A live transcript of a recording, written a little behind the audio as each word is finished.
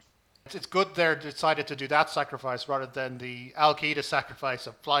it's good they're decided to do that sacrifice rather than the Al Qaeda sacrifice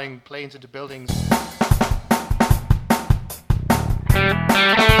of flying planes into buildings.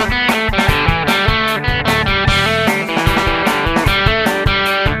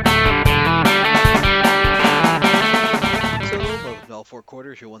 All four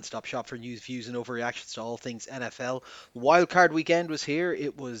quarters, your one-stop shop for news, views, and overreactions to all things NFL. Wildcard weekend was here.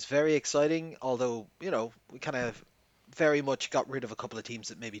 It was very exciting, although we kind of very much got rid of a couple of teams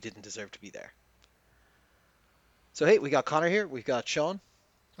that maybe didn't deserve to be there. So hey, we got Connor here, we've got Sean,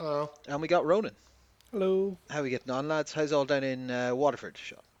 Hello. and we got Ronan. Hello. How are we getting on, lads? How's all down in Waterford,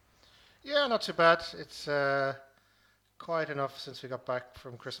 Sean? Yeah, not too bad. It's quiet enough since we got back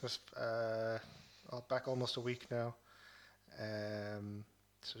from Christmas. Back almost a week now.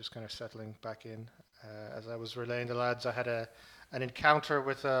 So just kind of settling back in. As I was relaying the lads, I had an encounter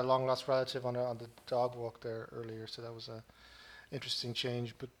with a long lost relative on the dog walk there earlier, so that was a interesting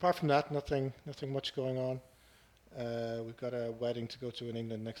change. But apart from that, nothing much going on. We've got a wedding to go to in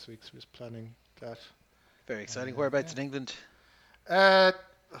England next week, so we're just planning that. Very exciting. Whereabouts in England?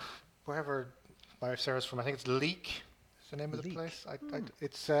 Wherever my Sarah's from, I think it's Leek. The name of the place.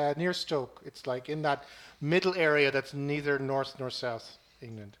 It's near Stoke. It's like in that middle area that's neither north nor south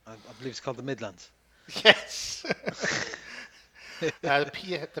England. I believe it's called the Midlands. Yes. The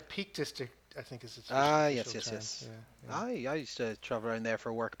Peak District, I think, is its yes. term. I used to travel around there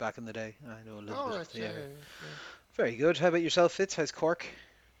for work back in the day. I know a little bit of the area. Yeah. Very good. How about yourself, Fitz? How's Cork?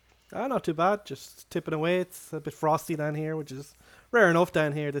 Not too bad. Just tipping away. It's a bit frosty down here, which is rare enough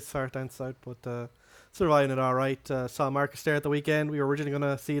down here this far down south, but surviving it all right. Saw Marcus there at the weekend. We were originally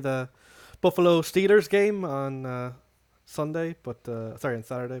going to see the Buffalo Steelers game on Saturday, but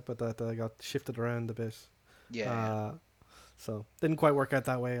that got shifted around a bit. Yeah. So didn't quite work out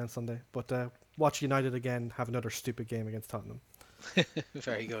that way on Sunday. But watch United again have another stupid game against Tottenham.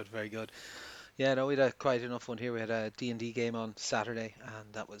 Very good, very good. Yeah, no, we had a quite enough one here. We had a D&D game on Saturday,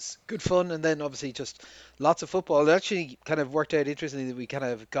 and that was good fun. And then obviously just lots of football. It actually kind of worked out interestingly that we kind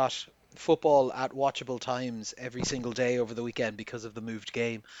of got football at watchable times every single day over the weekend because of the moved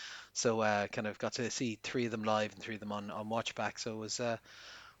game. So kind of got to see three of them live and three of them on watchback. So it was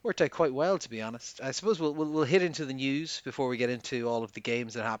worked out quite well, to be honest. I suppose we'll hit into the news before we get into all of the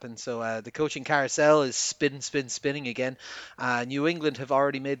games that happened. So the coaching carousel is spinning again. New England have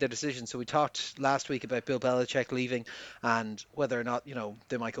already made their decision. So we talked last week about Bill Belichick leaving and whether or not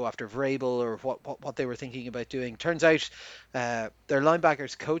they might go after Vrabel or what they were thinking about doing. Turns out their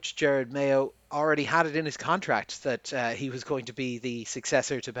linebackers coach Jerod Mayo already had it in his contract that he was going to be the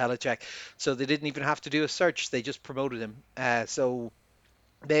successor to Belichick. So they didn't even have to do a search. They just promoted him. So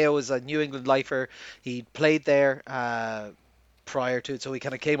Mayo was a New England lifer. He played there prior to it, so he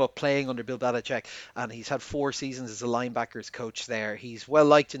kind of came up playing under Bill Belichick, and he's had 4 seasons as a linebackers coach there. He's well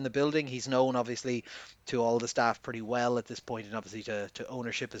liked in the building. He's known, obviously, to all the staff pretty well at this point, and obviously to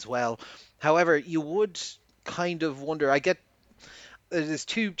ownership as well. However, you would kind of wonder. I get there's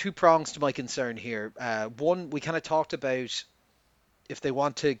two prongs to my concern here. One, we kind of talked about if they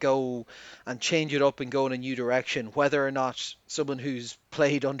want to go and change it up and go in a new direction, whether or not someone who's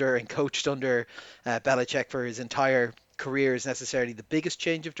played under and coached under Belichick for his entire career is necessarily the biggest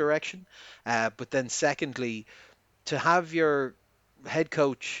change of direction. But then secondly, to have your head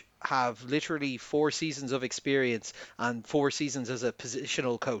coach have literally 4 seasons of experience and 4 seasons as a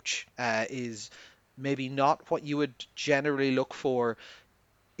positional coach is maybe not what you would generally look for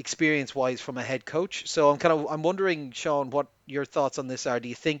experience wise from a head coach. So I'm wondering, Sean, what your thoughts on this are. Do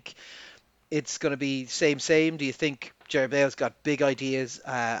you think it's going to be same? Do you think Jerod Mayo's got big ideas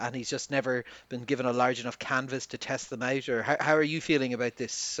and he's just never been given a large enough canvas to test them out? Or how are you feeling about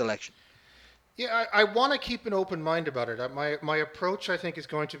this selection? Yeah, I want to keep an open mind about it. My approach, I think, is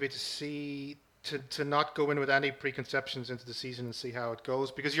going to be to see to not go in with any preconceptions into the season and see how it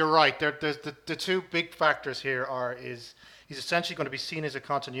goes. Because you're right, there's the two big factors here is he's essentially going to be seen as a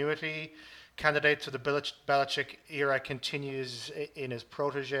continuity candidate to the Belichick era continues in his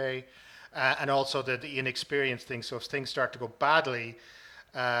protege, and also the inexperienced thing. So if things start to go badly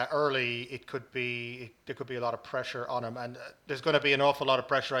early, there could be a lot of pressure on him, and there's going to be an awful lot of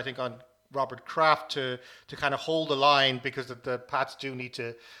pressure, I think, on Robert Kraft to kind of hold the line because the Pats do need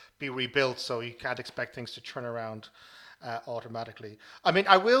to be rebuilt, so you can't expect things to turn around automatically. I mean,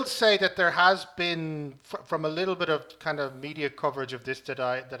 I will say that there has been, from a little bit of kind of media coverage of this that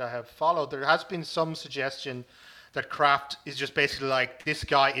I have followed, there has been some suggestion that Kraft is just basically like, this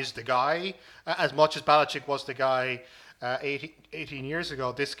guy is the guy. As much as Belichick was the guy 18 years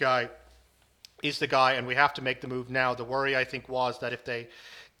ago, this guy is the guy, and we have to make the move now. The worry, I think, was that if they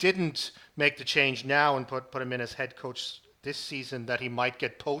didn't make the change now and put him in as head coach this season that he might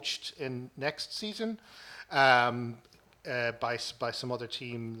get poached in next season. Um, by some other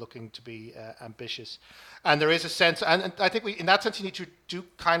team looking to be ambitious, and there is a sense, and I think in that sense you need to do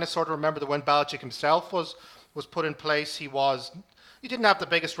kind of sort of remember that when Belichick himself was put in place, he didn't have the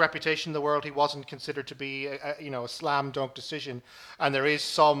biggest reputation in the world. He wasn't considered to be a slam dunk decision, and there is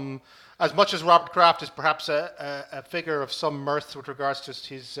some, as much as Robert Kraft is perhaps a figure of some mirth with regards to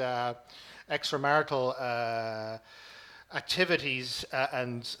his extramarital activities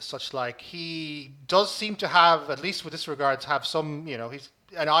and such like. He does seem to have, at least with this regards, have some, he's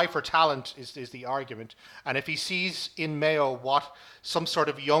an eye for talent is the argument. And if he sees in Mayo some sort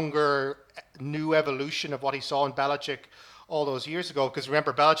of younger, new evolution of what he saw in Belichick all those years ago, because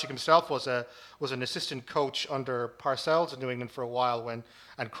remember Belichick himself was an assistant coach under Parcells in New England for a while and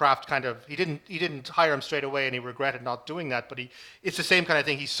Kraft he didn't hire him straight away and he regretted not doing that, but it's the same kind of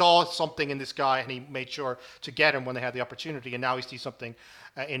thing. He saw something in this guy and he made sure to get him when they had the opportunity, and now he sees something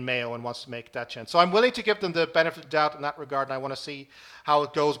in Mayo and wants to make that chance. So I'm willing to give them the benefit of the doubt in that regard, and I want to see how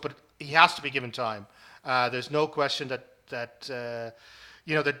it goes, but he has to be given time. There's no question that the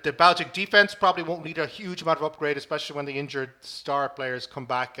Belichick defense probably won't need a huge amount of upgrade, especially when the injured star players come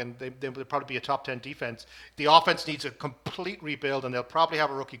back, and they will probably be a top 10 defense. The offense needs a complete rebuild, and they'll probably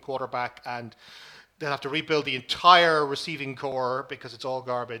have a rookie quarterback, and they'll have to rebuild the entire receiving core because it's all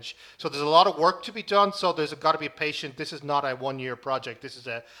garbage. So there's a lot of work to be done, so there's got to be patient. This is not a one-year project. This is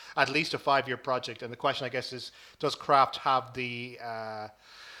at least a 5-year project, and the question, I guess, is does Kraft have the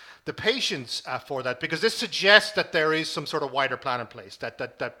patience for that, because this suggests that there is some sort of wider plan in place.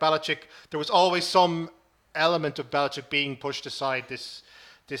 That Belichick, there was always some element of Belichick being pushed aside this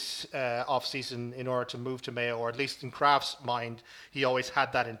offseason in order to move to Mayo, or at least in Kraft's mind, he always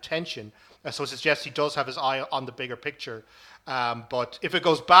had that intention. So it suggests he does have his eye on the bigger picture. But if it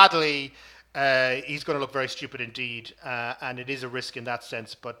goes badly, he's going to look very stupid indeed, and it is a risk in that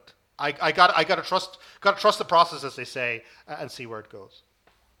sense. But I got to trust the process, as they say, and see where it goes.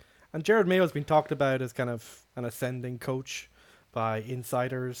 And Jerod Mayo has been talked about as kind of an ascending coach by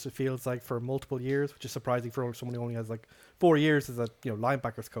insiders, it feels like, for multiple years, which is surprising for someone who only has like 4 years as a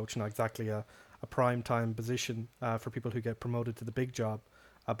linebackers coach, not exactly a prime time position for people who get promoted to the big job.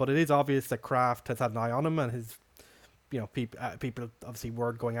 But it is obvious that Kraft has had an eye on him, and his people obviously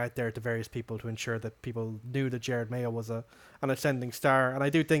word going out there to various people to ensure that people knew that Jerod Mayo was an ascending star. And I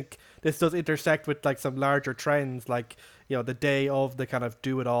do think this does intersect with like some larger trends, like the day of the kind of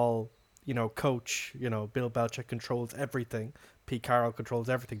do it all coach, Bill Belichick controls everything, Pete Carroll controls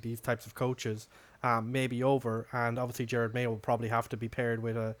everything, these types of coaches may be over, and obviously Jerod Mayo will probably have to be paired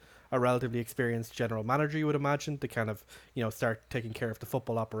with a relatively experienced general manager, you would imagine, to kind of start taking care of the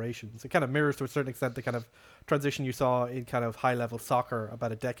football operations. It kind of mirrors to a certain extent the kind of transition you saw in kind of high level soccer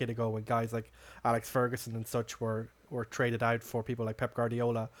about a decade ago, when guys like Alex Ferguson and such were traded out for people like Pep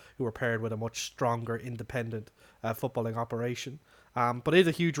Guardiola, who were paired with a much stronger independent footballing operation. But it is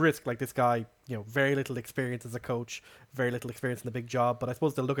a huge risk. Like, this guy, very little experience as a coach, very little experience in the big job. But I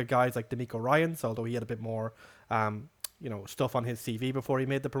suppose they'll look at guys like D'Amico Ryans, although he had a bit more, stuff on his CV before he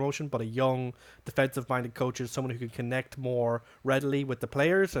made the promotion. But a young, defensive-minded coach is someone who can connect more readily with the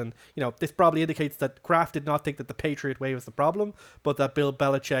players. And, this probably indicates that Kraft did not think that the Patriot way was the problem, but that Bill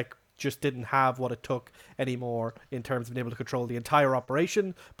Belichick just didn't have what it took anymore in terms of being able to control the entire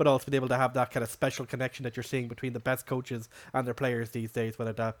operation, but also being able to have that kind of special connection that you're seeing between the best coaches and their players these days,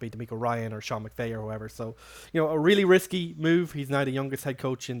 whether that be D'Amico Ryan or Sean McVay or whoever. So, a really risky move. He's now the youngest head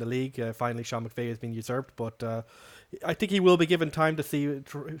coach in the league. Finally, Sean McVay has been usurped, but I think he will be given time to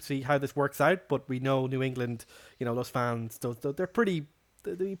see how this works out. But we know New England, those fans, they're pretty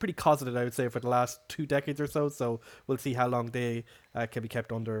closeted, I would say, for the last 2 decades or so. So we'll see how long they can be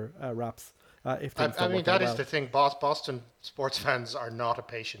kept under wraps. If things don't work out that is well. the thing. Boston sports fans are not a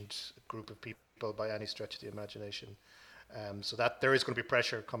patient group of people by any stretch of the imagination. So that there is going to be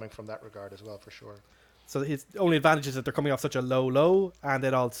pressure coming from that regard as well, for sure. So his only advantage is that they're coming off such a low, and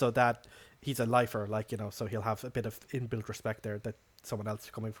then also that he's a lifer, so he'll have a bit of inbuilt respect there that someone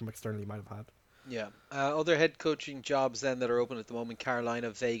else coming from externally might have had. Yeah. Other head coaching jobs then that are open at the moment: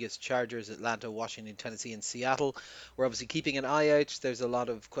 Carolina, Vegas, Chargers, Atlanta, Washington, Tennessee, and Seattle. We're obviously keeping an eye out. There's a lot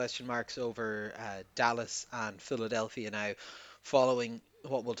of question marks over Dallas and Philadelphia now, following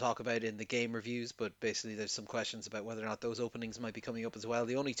what we'll talk about in the game reviews, but basically there's some questions about whether or not those openings might be coming up as well.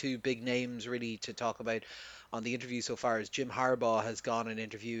 The only 2 big names really to talk about on the interview so far is Jim Harbaugh has gone and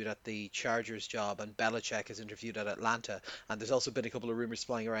interviewed at the Chargers job, and Belichick has interviewed at Atlanta. And there's also been a couple of rumors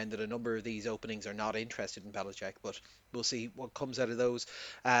flying around that a number of these openings are not interested in Belichick, but we'll see what comes out of those.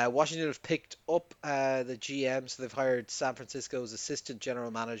 Washington have picked up the GM, so they've hired San Francisco's assistant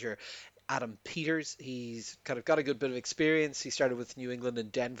general manager Adam Peters. He's kind of got a good bit of experience. He started with New England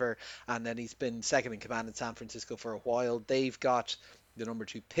and Denver, and then he's been second in command in San Francisco for a while. They've got the number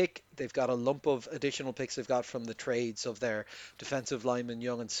 2 pick. They've got a lump of additional picks they've got from the trades of their defensive lineman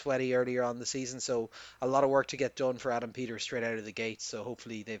Young and Sweaty earlier on the season. So a lot of work to get done for Adam Peters straight out of the gate. So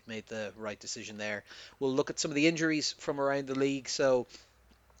hopefully they've made the right decision there. We'll look at some of the injuries from around the league. So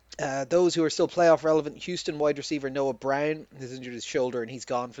those who are still playoff relevant: Houston wide receiver Noah Brown has injured his shoulder and he's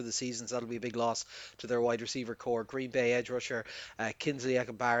gone for the season, so that'll be a big loss to their wide receiver core. Green Bay edge rusher Kinsley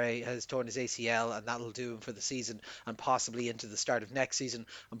Akabare has torn his ACL, and that'll do him for the season and possibly into the start of next season.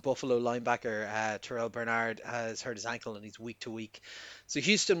 And Buffalo linebacker Terrell Bernard has hurt his ankle and he's week to week. So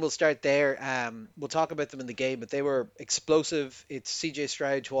Houston will start there. We'll talk about them in the game, but they were explosive. It's CJ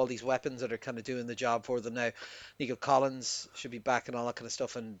Stroud to all these weapons that are kind of doing the job for them now. Nico Collins should be back and all that kind of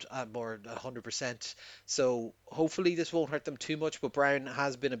stuff, and more 100%. So hopefully this won't hurt them too much. But Brown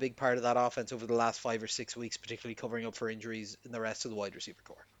has been a big part of that offense over the last 5 or 6 weeks, particularly covering up for injuries in the rest of the wide receiver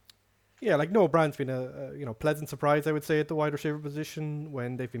core. Yeah, like Noah Brown's been a pleasant surprise, I would say, at the wide receiver position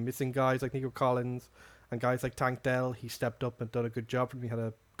when they've been missing guys like Nico Collins and guys like Tank Dell. He stepped up and done a good job. He had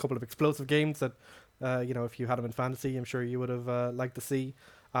a couple of explosive games that, if you had him in fantasy, I'm sure you would have liked to see.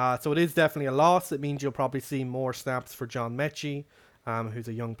 So it is definitely a loss. It means you'll probably see more snaps for John Mechie, who's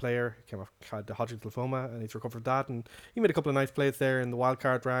a young player. He had the Hodgkin's lymphoma and he's recovered that. And he made a couple of nice plays there in the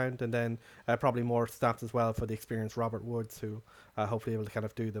wildcard round. And then probably more snaps as well for the experienced Robert Woods, who hopefully able to kind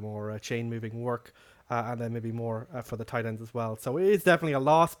of do the more chain moving work. And then maybe more for the tight ends as well. So it is definitely a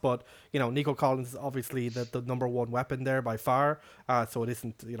loss, but Nico Collins is obviously the number one weapon there by far. So it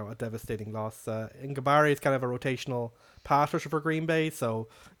isn't a devastating loss. Ngabari is kind of a rotational pass rusher for Green Bay, so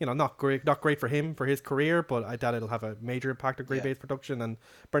not great for him for his career, but I doubt it'll have a major impact on Green Bay's production. And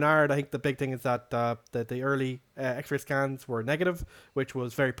Bernard, I think the big thing is that the early X-ray scans were negative, which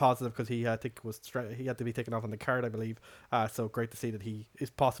was very positive because he had to be taken off on the card, I believe. So great to see that he is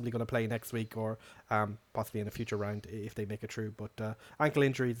possibly going to play next week or possibly in a future round if they make it through. But ankle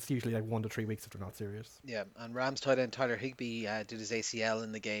injuries, it's usually like 1 to 3 weeks if they're not serious. Yeah, and Rams tight end Tyler Higbee did his ACL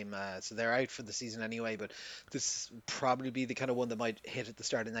in the game, so they're out for the season anyway. But this will probably be the kind of one that might hit at the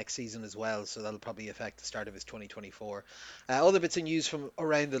start of next season as well, so that'll probably affect the start of his 2024. Other bits of news from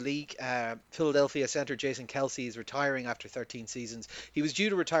around the league: Philadelphia center Jason Kelsey is retiring after 13 seasons. He was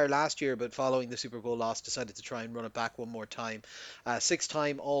due to retire last year, but following the Super Bowl loss, decided to try and run it back one more time.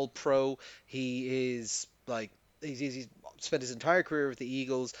 6-time All-Pro. He is he's spent his entire career with the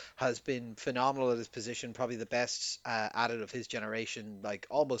Eagles, has been phenomenal at his position, probably the best at it of his generation, like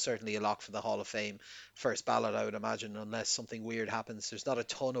almost certainly a lock for the Hall of Fame. First ballot, I would imagine, unless something weird happens. There's not a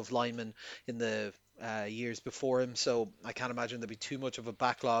ton of linemen in the years before him, so I can't imagine there'd be too much of a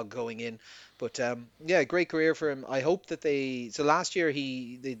backlog going in. But great career for him. I hope that so last year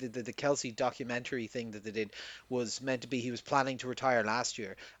the Kelsey documentary thing that they did was meant to be, he was planning to retire last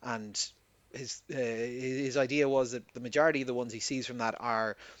year, and his idea was that the majority of the ones he sees from that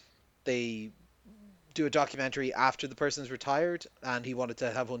are they do a documentary after the person's retired, and he wanted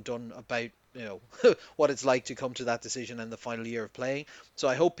to have one done about what it's like to come to that decision in the final year of playing. So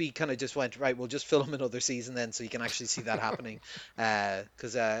I hope he kind of just went, right, we'll just film another season then, so you can actually see that happening,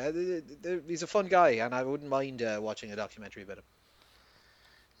 because he's a fun guy and I wouldn't mind watching a documentary about him.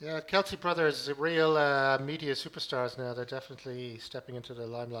 Yeah, Kelsey brothers are real media superstars now. They're definitely stepping into the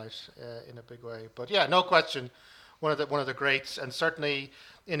limelight in a big way. But yeah, no question, one of the greats, and certainly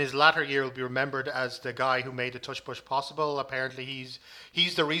in his latter year will be remembered as the guy who made the tush push possible. Apparently,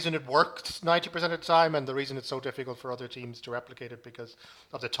 he's the reason it worked 90% of the time, and the reason it's so difficult for other teams to replicate it because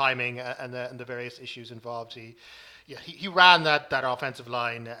of the timing and the various issues involved. He ran that offensive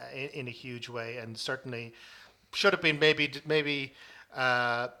line in a huge way, and certainly should have been maybe.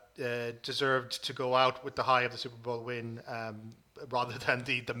 Deserved to go out with the high of the Super Bowl win rather than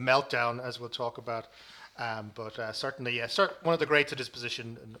the meltdown, as we'll talk about. But certainly, one of the greats at his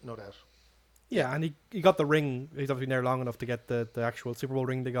position, no doubt. Yeah, and he got the ring. He's obviously there long enough to get the actual Super Bowl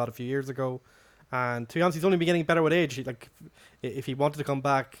ring they got a few years ago. And to be honest, he's only been getting better with age. If he wanted to come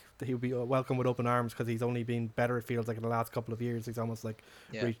back, he would be welcome with open arms because he's only been better. It feels like in the last couple of years, he's almost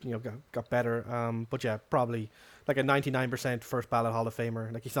got better. But yeah, probably like a 99% first ballot Hall of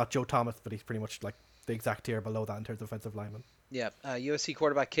Famer. Like he's not Joe Thomas, but he's pretty much like the exact tier below that in terms of offensive lineman. Yeah, USC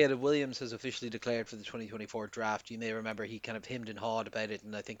quarterback Caleb Williams has officially declared for the 2024 draft. You may remember he kind of hemmed and hawed about it,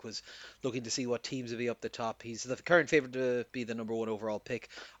 and I think was looking to see what teams would be up the top. He's the current favorite to be the number 1 overall pick.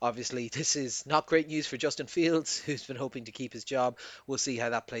 Obviously, this is not great news for Justin Fields, who's been hoping to keep his job. We'll see how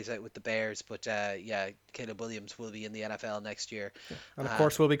that plays out with the Bears, but Caleb Williams will be in the NFL next year. Yeah. And of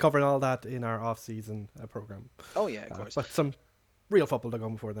course, we'll be covering all that in our off-season program. Oh yeah, of course. But some real football to go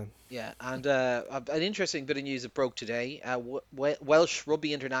before then. Yeah, and an interesting bit of news that broke today. Welsh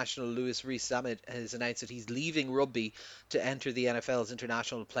rugby international Lewis Rees-Zammit has announced that he's leaving rugby to enter the NFL's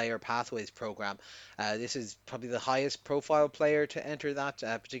International Player Pathways program. This is probably the highest profile player to enter that,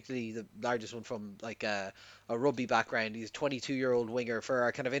 particularly the largest one from like a rugby background. He's a 22-year-old winger. For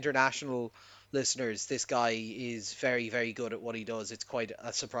our kind of international listeners, this guy is very, very good at what he does. It's quite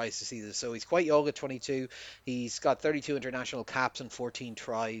a surprise to see this. So he's quite young at 22. He's got 32 international caps and 14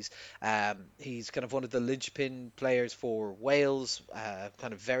 tries. He's kind of one of the linchpin players for Wales,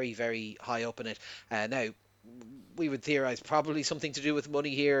 kind of very, very high up in it. Now, we would theorize probably something to do with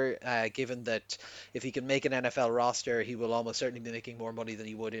money here, given that if he can make an NFL roster, he will almost certainly be making more money than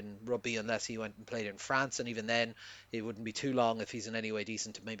he would in rugby unless he went and played in France. And even then, it wouldn't be too long if he's in any way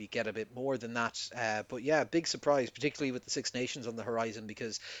decent to maybe get a bit more than that. But yeah, big surprise, particularly with the Six Nations on the horizon,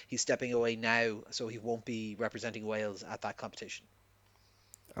 because he's stepping away now, so he won't be representing Wales at that competition.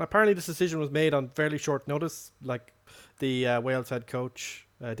 And apparently this decision was made on fairly short notice. Like the Wales head coach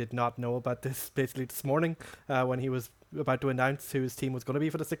did not know about this basically this morning when he was about to announce who his team was going to be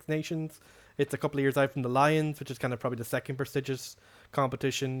for the Six Nations. It's a couple of years out from the Lions, which is kind of probably the second prestigious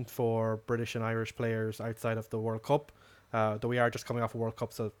competition for British and Irish players outside of the World Cup. Though we are just coming off a World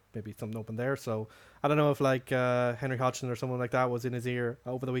Cup, so maybe something open there. So I don't know if like Henry Hodgson or someone like that was in his ear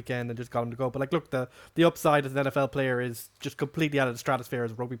over the weekend and just got him to go. But like, look, the upside as an NFL player is just completely out of the stratosphere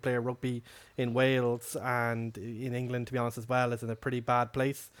as a rugby player. Rugby in Wales and in England, to be honest, as well, is in a pretty bad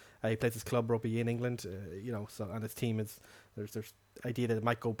place. He plays his club rugby in England, so and his team is there's idea that it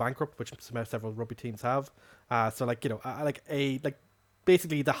might go bankrupt, which several rugby teams have. So like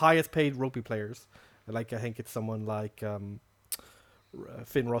basically the highest paid rugby players. Like I think it's someone like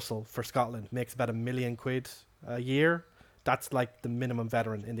Finn Russell for Scotland makes about £1 million a year. That's like the minimum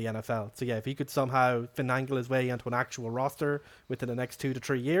veteran in the NFL. So yeah, if he could somehow finagle his way into an actual roster within the next 2 to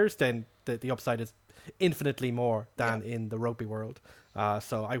 3 years, then the upside is infinitely more than in the rugby world.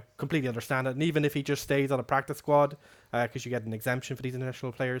 So I completely understand it. And even if he just stays on a practice squad, because you get an exemption for these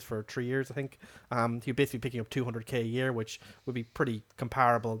international players for 3 years, I think, he'd basically be picking up 200k a year, which would be pretty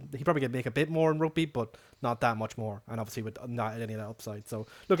comparable. He'd probably make a bit more in rugby, but not that much more. And obviously with not any of that upside. So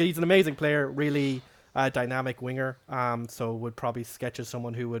look, he's an amazing player, really dynamic winger. So would probably sketch as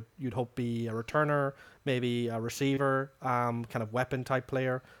someone who you'd hope be a returner, maybe a receiver, kind of weapon type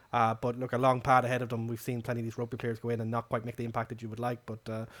player. But look, a long path ahead of them. We've seen plenty of these rugby players go in and not quite make the impact that you would like,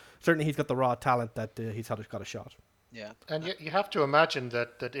 but certainly he's got the raw talent that he's got a shot. Yeah. And you have to imagine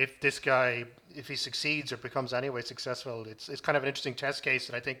that if this guy, if he succeeds or becomes anyway successful, it's kind of an interesting test case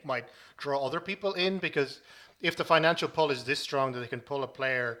that I think might draw other people in, because if the financial pull is this strong that they can pull a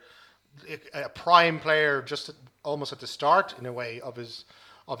prime player just almost at the start in a way of his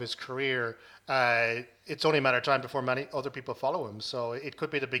career, it's only a matter of time before many other people follow him. So it could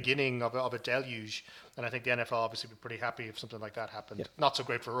be the beginning of a deluge, and I think the NFL obviously would be pretty happy if something like that happened. Yeah. Not so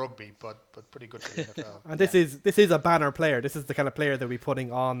great for rugby, but pretty good for the NFL. And this is a banner player. This is the kind of player that we're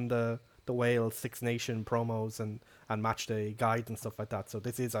putting on the Wales Six Nation promos and match day guides and stuff like that. So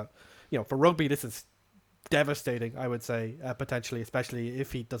this is for rugby, this is devastating, I would say, potentially, especially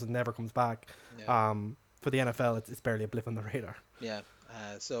if he never comes back. Yeah. For the NFL, it's barely a blip on the radar. Yeah.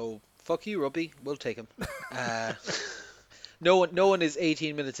 So fuck you, rugby. We'll take him. No one is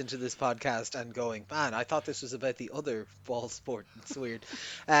 18 minutes into this podcast and going, man, I thought this was about the other ball sport. It's weird.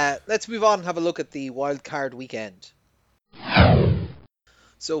 Let's move on and have a look at the wild card weekend.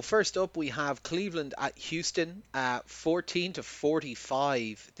 So first up, we have Cleveland at Houston,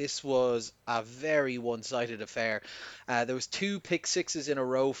 14-45. This was a very one-sided affair. There was 2 pick sixes in a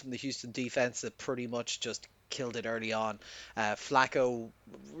row from the Houston defense that pretty much just killed it early on. Flacco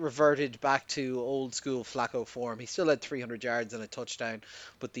reverted back to old school Flacco form. He still had 300 yards and a touchdown,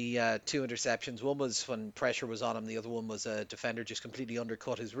 but the 2 interceptions, one was when pressure was on him, the other one was a defender just completely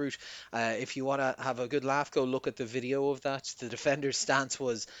undercut his route. If you want to have a good laugh, go look at the video of that. The defender's stance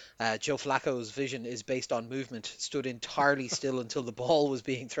was Joe Flacco's vision is based on movement, stood entirely still until the ball was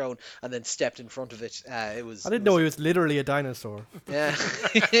being thrown and then stepped in front of it. I didn't know he was literally a dinosaur. Yeah.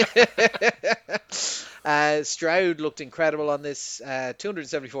 Stroud looked incredible on this,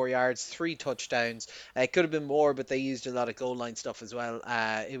 274 yards, 3 touchdowns. It could have been more, but they used a lot of goal line stuff as well.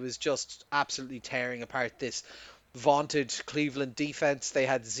 It was just absolutely tearing apart this vaunted Cleveland defense. They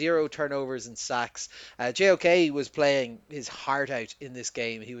had 0 turnovers and sacks. JOK was playing his heart out in this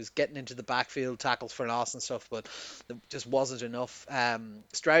game. He was getting into the backfield, tackles for loss and stuff, but it just wasn't enough.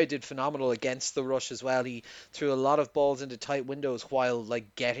 Stroud did phenomenal against the rush as well. He threw a lot of balls into tight windows while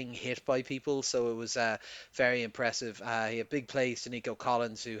like getting hit by people, so it was very impressive. He had big plays to Nico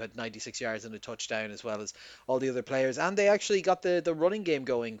Collins, who had 96 yards and a touchdown, as well as all the other players, and they actually got the running game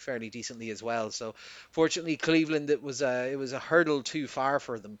going fairly decently as well. So fortunately, Cleveland, it was a hurdle too far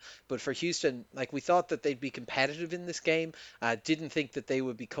for them. But for Houston, like, we thought that they'd be competitive in this game. Didn't think that they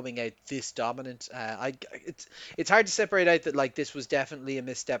would be coming out this dominant. It's hard to separate out that like this was definitely a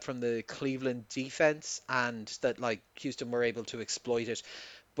misstep from the Cleveland defense, and that like Houston were able to exploit it.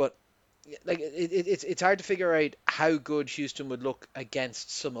 But like it's hard to figure out how good Houston would look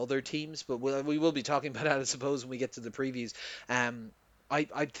against some other teams. But we will be talking about that, I suppose, when we get to the previews.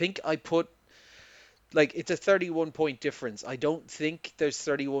 I think I put, like, it's a 31 point difference. I don't think there's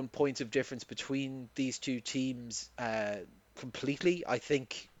 31 points of difference between these two teams completely. I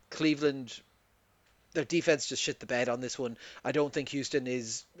think Cleveland, their defense just shit the bed on this one. I don't think Houston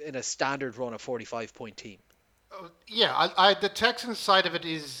is in a standard run a 45-point team. Yeah, the Texans side of it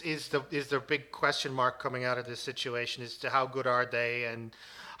is the big question mark coming out of this situation as to how good are they and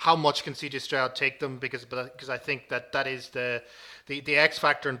how much can CJ Stroud take them, because I think that is the X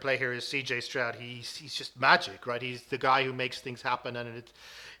factor in play here is CJ Stroud. He's just magic, right? He's the guy who makes things happen, and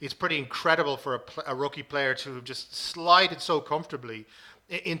it's pretty incredible for a rookie player to just slide it so comfortably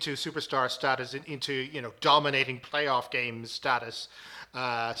into superstar status, into dominating playoff games status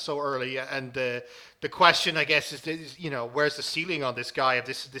so early. And the question, I guess, is where's the ceiling on this guy if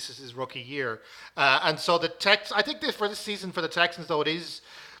this is his rookie year? And so I think this for this season for the Texans, though,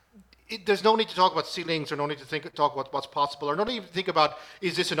 there's no need to talk about ceilings, or no need to talk about what's possible, or no need to think about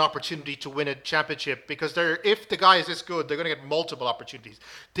is this an opportunity to win a championship, because if the guy is this good, they're going to get multiple opportunities.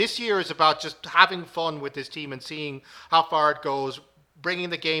 This year is about just having fun with this team and seeing how far it goes,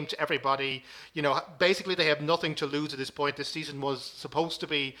 bringing the game to everybody. Basically they have nothing to lose at this point. This season was supposed to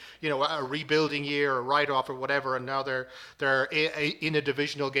be, a rebuilding year, a write-off or whatever, and now they're in a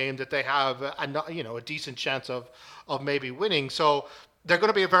divisional game that they have a decent chance of maybe winning. So they're going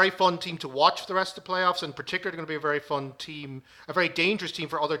to be a very fun team to watch for the rest of the playoffs, and particularly going to be a very fun team, a very dangerous team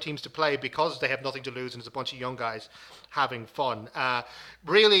for other teams to play, because they have nothing to lose and it's a bunch of young guys having fun.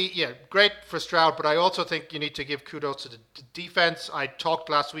 Really, yeah, great for Stroud, but I also think you need to give kudos to the defense. I talked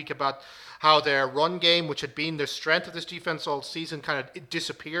last week about how their run game, which had been their strength of this defense all season, kind of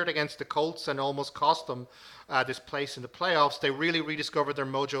disappeared against the Colts and almost cost them this place in the playoffs. They really rediscovered their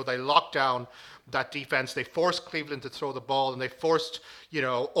mojo. They locked down that defense. They forced Cleveland to throw the ball, and they forced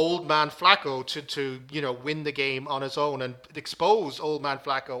old man Flacco to win the game on his own and expose old man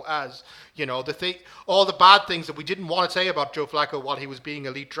Flacco as all the bad things that we didn't want to say about Joe Flacco while he was being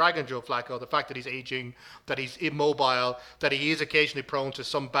elite dragon Joe Flacco. The fact that he's aging, that he's immobile, that he is occasionally prone to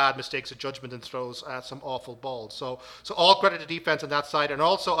some bad mistakes of judgment and throws some awful balls. So all credit to defense on that side. And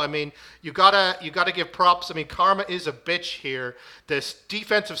also, I mean, you gotta give props. I mean, karma is a bitch here. This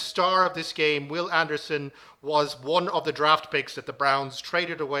defensive star of this game, Will Anderson, was one of the draft picks that the Browns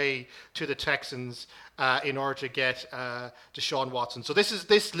traded away to the Texans in order to get Deshaun Watson. So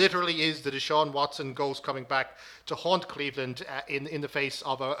this literally is the Deshaun Watson ghost coming back to haunt Cleveland in the face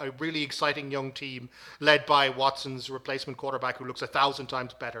of a really exciting young team led by Watson's replacement quarterback, who looks 1,000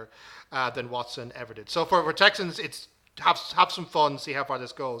 times better than Watson ever did. So for Texans, it's have some fun, see how far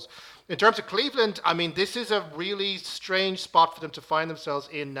this goes. In terms of Cleveland, I mean, this is a really strange spot for them to find themselves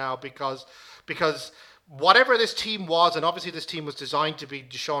in now, because whatever this team was, and obviously this team was designed to be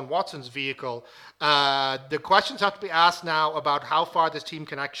Deshaun Watson's vehicle, the questions have to be asked now about how far this team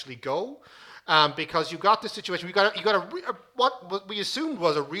can actually go. Because you got this situation, you got what we assumed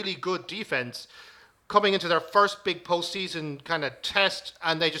was a really good defense coming into their first big postseason kind of test,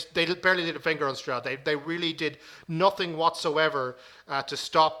 and they barely did a finger on Stroud. They really did nothing whatsoever to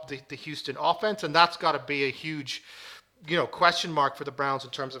stop the Houston offense, and that's got to be a huge question mark for the Browns in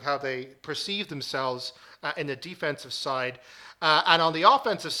terms of how they perceive themselves in the defensive side. And on the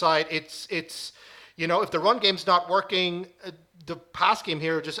offensive side, it's if the run game's not working, the pass game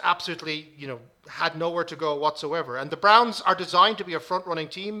here just absolutely had nowhere to go whatsoever. And the Browns are designed to be a front-running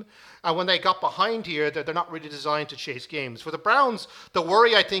team, and when they got behind here, they're not really designed to chase games. For the Browns, the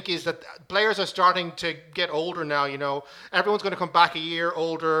worry, I think, is that players are starting to get older now. Everyone's going to come back a year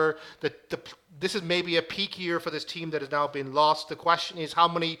older. this is maybe a peak year for this team that has now been lost. The question is how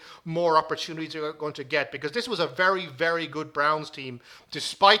many more opportunities are going to get, because this was a very, very good Browns team,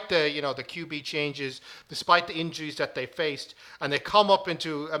 despite the the QB changes, despite the injuries that they faced, and they come up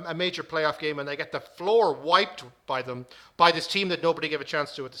into a major playoff game and they get the floor wiped by them, by this team that nobody gave a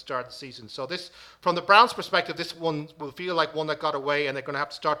chance to at the start of the season. So this, from the Browns' perspective, this one will feel like one that got away, and they're going to have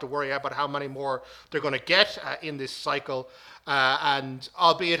to start to worry about how many more they're going to get in this cycle. And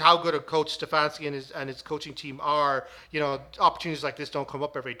albeit how good a coach Stefanski and his coaching team are, opportunities like this don't come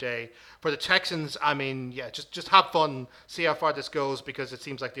up every day. For the Texans, I mean, yeah, just have fun, see how far this goes, because it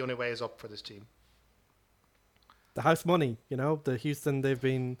seems like the only way is up for this team. The house money, the Houston, they've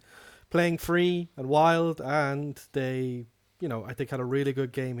been playing free and wild, and they, I think had a really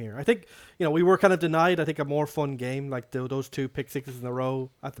good game here. I think, we were kind of denied, I think, a more fun game, like those 2 pick sixes in a row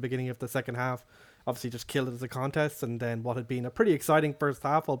at the beginning of the second half. Obviously just killed it as a contest, and then what had been a pretty exciting first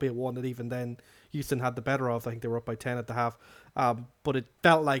half, albeit one that even then Houston had the better of. I think they were up by 10 at the half. But it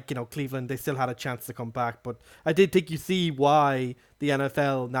felt like, Cleveland, they still had a chance to come back. But I did think you see why the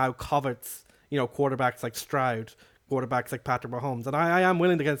NFL now covets, quarterbacks like Stroud, quarterbacks like Patrick Mahomes. And I am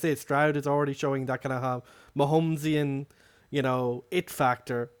willing to kind of say Stroud is already showing that kind of Mahomesian, it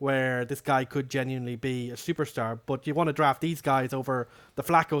factor where this guy could genuinely be a superstar. But you want to draft these guys over the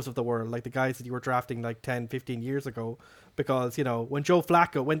Flaccos of the world, like the guys that you were drafting like 10, 15 years ago. Because, when Joe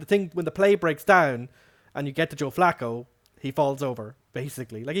Flacco, when the play breaks down and you get to Joe Flacco, he falls over,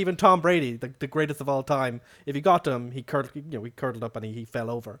 basically. Like even Tom Brady, the greatest of all time, if you got to him, he curled up and he fell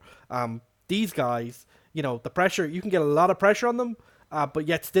over. These guys, the pressure, you can get a lot of pressure on them, but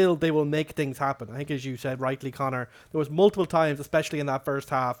yet still they will make things happen. I think, as you said rightly, Connor, there was multiple times, especially in that first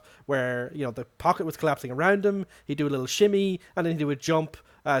half, where the pocket was collapsing around him. He'd do a little shimmy and then he'd do a jump.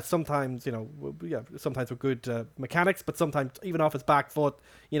 Sometimes, sometimes with good mechanics, but sometimes even off his back foot,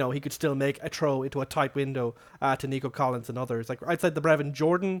 he could still make a throw into a tight window to Nico Collins and others. Like outside the Brevin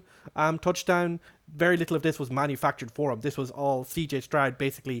Jordan touchdown, very little of this was manufactured for him. This was all CJ Stroud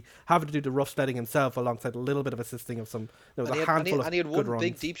basically having to do the rough sledding himself, alongside a little bit of assisting of some. There was a handful of good runs. And he had one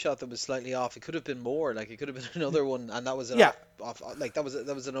big deep shot that was slightly off. It could have been more. Like it could have been another one, and that was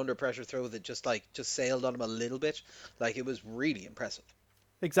that was an under pressure throw that just sailed on him a little bit. Like it was really impressive.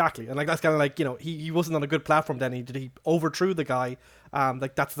 Exactly, and that's kind of he wasn't on a good platform then. He overthrew the guy.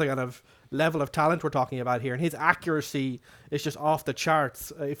 That's the kind of level of talent we're talking about here, and his accuracy is just off the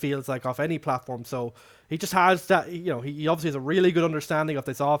charts. It feels like off any platform. So he just has that. He obviously has a really good understanding of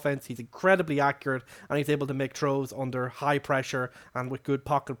this offense. He's incredibly accurate, and he's able to make throws under high pressure and with good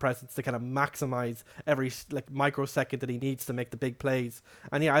pocket presence to kind of maximize every microsecond that he needs to make the big plays.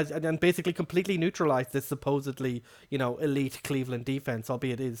 And and basically completely neutralize this supposedly elite Cleveland defense,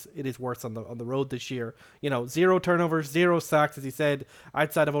 albeit it is worse on the road this year. 0 turnovers, 0 sacks, as he said.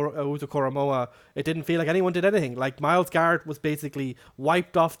 Outside of Uzo Koromoa, it didn't feel like anyone did anything. Like Myles Garrett was basically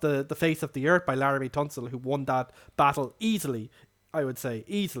wiped off the face of the earth by Laramie Tunsil, who won that battle easily. I would say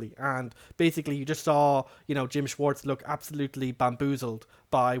easily, and basically you just saw Jim Schwartz look absolutely bamboozled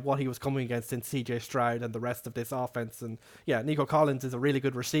by what he was coming against in CJ Stroud and the rest of this offense. And yeah, Nico Collins is a really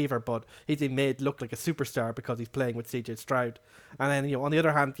good receiver, but he's been made look like a superstar because he's playing with CJ Stroud. And then on the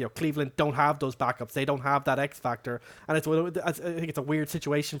other hand, Cleveland don't have those backups. They don't have that X factor, and I think it's a weird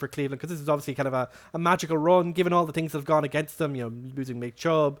situation for Cleveland, because this is obviously kind of a magical run given all the things that have gone against them. Losing Nick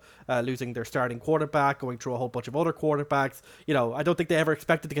Chubb, losing their starting quarterback, going through a whole bunch of other quarterbacks. I don't think they ever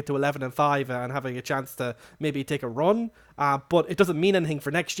expected to get to 11-5 and having a chance to maybe take a run. But it doesn't mean anything for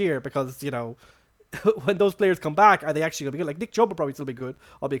next year, because when those players come back, are they actually going to be good? Like Nick Chubb will probably still be good,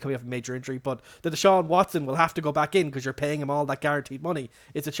 albeit coming off a major injury. But the Deshaun Watson will have to go back in because you're paying him all that guaranteed money.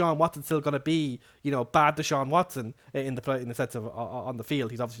 Is Deshaun Watson still going to be bad Deshaun Watson in the sense of on the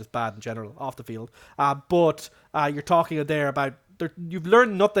field? He's obviously just bad in general off the field. But you're talking there about. You've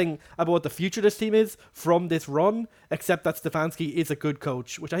learned nothing about what the future of this team is from this run, except that Stefanski is a good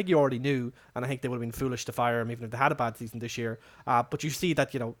coach, which I think you already knew, and I think they would have been foolish to fire him even if they had a bad season this year. But you see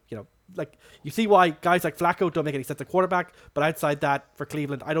that you see why guys like Flacco don't make any sense at quarterback. But outside that, for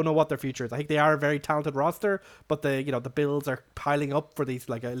Cleveland, I don't know what their future is. I think they are a very talented roster, but the bills are piling up for these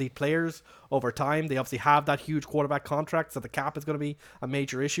elite players over time. They obviously have that huge quarterback contract, so the cap is going to be a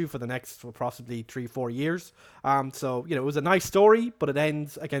major issue for the next possibly 3-4 years. So it was a nice story, but it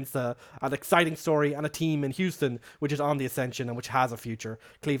ends against an exciting story and a team in Houston which is on the ascension and which has a future.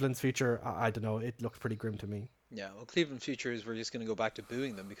 Cleveland's future, I don't know. It looks pretty grim to me. Yeah, well, Cleveland's future is we're just going to go back to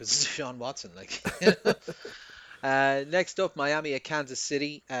booing them because it's Deshaun Watson. Next up, Miami at Kansas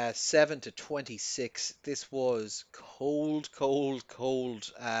City, 7-26. This was cold.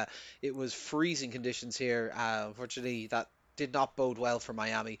 It was freezing conditions here. Unfortunately, that did not bode well for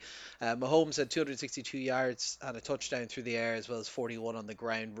Miami. Mahomes had 262 yards and a touchdown through the air, as well as 41 on the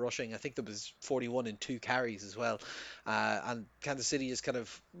ground rushing. I think there was 41 in 2 carries as well. And Kansas City just kind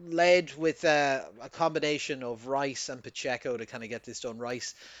of led with a combination of Rice and Pacheco to kind of get this done.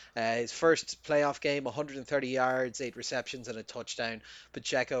 Rice, his first playoff game, 130 yards, 8 receptions and a touchdown.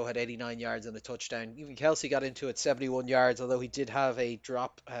 Pacheco had 89 yards and a touchdown. Even Kelsey got into it, 71 yards, although he did have a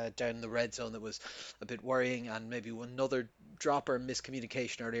drop down the red zone that was a bit worrying, and maybe another drop or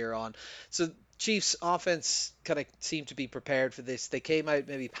miscommunication earlier on. So Chiefs offense kind of seemed to be prepared for this. They came out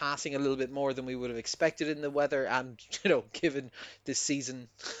maybe passing a little bit more than we would have expected in the weather, and given this season,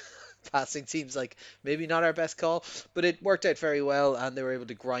 passing seems like maybe not our best call, but it worked out very well, and they were able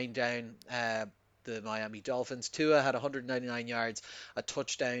to grind down the Miami Dolphins. Tua had 199 yards, a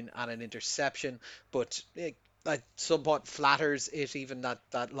touchdown, and an interception, but at some point flatters it, even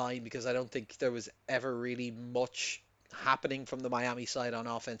that line, because I don't think there was ever really much happening from the Miami side on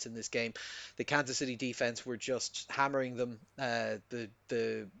offense in this game. The Kansas City defense were just hammering them.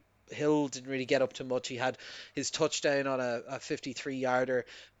 The Hill didn't really get up to much. He had his touchdown on a 53-yarder,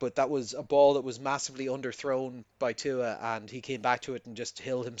 but that was a ball that was massively underthrown by Tua, and he came back to it, and just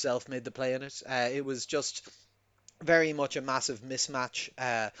Hill himself made the play in it. It was just very much a massive mismatch,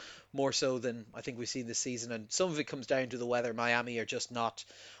 more so than I think we've seen this season. And some of it comes down to the weather. Miami are just not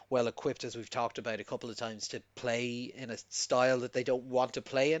well equipped, as we've talked about a couple of times, to play in a style that they don't want to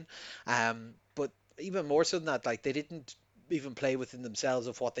play in. But even more so than that, like, they didn't even play within themselves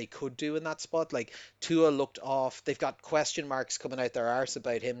of what they could do in that spot. Like, Tua looked off. They've got question marks coming out their arse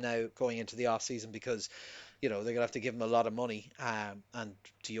about him now going into the off season, because they're gonna have to give him a lot of money. And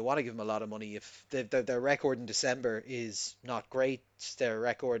do you want to give him a lot of money if their record in December is not great? Their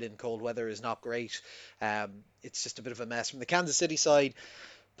record in cold weather is not great. It's just a bit of a mess. From the Kansas City side,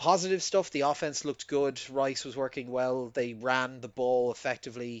 positive stuff. The offense looked good. Rice was working well. They ran the ball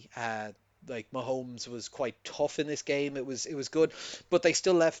effectively. Like, Mahomes was quite tough in this game. It was good, but they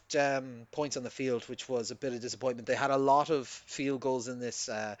still left points on the field, which was a bit of disappointment. They had a lot of field goals in this.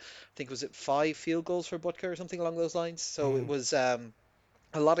 I think, was it 5 field goals for Butker or something along those lines? So it was a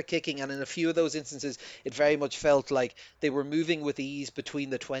lot of kicking, and in a few of those instances, it very much felt like they were moving with ease between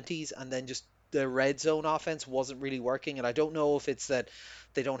the 20s, and then just the red zone offense wasn't really working. And I don't know if it's that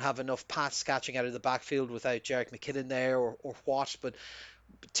they don't have enough pass catching out of the backfield without Jerick McKinnon there, or what, but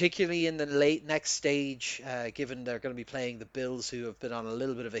particularly in the late next stage, given they're going to be playing the Bills, who have been on a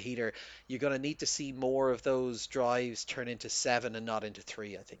little bit of a heater, you're going to need to see more of those drives turn into 7 and not into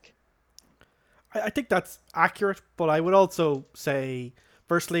 3, I think. I think that's accurate, but I would also say,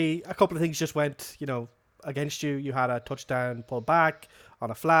 firstly, a couple of things just went, against you. You had a touchdown pulled back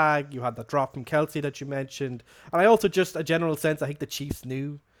on a flag. You had the drop from Kelsey that you mentioned. And I also, just a general sense, I think the Chiefs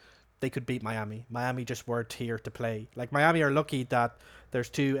knew they could beat Miami. Miami just weren't here to play. Like, Miami are lucky that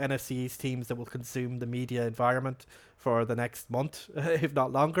there's 2 NFC East teams that will consume the media environment for the next month, if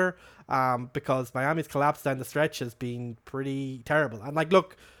not longer, because Miami's collapse down the stretch has been pretty terrible. And, like,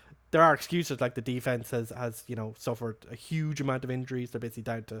 look, there are excuses. Like, the defense has suffered a huge amount of injuries. They're basically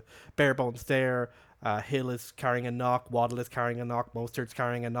down to bare bones there. Hill is carrying a knock. Waddle is carrying a knock. Mostert's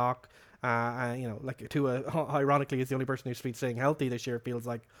carrying a knock. Like, Tua, ironically, is the only person who's been staying healthy this year, feels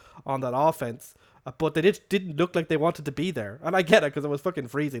like, on that offense. But they didn't look like they wanted to be there. And I get it, because it was fucking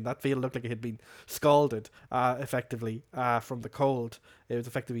freezing. That field looked like it had been scalded, effectively, from the cold. It was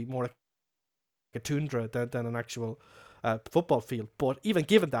effectively more like a tundra than an actual football field. But even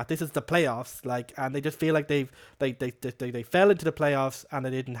given that, this is the playoffs, like, and they just feel like they fell into the playoffs, and they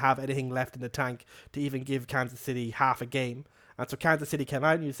didn't have anything left in the tank to even give Kansas City half a game. And so Kansas City came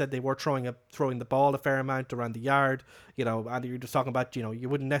out, and you said they were throwing the ball a fair amount around the yard, and you're just talking about, you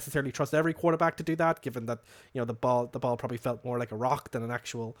wouldn't necessarily trust every quarterback to do that, given that, the ball probably felt more like a rock than an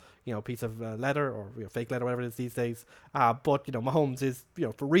actual, piece of leather, or fake leather, whatever it is these days. But Mahomes is,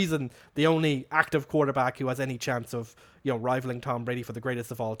 for reason, the only active quarterback who has any chance of, rivaling Tom Brady for the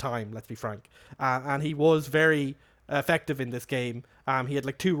greatest of all time, let's be frank. And he was very effective in this game. He had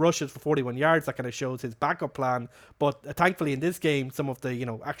like 2 rushes for 41 yards. That kind of shows his backup plan. But thankfully in this game, some of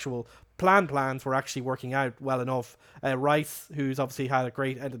the actual plans were actually working out well enough. Rice, who's obviously had a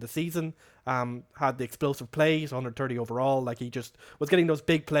great end of the season, had the explosive plays, 130 overall. Like, he just was getting those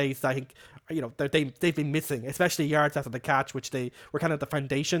big plays that I think they've been missing, especially yards after the catch, which they were kind of the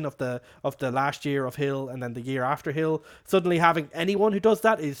foundation of the last year of Hill, and then the year after Hill. Suddenly having anyone who does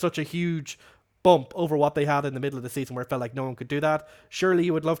that is such a huge bump over what they had in the middle of the season, where it felt like no one could do that. Surely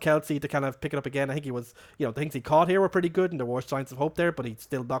you would love Kelsey to kind of pick it up again. I think he was, the things he caught here were pretty good, and there were signs of hope there, but he's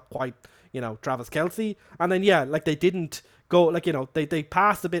still not quite, Travis Kelsey. And then, yeah, like, they didn't go, like, they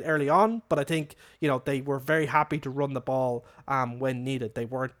passed a bit early on, but I think, they were very happy to run the ball when needed. They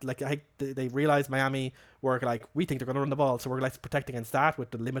weren't, like, I think they realized Miami were like, we think they're going to run the ball, so we're like to protect against that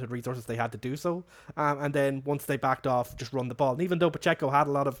with the limited resources they had to do so. And then once they backed off, just run the ball. And even though Pacheco had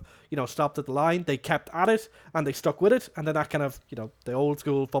a lot of, stopped at the line, they kept at it and they stuck with it. And then that kind of, the old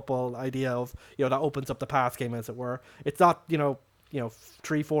school football idea of, that opens up the pass game, as it were. It's not,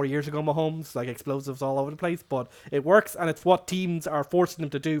 3-4 years ago Mahomes, like explosives all over the place, but it works, and it's what teams are forcing them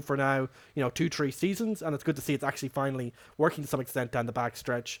to do for now, 2-3 seasons, and it's good to see it's actually finally working to some extent down the back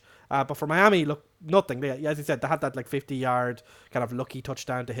stretch. But for Miami, look, nothing. As you said, they had that like 50-yard kind of lucky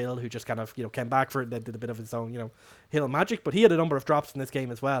touchdown to Hill, who just kind of came back for it and then did a bit of his own Hill magic. But he had a number of drops in this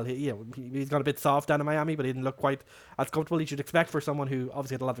game as well. He's got a bit soft down in Miami, but he didn't look quite as comfortable as you'd expect for someone who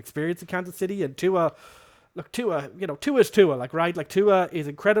obviously had a lot of experience in Kansas City. And Tua, Tua is Tua, right? Like, Tua is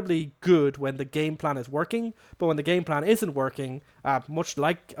incredibly good when the game plan is working, but when the game plan isn't working, much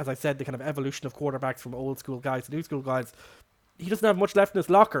like, as I said, the kind of evolution of quarterbacks from old school guys to new school guys, he doesn't have much left in his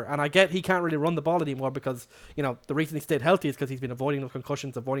locker, and I get he can't really run the ball anymore because, the reason he stayed healthy is because he's been avoiding those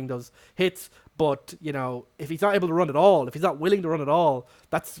concussions, avoiding those hits, but, if he's not able to run at all, if he's not willing to run at all,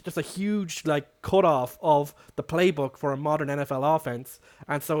 that's just a huge, like, cut-off of the playbook for a modern NFL offense,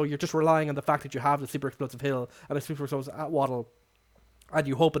 and so you're just relying on the fact that you have the super explosive Hill and the super explosive Waddle, and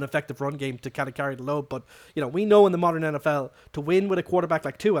you hope an effective run game to kind of carry the load. But, we know in the modern NFL, to win with a quarterback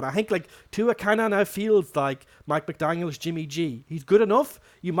like Tua, and I think, like, Tua kind of now feels like Mike McDaniel's Jimmy G. He's good enough.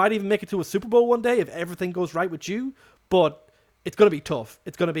 You might even make it to a Super Bowl one day if everything goes right with you, but it's going to be tough.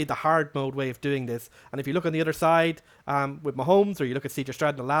 It's going to be the hard mode way of doing this. And if you look on the other side with Mahomes, or you look at CJ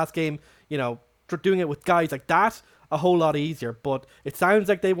Stroud in the last game, doing it with guys like that, a whole lot easier. But it sounds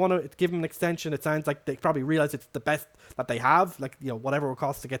like they want to give him an extension. It sounds like they probably realize it's the best that they have. Like, whatever it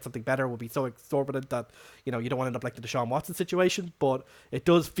costs to get something better will be so exorbitant that, you don't want to end up like the Deshaun Watson situation. But it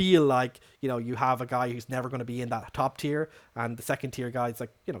does feel like, you have a guy who's never going to be in that top tier, and the second tier guys,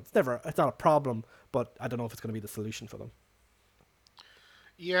 like, it's not a problem, but I don't know if it's going to be the solution for them.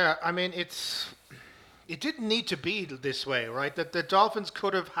 Yeah, I mean, it didn't need to be this way, right? That the Dolphins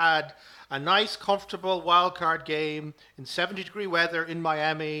could have had a nice, comfortable wildcard game in 70-degree weather in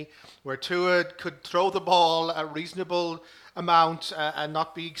Miami, where Tua could throw the ball a reasonable amount and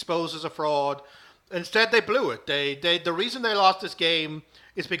not be exposed as a fraud. Instead, they blew it. The reason they lost this game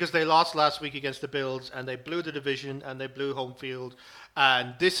is because they lost last week against the Bills, and they blew the division, and they blew home field.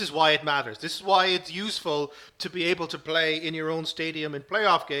 And this is why it matters. This is why it's useful to be able to play in your own stadium in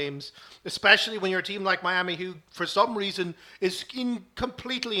playoff games, especially when you're a team like Miami, who for some reason is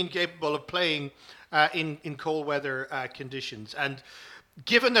completely incapable of playing in cold weather conditions. And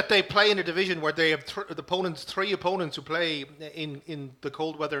given that they play in a division where they have three opponents who play in the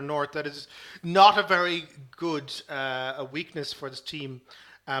cold weather north, that is not a very good a weakness for this team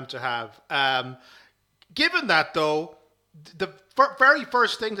to have. Given that, though, the very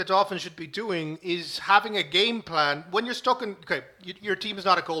first thing the Dolphins should be doing is having a game plan. When you're stuck in, your team is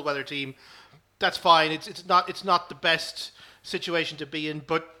not a cold weather team. That's fine. It's not the best situation to be in,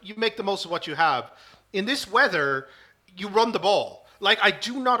 but you make the most of what you have. In this weather, you run the ball. Like, I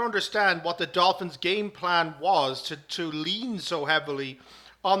do not understand what the Dolphins' game plan was to lean so heavily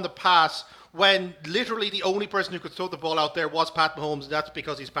on the pass when literally the only person who could throw the ball out there was Pat Mahomes, and that's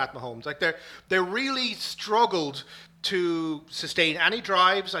because he's Pat Mahomes. Like, they really struggled to sustain any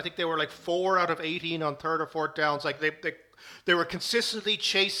drives. I think they were like 4 out of 18 on third or fourth downs. Like, they were consistently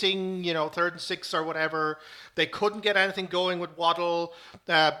chasing, third and 6 or whatever. They couldn't get anything going with Waddle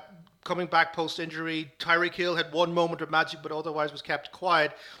coming back post-injury. Tyreek Hill had one moment of magic, but otherwise was kept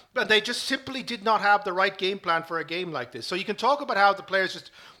quiet. But they just simply did not have the right game plan for a game like this. So you can talk about how the players just,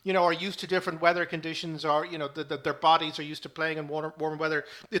 are used to different weather conditions, or, their bodies are used to playing in warm weather.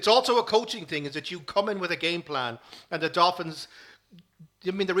 It's also a coaching thing, is that you come in with a game plan. And the Dolphins,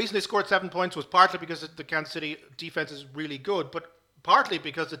 the reason they scored 7 points was partly because the Kansas City defense is really good, but partly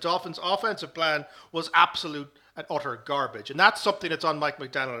because the Dolphins' offensive plan was absolute and utter garbage. And that's something that's on Mike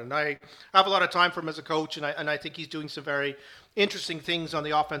McDaniel. And I have a lot of time for him as a coach, and I think he's doing some very interesting things on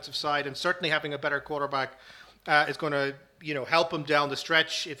the offensive side, and certainly having a better quarterback is going to, help him down the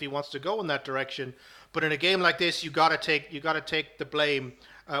stretch if he wants to go in that direction. But in a game like this, you got to take the blame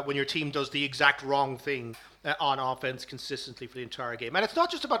when your team does the exact wrong thing on offense consistently for the entire game. And it's not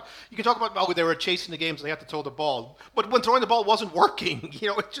just about, you can talk about, they were chasing the games and they had to throw the ball, but when throwing the ball wasn't working,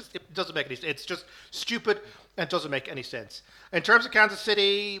 it doesn't make any sense. It's just stupid and doesn't make any sense. In terms of Kansas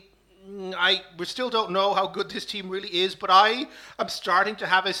City, We still don't know how good this team really is, but I am starting to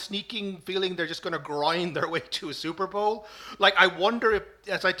have a sneaking feeling they're just going to grind their way to a Super Bowl. Like I wonder if,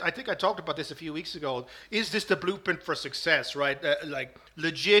 as I think I talked about this a few weeks ago, is this the blueprint for success? Right, like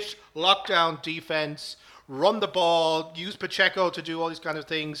legit lockdown defense, run the ball, use Pacheco to do all these kind of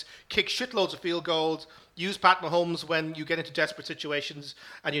things, kick shitloads of field goals, use Pat Mahomes when you get into desperate situations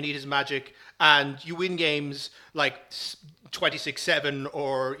and you need his magic, and you win games like 26-7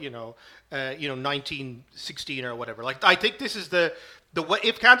 or 19-16 or whatever. Like I think this is the way,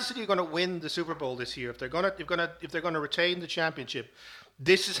 if Kansas City are going to win the Super Bowl this year, if they're going to retain the championship,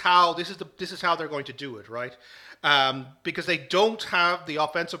 this is how they're going to do it, right? Because they don't have the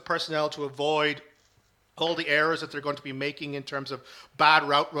offensive personnel to avoid all the errors that they're going to be making in terms of bad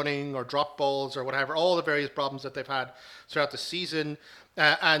route running or drop balls or whatever, all the various problems that they've had throughout the season.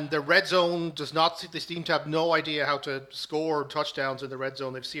 And the red zone does not, they seem to have no idea how to score touchdowns in the red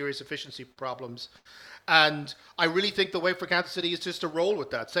zone. They have serious efficiency problems. And I really think the way for Kansas City is just to roll with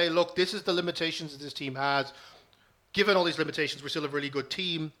that. Say, look, this is the limitations that this team has. Given all these limitations, we're still a really good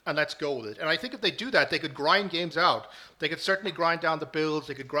team, and let's go with it. And I think if they do that, they could grind games out. They could certainly grind down the Bills,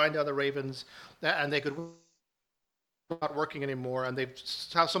 they could grind down the Ravens, and they could not working anymore. And they've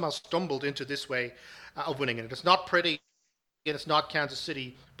somehow stumbled into this way of winning it. It's not pretty, and it's not Kansas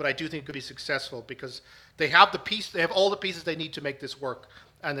City, but I do think it could be successful because they have all the pieces they need to make this work.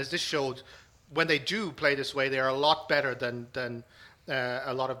 And as this showed, when they do play this way, they are a lot better than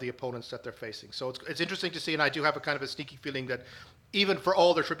a lot of the opponents that they're facing. So it's interesting to see, and I do have a kind of a sneaky feeling that even for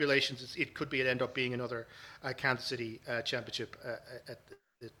all their tribulations, it could be end up being another Kansas City championship at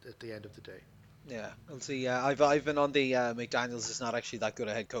the end of the day. Yeah, we'll see. I've been on the McDaniel's is not actually that good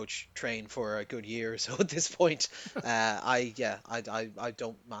a head coach train for a good year, so at this point, I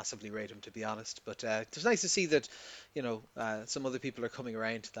don't massively rate him, to be honest. But it's nice to see that some other people are coming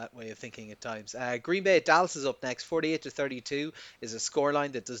around to that way of thinking at times. Green Bay at Dallas is up next. 48-32 is a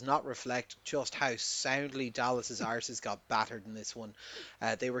scoreline that does not reflect just how soundly Dallas's arses got battered in this one.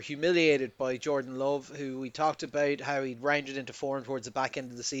 They were humiliated by Jordan Love, who we talked about how he'd rounded into form towards the back end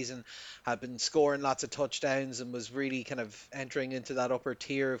of the season, had been scoring lots of touchdowns and was really kind of entering into that upper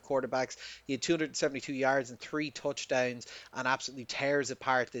tier of quarterbacks. He had 272 yards and 3 touchdowns and absolutely tears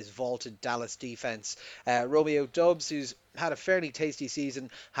apart this vaulted Dallas defense. Romeo Doubs, who's had a fairly tasty season,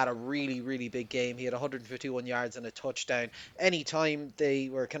 had a really, really big game. He had 151 yards and a touchdown. Anytime they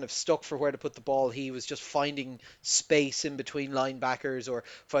were kind of stuck for where to put the ball, he was just finding space in between linebackers or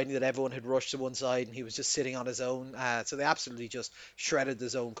finding that everyone had rushed to one side and he was just sitting on his own. So they absolutely just shredded the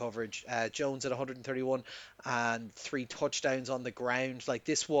zone coverage. Jones at 131 and 3 touchdowns on the ground. Like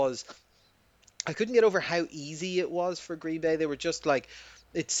this was, I couldn't get over how easy it was for Green Bay. They were just like,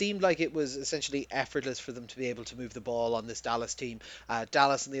 it seemed like it was essentially effortless for them to be able to move the ball on this Dallas team.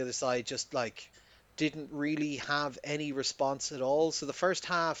 Dallas on the other side just like didn't really have any response at all. So the first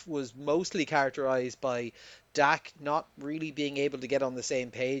half was mostly characterized by Dak not really being able to get on the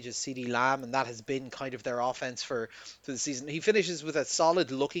same page as CeeDee Lamb, and that has been kind of their offense for the season. He finishes with a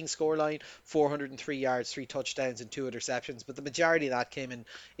solid looking scoreline, 403 yards, 3 touchdowns, and 2 interceptions, but the majority of that came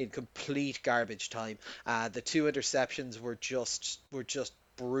in complete garbage time. The 2 interceptions were just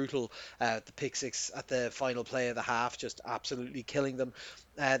brutal. The pick six at the final play of the half, just absolutely killing them.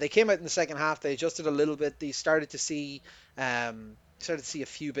 They came out in the second half. They adjusted a little bit. They started to see a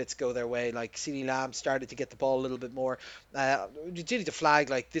few bits go their way. Like CeeDee Lamb started to get the ball a little bit more. You did need to flag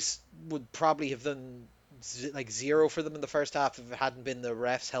like this would probably have done like zero for them in the first half if it hadn't been the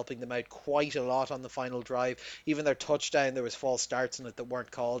refs helping them out quite a lot on the final drive. Even their touchdown, there was false starts in it that weren't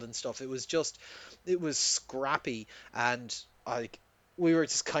called and stuff. It was scrappy, and like we were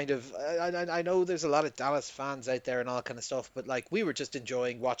just kind of I know there's a lot of Dallas fans out there and all that kind of stuff, but like we were just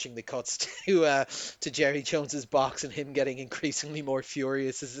enjoying watching the cuts to Jerry Jones's box and him getting increasingly more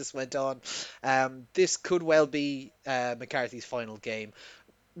furious as this went on. This could well be McCarthy's final game.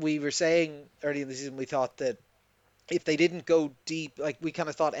 We were saying early in the season we thought that if they didn't go deep, like we kind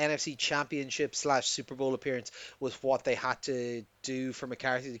of thought NFC Championship slash Super Bowl appearance was what they had to do for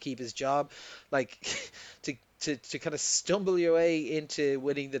McCarthy to keep his job. Like to to kind of stumble your way into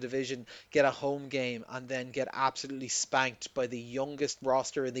winning the division, get a home game, and then get absolutely spanked by the youngest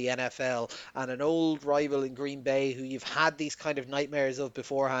roster in the NFL and an old rival in Green Bay who you've had these kind of nightmares of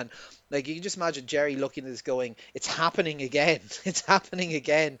beforehand. Like you can just imagine Jerry looking at this going, it's happening again. It's happening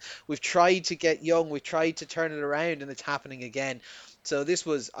again. We've tried to get young, we've tried to turn it around, and it's happening again. So this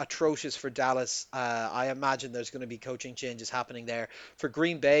was atrocious for Dallas. I imagine there's going to be coaching changes happening there. For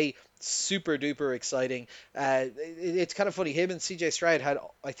Green Bay, super duper exciting. It's kind of funny. Him and CJ Stroud had,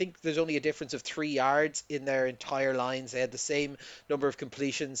 I think there's only a difference of 3 yards in their entire lines. They had the same number of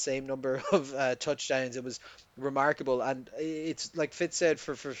completions, same number of touchdowns. It was remarkable. And it's like Fitz said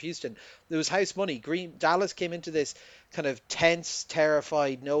for Houston, there was house money. Dallas came into this kind of tense,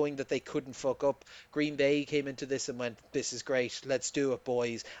 terrified, knowing that they couldn't fuck up. Green Bay came into this and went, "This is great, let's do it,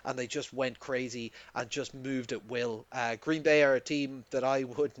 boys," and they just went crazy and just moved at will. Green Bay are a team that I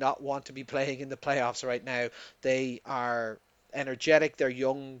would not want to be playing in the playoffs right now. They are energetic, they're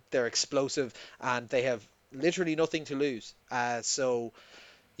young, they're explosive, and they have literally nothing to lose. So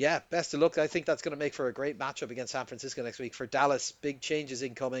yeah, best of luck. I think that's going to make for a great matchup against San Francisco next week. For Dallas, big changes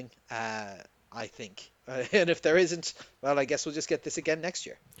incoming, I think. And if there isn't, well, I guess we'll just get this again next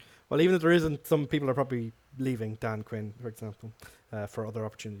year. Well, even if there isn't, some people are probably leaving Dan Quinn, for example, for other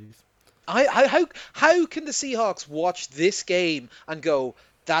opportunities. How can the Seahawks watch this game and go,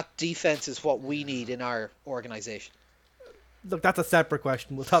 that defense is what we need in our organization? Look, that's a separate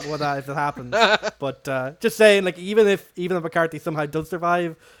question. We'll talk about that if it happens. But just saying, like, even if McCarthy somehow does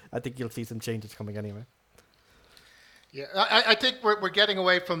survive, I think you'll see some changes coming anyway. Yeah, I think we're getting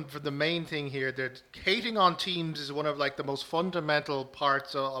away from the main thing here. That hating on teams is one of like the most fundamental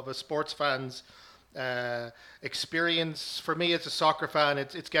parts of a sports fan's experience. For me, as a soccer fan,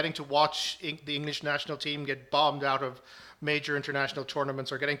 it's getting to watch the English national team get bombed out of major international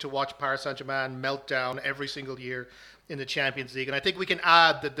tournaments, or getting to watch Paris Saint-Germain melt down every single year in the Champions League. And I think we can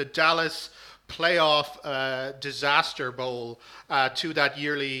add that the Dallas playoff disaster bowl to that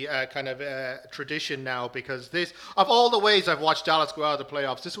yearly kind of tradition now, because this, of all the ways I've watched Dallas go out of the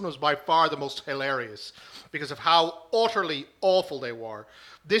playoffs, this one was by far the most hilarious because of how utterly awful they were.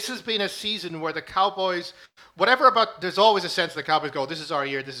 This has been a season where the Cowboys, whatever about, there's always a sense the Cowboys go, this is our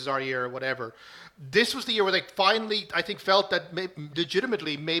year, or whatever. This was the year where they finally, I think, felt that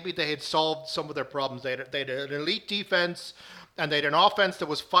legitimately maybe they had solved some of their problems. They had an elite defense, and they had an offense that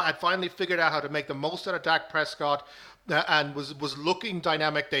had finally figured out how to make the most out of Dak Prescott, and was looking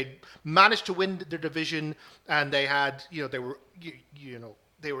dynamic. They managed to win their division, and they had, they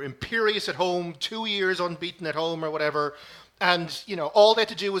were imperious at home, 2 years unbeaten at home or whatever. And, all they had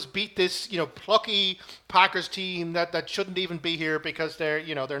to do was beat this, plucky Packers team that shouldn't even be here because they're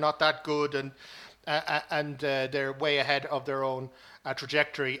not that good, and they're way ahead of their own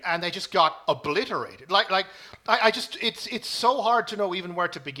trajectory, and they just got obliterated. It's so hard to know even where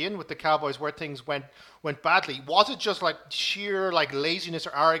to begin with the Cowboys, where things went badly. Was it just like sheer like laziness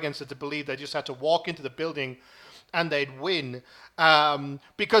or arrogance that they believed they just had to walk into the building and they'd win?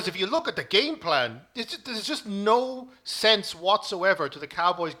 Because if you look at the game plan, there's just no sense whatsoever to the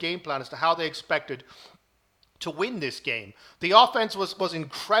Cowboys' game plan as to how they expected to win this game. The offense was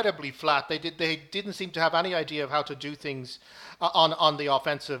incredibly flat. They didn't seem to have any idea of how to do things on the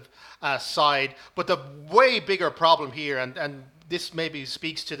offensive side. But the way bigger problem here, and this maybe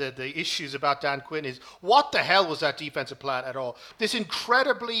speaks to the issues about Dan Quinn, is what the hell was that defensive plan at all? This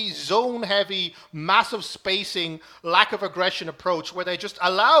incredibly zone-heavy, massive spacing, lack of aggression approach where they just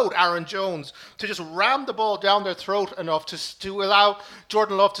allowed Aaron Jones to just ram the ball down their throat enough to allow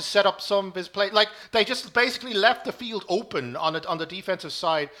Jordan Love to set up some of his play. Like, they just basically left the field open on the defensive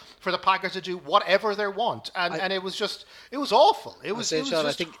side for the Packers to do whatever they want. And it was awful. It was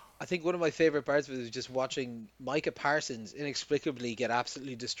just... I think one of my favorite parts of it was just watching Micah Parsons inexplicably get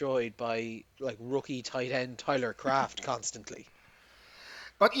absolutely destroyed by like rookie tight end Tyler Kraft constantly.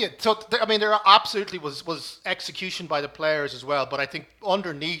 But yeah, so there absolutely was execution by the players as well. But I think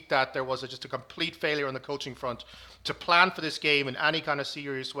underneath that there was just a complete failure on the coaching front to plan for this game in any kind of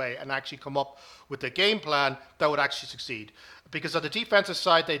serious way and actually come up with a game plan that would actually succeed. Because on the defensive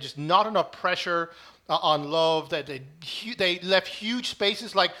side, they just not enough pressure on Love. They left huge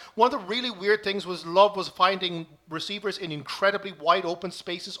spaces. Like, one of the really weird things was Love was finding receivers in incredibly wide open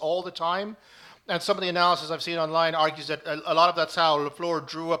spaces all the time. And some of the analysis I've seen online argues that a lot of that's how LaFleur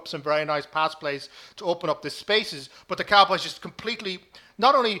drew up some very nice pass plays to open up the spaces. But the Cowboys just completely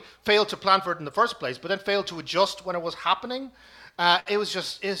not only failed to plan for it in the first place, but then failed to adjust when it was happening. It was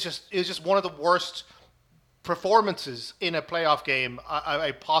just one of the worst performances in a playoff game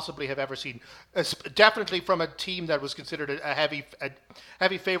I possibly have ever seen. Definitely from a team that was considered a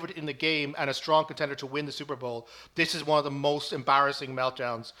heavy favorite in the game and a strong contender to win the Super Bowl. This is one of the most embarrassing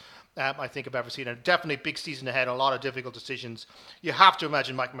meltdowns I think I've ever seen. And definitely big season ahead, a lot of difficult decisions. You have to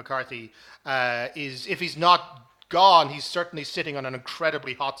imagine Mike McCarthy is, if he's not gone, he's certainly sitting on an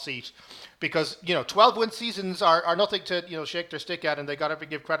incredibly hot seat, because 12-win seasons are nothing to shake their stick at, and they got to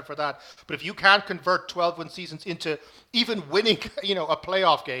give credit for that. But if you can't convert 12-win seasons into even winning a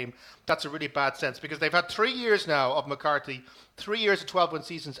playoff game, that's a really bad sense, because they've had 3 years now of McCarthy, 3 years of 12-win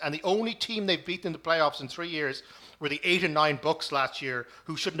seasons, and the only team they've beaten in the playoffs in 3 years were the 8 and 9 Bucs last year,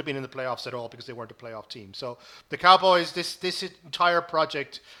 who shouldn't have been in the playoffs at all because they weren't a playoff team. So the Cowboys, this entire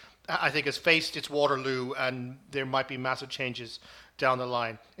project, I think, has faced its Waterloo, and there might be massive changes down the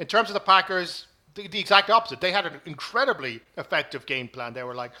line. In terms of the Packers, the exact opposite. They had an incredibly effective game plan. They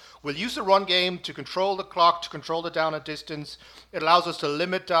were like, we'll use the run game to control the clock, to control the down and distance. It allows us to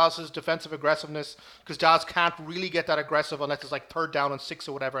limit Dallas's defensive aggressiveness, because Dallas can't really get that aggressive unless it's like 3rd down and 6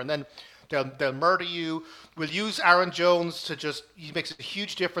 or whatever, and then they'll murder you. We'll use Aaron Jones he makes a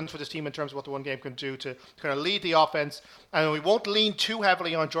huge difference for this team in terms of what the one game can do to kind of lead the offense. And we won't lean too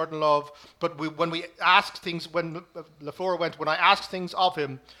heavily on Jordan Love, but when LaFleur went, when I asked things of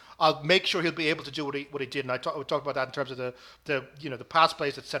him, I'll make sure he'll be able to do what he did. And we talk about that in terms of the pass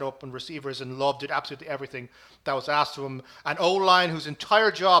plays that set up and receivers, and Love did absolutely everything that was asked of him. And O-line, whose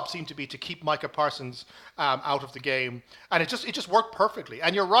entire job seemed to be to keep Micah Parsons out of the game. And it just worked perfectly.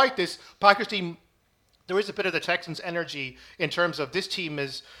 And you're right, this Packers team, there is a bit of the Texans energy in terms of this team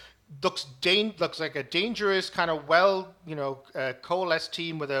looks like a dangerous kind of coalesced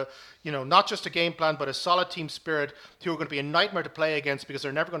team with a not just a game plan but a solid team spirit, who are going to be a nightmare to play against because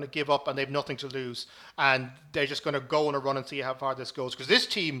they're never going to give up and they've nothing to lose, and they're just going to go on a run and see how far this goes, because this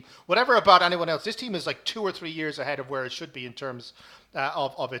team, whatever about anyone else, this team is like 2 or 3 years ahead of where it should be in terms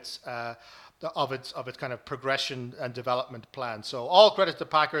of its kind of progression and development plan. So all credit to the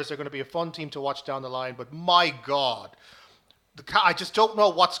Packers. They're going to be a fun team to watch down the line, but my God, I just don't know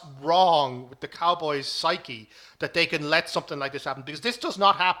what's wrong with the Cowboys' psyche that they can let something like this happen, because this does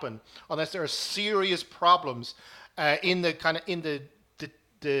not happen unless there are serious problems in the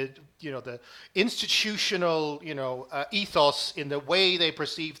institutional ethos, in the way they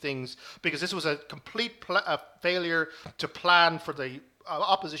perceive things, because this was a complete failure to plan for the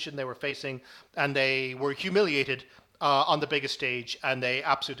opposition they were facing, and they were humiliated on the biggest stage, and they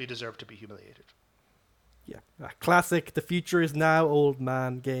absolutely deserve to be humiliated. Yeah, a classic "the future is now, old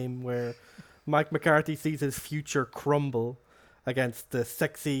man" game where Mike McCarthy sees his future crumble against the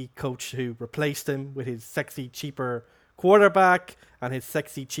sexy coach who replaced him with his sexy, cheaper quarterback and his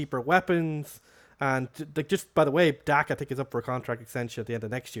sexy, cheaper weapons. And just by the way, Dak, I think, is up for a contract extension at the end of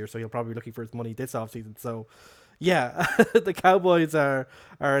next year, so he'll probably be looking for his money this offseason. So yeah, the Cowboys are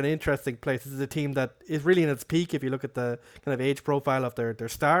an interesting place. This is a team that is really in its peak if you look at the kind of age profile of their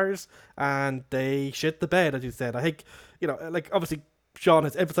stars, and they shit the bed, as you said. I think, obviously Sean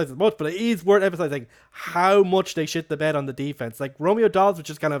has emphasized it much, but it is worth emphasizing how much they shit the bed on the defense. Like Romeo Dobbs was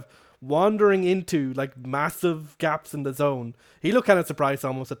just kind of wandering into like massive gaps in the zone. He looked kind of surprised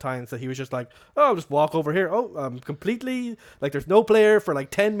almost at times that he was just like, oh, I'll just walk over here. Oh, completely like there's no player for like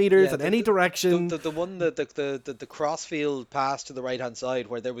 10 meters in any direction. The one that the crossfield pass to the right hand side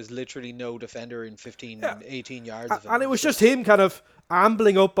where there was literally no defender in 15, 18 yards of him. And it was just him kind of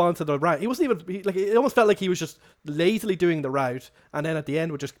ambling up onto the route. He wasn't even it almost felt like he was just lazily doing the route, and then at the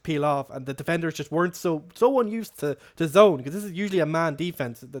end would just peel off, and the defenders just weren't so unused to zone, because this is usually a man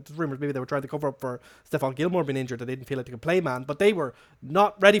defense. The rumors maybe they were trying to cover up for Stephon Gilmore being injured. They didn't feel like they could play man, but they were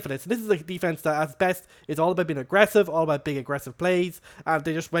not ready for this. And this is a defense that at best is all about being aggressive, all about big aggressive plays, and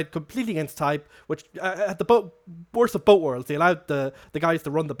they just went completely against type, which at the worst of both worlds. They allowed the guys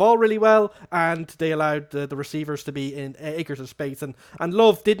to run the ball really well, and they allowed the receivers to be in acres of space, and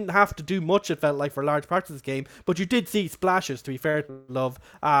Love didn't have to do much, it felt like, for large parts of this game, but you did see splashes, to be fair to Love.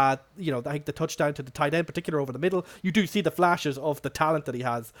 I think the touchdown to the tight end, particular over the middle, you do see the flashes of the talent that he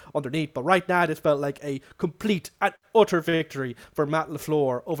has underneath. But right now, this felt like a complete and utter victory for Matt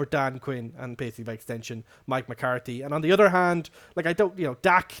LaFleur over Dan Quinn, and basically by extension Mike McCarthy. And on the other hand,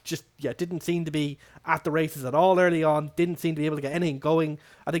 Dak just didn't seem to be at the races at all early on, didn't seem to be able to get anything going.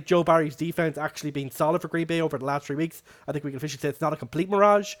 I think Joe Barry's defense actually been solid for Green Bay over the last 3 weeks. I think we can officially say it's not a complete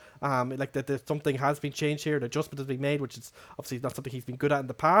mirage. That something has been changed here, an adjustment has been made, which is obviously not something he's been good at in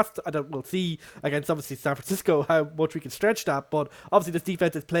the past. We'll see against obviously San Francisco how much we can stretch that, but obviously this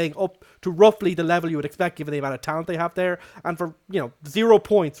defense is playing up to roughly the level you would expect given the amount of talent they have there. And for 0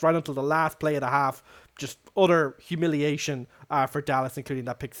 points right until the last play of the half, just utter humiliation for Dallas, including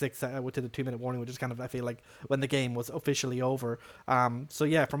that pick six within the 2-minute warning, which is kind of, I feel like, when the game was officially over. So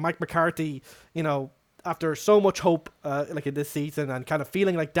yeah, for Mike McCarthy, after so much hope, like in this season, and kind of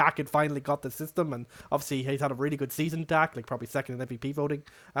feeling like Dak had finally got the system, and obviously he's had a really good season, Dak, like probably second in MVP voting.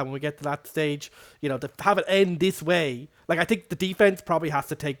 And when we get to that stage, to have it end this way, like I think the defense probably has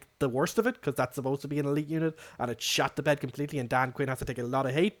to take the worst of it because that's supposed to be an elite unit, and it shot the bed completely. And Dan Quinn has to take a lot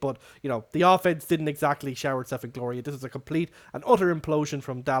of hate, but the offense didn't exactly shower itself in glory. This was a complete and utter implosion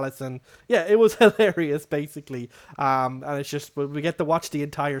from Dallas, and yeah, it was hilarious basically. And it's just we get to watch the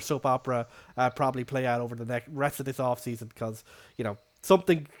entire soap opera probably play out over the rest of this offseason because,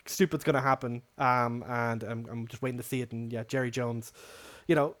 something stupid's going to happen. And I'm just waiting to see it. And yeah, Jerry Jones,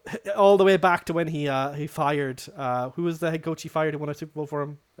 all the way back to when he fired, who was the head coach he fired who won a Super Bowl for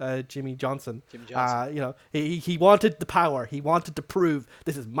him? Jimmy Johnson. He wanted the power. He wanted to prove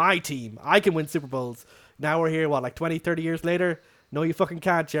this is my team. I can win Super Bowls. Now we're here, 20, 30 years later? No, you fucking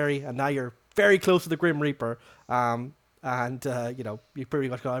can't, Jerry. And now you're very close to the Grim Reaper. You pretty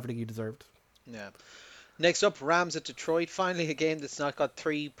much got everything you deserved. Yeah. Next up, Rams at Detroit. Finally, a game that's not got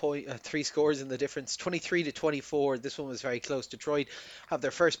three scores in the difference. 23-24. This one was very close. Detroit have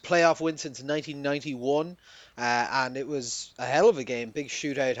their first playoff win since 1991, and it was a hell of a game. Big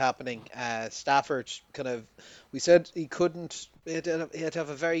shootout happening. Stafford we said he couldn't. He had to have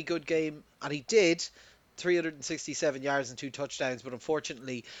a very good game, and he did. 367 yards and 2 touchdowns, but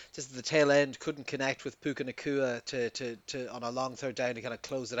unfortunately, just at the tail end, couldn't connect with Puka Nacua to on a long third down to kind of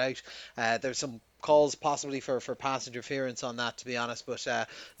close it out. There's some calls possibly for pass interference on that, to be honest, but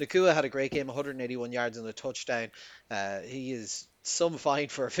Nacua had a great game, 181 yards and a touchdown. He is some fine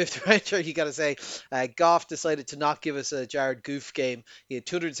for a fifth rounder, you gotta say. Goff decided to not give us a Jared Goof game. He had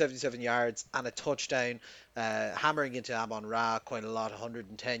 277 yards and a touchdown, hammering into Amon Ra quite a lot,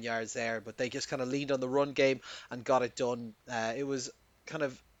 110 yards there, but they just kind of leaned on the run game and got it done. It was kind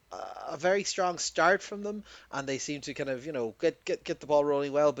of a very strong start from them, and they seemed to kind of get the ball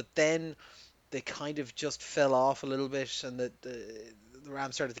rolling well, but then they kind of just fell off a little bit, and the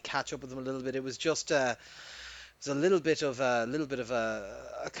Rams started to catch up with them a little bit. It was just it's a little bit of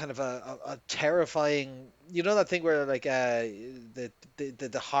a kind of a terrifying, that thing where like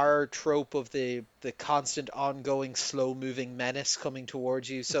the horror trope of the constant ongoing slow moving menace coming towards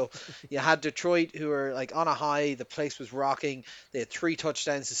you. So you had Detroit, who were like on a high, the place was rocking, they had 3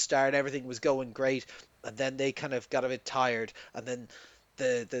 touchdowns to start, everything was going great, and then they kind of got a bit tired, and then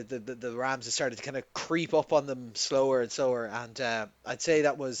the Rams have started to kind of creep up on them slower and slower, and I'd say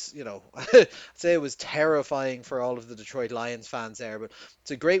that was, I'd say it was terrifying for all of the Detroit Lions fans there, but it's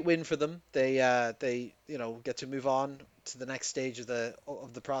a great win for them. They get to move on to the next stage of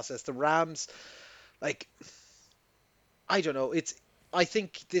the process. The Rams, like, I don't know, I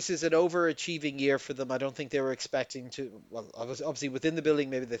think this is an overachieving year for them. I don't think they were expecting to. Well, obviously within the building,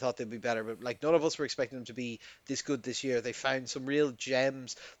 maybe they thought they'd be better, but like none of us were expecting them to be this good this year. They found some real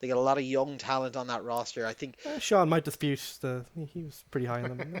gems. They got a lot of young talent on that roster. I think Sean might dispute he was pretty high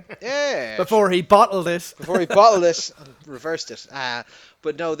on them. Yeah. Before he bottled it. And reversed it.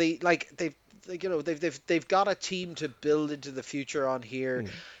 But no, they've got a team to build into the future on here.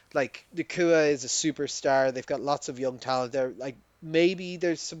 Like Nacua is a superstar. They've got lots of young talent. They're like. Maybe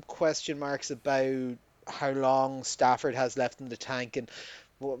there's some question marks about how long Stafford has left in the tank and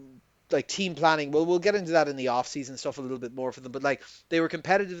like team planning. Well, we'll get into that in the offseason stuff a little bit more for them. But like they were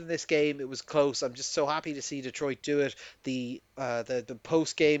competitive in this game. It was close. I'm just so happy to see Detroit do it. The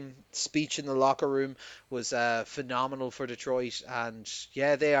post-game speech in the locker room was phenomenal for Detroit. And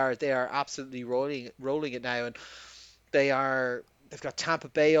yeah, they are absolutely rolling it now. And they've got Tampa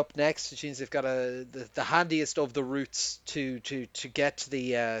Bay up next, which means they've got the handiest of the routes to get to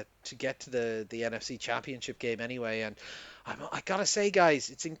the NFC Championship game anyway. And I gotta say, guys,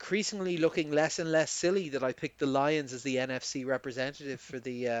 it's increasingly looking less and less silly that I picked the Lions as the NFC representative for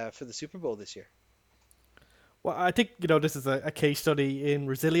the Super Bowl this year. Well, I think this is a case study in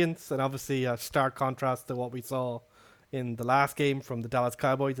resilience, and obviously a stark contrast to what we saw in the last game from the Dallas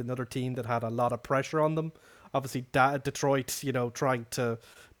Cowboys, another team that had a lot of pressure on them. Obviously, Detroit, trying to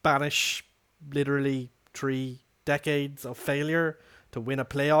banish literally 3 decades of failure to win a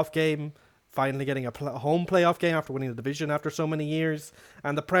playoff game, finally getting a home playoff game after winning the division after so many years,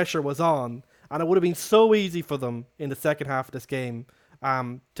 and the pressure was on. And it would have been so easy for them in the second half of this game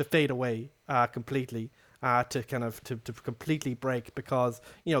to fade away completely. To completely break, because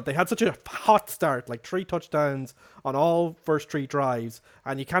they had such a hot start, like 3 touchdowns on all first 3 drives,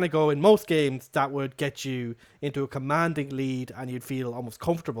 and you kind of go, in most games that would get you into a commanding lead and you'd feel almost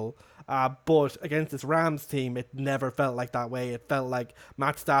comfortable, But against this Rams team, it never felt like that way. It felt like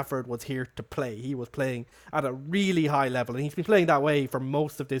Matt Stafford was here to play. He was playing at a really high level, and he's been playing that way for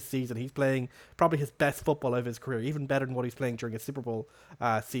most of this season. He's playing probably his best football of his career, even better than what he's playing during his Super Bowl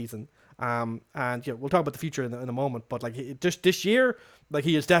season. And we'll talk about the future in a moment. But like just this year, like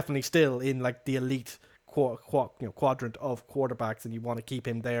he is definitely still in like the elite quadrant of quarterbacks, and you want to keep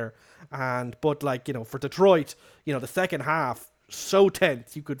him there. But like for Detroit, the second half so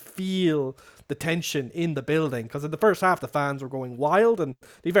tense, you could feel the tension in the building, because in the first half the fans were going wild, and to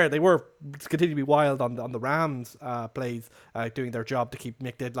be fair, they were continuing to be wild on the Rams plays, doing their job to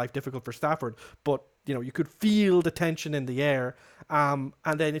make their life difficult for Stafford. But you could feel the tension in the air, and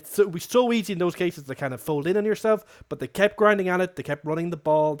then it was so easy in those cases to kind of fold in on yourself, but they kept grinding at it, they kept running the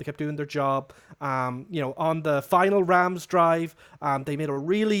ball, they kept doing their job. On the final Rams drive, they made a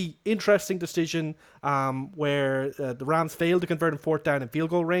really interesting decision where the Rams failed to convert in fourth down and field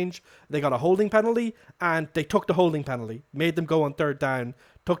goal range. They got a holding penalty, and they took the holding penalty, made them go on third down,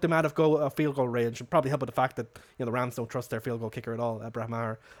 took them out of field goal range, and probably helped with the fact that the Rams don't trust their field goal kicker at all, Abraham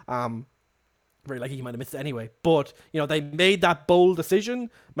Maher. Very likely he might have missed it anyway. But, they made that bold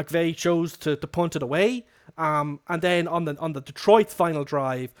decision. McVay chose to punt it away. And then on the Detroit's final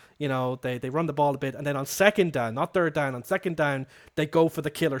drive, they run the ball a bit. And then on second down, not third down, on second down, they go for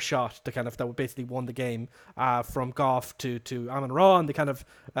the killer shot that basically won the game from Goff to Amon-Ra, and the kind of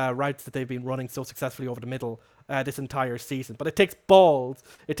routes that they've been running so successfully over the middle this entire season. But it takes balls,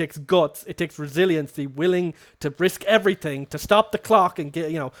 it takes guts, it takes resiliency, willing to risk everything to stop the clock and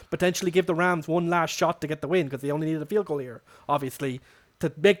potentially give the Rams one last shot to get the win, because they only needed a field goal here, obviously.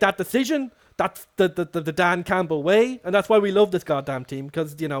 To make that decision, that's the Dan Campbell way, and that's why we love this goddamn team,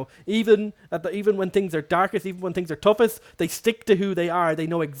 because even when things are darkest, even when things are toughest, they stick to who they are. They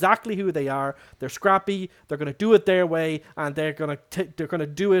know exactly who they are. They're scrappy. They're going to do it their way, and they're going to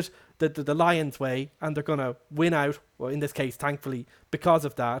do it the Lions way, and they're going to win out. Well, in this case, thankfully, because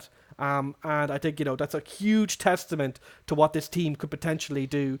of that. And I think, that's a huge testament to what this team could potentially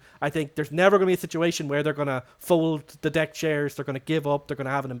do. I think there's never going to be a situation where they're going to fold the deck chairs, they're going to give up, they're going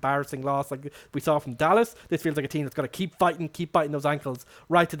to have an embarrassing loss like we saw from Dallas. This feels like a team that's going to keep biting those ankles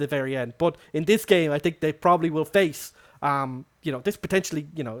right to the very end. But in this game, I think they probably will face this potentially,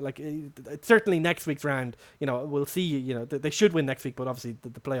 certainly next week's round, we'll see, they should win next week, but obviously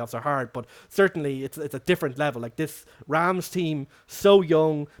the playoffs are hard, but certainly it's a different level. Like this Rams team, so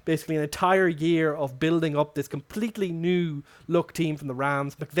young, basically an entire year of building up this completely new look team from the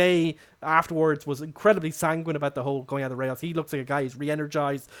Rams. McVay afterwards was incredibly sanguine about the whole going out of the rails. He looks like a guy who's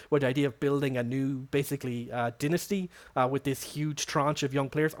re-energized with the idea of building a new, basically, dynasty with this huge tranche of young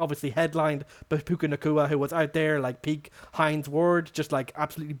players, obviously headlined by Puka Nacua, who was out there like peak Heinz Ward, just like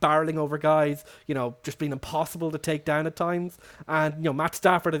absolutely barreling over guys, just being impossible to take down at times. And Matt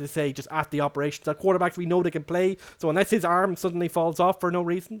Stafford, as I say, just at the operations. At quarterbacks, we know they can play, so unless his arm suddenly falls off for no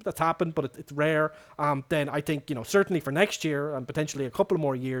reason, that's happened, but it's rare. Then I think certainly for next year and potentially a couple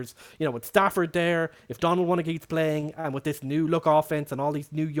more years, with Stafford there, if Donald Wanneke keeps playing, and with this new look offense and all these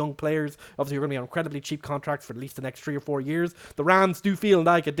new young players, obviously you're going to be on incredibly cheap contracts for at least the next 3 or 4 years. The Rams do feel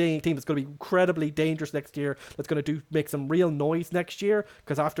like a team that's going to be incredibly dangerous next year, that's going to make some real noise next year,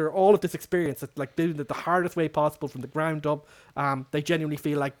 because after all of this experience, it's like building it the hardest way possible from the ground up. They genuinely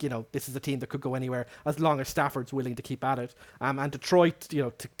feel like this is a team that could go anywhere as long as Stafford's willing to keep at it. And Detroit,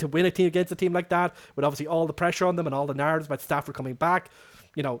 to win a team against a team like that, with obviously all the pressure on them and all the narratives about Stafford coming back,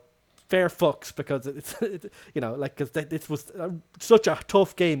 fair fucks, because because this was such a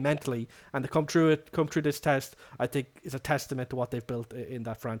tough game mentally, and to come through this test, I think is a testament to what they've built in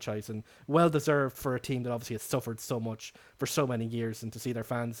that franchise, and well deserved for a team that obviously has suffered so much for so many years, and to see their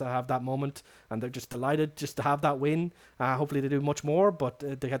fans have that moment, and they're just delighted just to have that win. Hopefully they do much more, but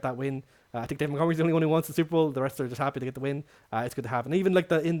they get that win. I think David Montgomery's the only one who wants the Super Bowl. The rest are just happy to get the win. It's good to have. And even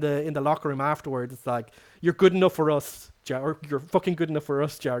like in the locker room afterwards, it's like, you're good enough for us, or you're fucking good enough for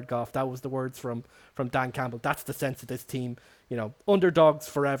us, Jared Goff. That was the words from Dan Campbell. That's the sense of this team. Underdogs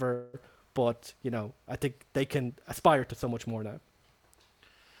forever, but I think they can aspire to so much more now.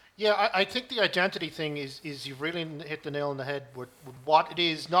 Yeah, I think the identity thing is you've really hit the nail on the head with what it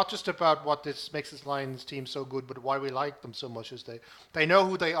is, not just about what this makes this Lions team so good, but why we like them so much is they know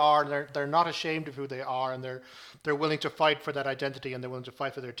who they are, and they're not ashamed of who they are, and they're willing to fight for that identity, and they're willing to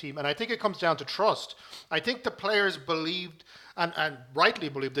fight for their team. And I think it comes down to trust. I think the players believed and rightly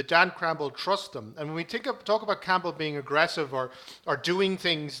believed that Dan Campbell trusts them. And when we talk about Campbell being aggressive or doing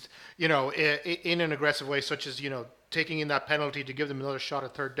things, in an aggressive way, such as, taking in that penalty to give them another shot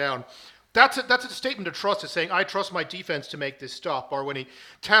at third down, that's a statement of trust. Is saying, I trust my defense to make this stop. Or when he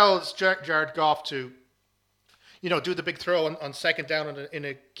tells Jared Goff to, do the big throw on second down in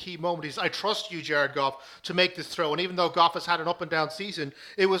a key moment. I trust you, Jared Goff, to make this throw. And even though Goff has had an up and down season,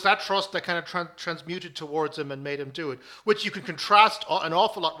 it was that trust that kind of transmuted towards him and made him do it. Which you can contrast an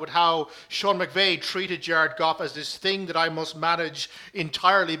awful lot with how Sean McVay treated Jared Goff as this thing that I must manage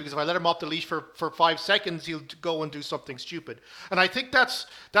entirely, because if I let him off the leash for 5 seconds, he'll go and do something stupid. And I think that's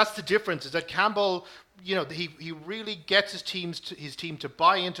the difference, is that Campbell, he really gets his team to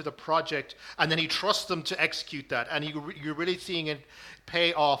buy into the project, and then he trusts them to execute that. And you're really seeing it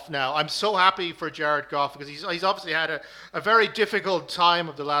pay off now. I'm so happy for Jared Goff, because he's obviously had a very difficult time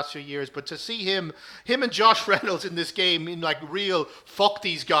of the last few years. But to see him and Josh Reynolds in this game in like real fuck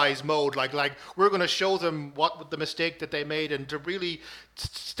these guys mode, like we're going to show them what the mistake that they made, and to really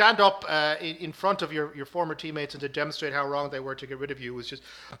stand up in front of your former teammates and to demonstrate how wrong they were to get rid of you, was just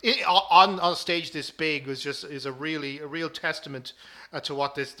on a stage this big is a real testament to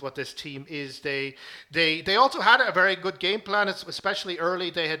what this team is. They also had a very good game plan, especially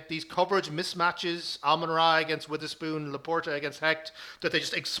early. They had these coverage mismatches, Amon-Ra against Witherspoon, Laporta against Hecht, that they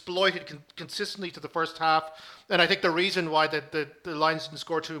just exploited consistently to the first half. And I think the reason why the Lions didn't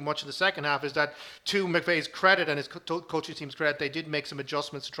score too much in the second half is that, to McVay's credit and his coaching team's credit, they did make some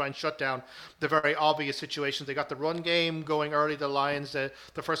adjustments to try and shut down the very obvious situations. They got the run game going early, the Lions. The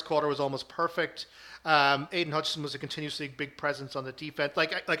first quarter was almost perfect. Aiden Hutchinson was a continuously big presence on the defense.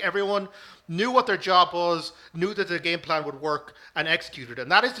 Like everyone knew what their job was, knew that the game plan would work, and executed it.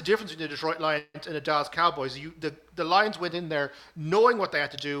 And that is the difference between the Detroit Lions and the Dallas Cowboys. The Lions went in there knowing what they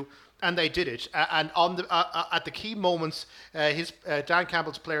had to do, and they did it. And on at the key moments, Dan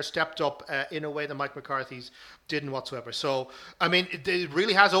Campbell's players stepped up in a way that Mike McCarthy's didn't whatsoever. So, I mean, it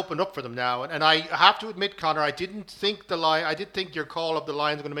really has opened up for them now. And I have to admit, Connor, I did think your call of the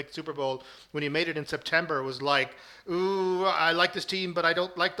Lions going to make the Super Bowl when you made it in September was like, ooh, I like this team, but I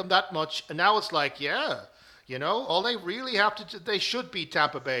don't like them that much. And now it's like, yeah, all they really have to do, they should beat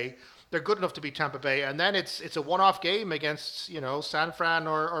Tampa Bay. They're good enough to beat Tampa Bay, and then it's a one-off game against San Fran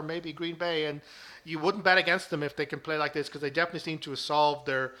or maybe Green Bay, and you wouldn't bet against them if they can play like this, because they definitely seem to have solved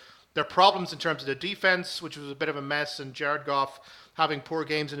their problems in terms of the defense, which was a bit of a mess, and Jared Goff having poor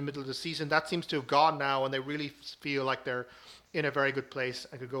games in the middle of the season. That seems to have gone now, and they really feel like they're in a very good place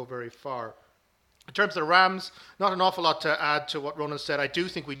and could go very far. In terms of the Rams, not an awful lot to add to what Ronan said. I do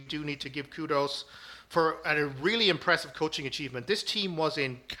think we do need to give kudos for a really impressive coaching achievement. This team was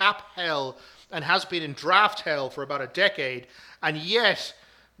in cap hell and has been in draft hell for about a decade, and yet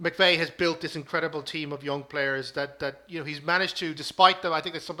McVay has built this incredible team of young players that he's managed to, despite them, I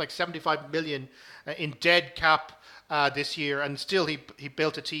think there's something like 75 million in dead cap this year, and still he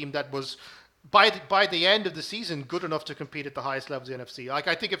built a team that was, by the end of the season, good enough to compete at the highest levels of the NFC. Like,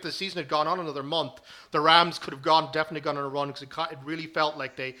 I think if the season had gone on another month, the Rams could have definitely gone on a run, because it really felt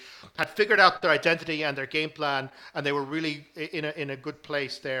like they had figured out their identity and their game plan, and they were really in a good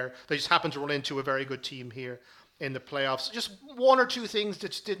place there. They just happened to run into a very good team here in the playoffs. Just one or two things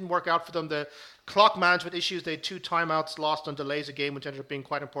that just didn't work out for them. The clock management issues. They had 2 timeouts lost on delays a game, which ended up being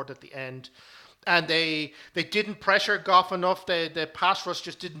quite important at the end. And they didn't pressure Goff enough. The pass rush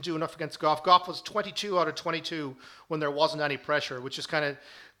just didn't do enough against Goff. Goff was 22 out of 22 when there wasn't any pressure, which just kind of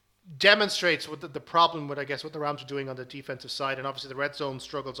demonstrates what the problem with, I guess, what the Rams are doing on the defensive side. And obviously the red zone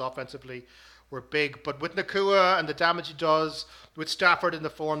struggles offensively were big. But with Nakua and the damage he does, with Stafford in the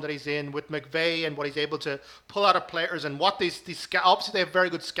form that he's in, with McVay and what he's able to pull out of players, and what these obviously they have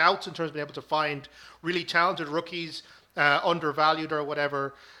very good scouts in terms of being able to find really talented rookies, undervalued or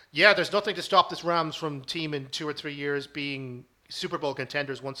whatever. Yeah, there's nothing to stop this Rams from team in 2 or 3 years being Super Bowl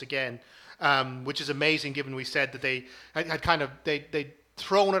contenders once again, which is amazing given we said that they had kind of they'd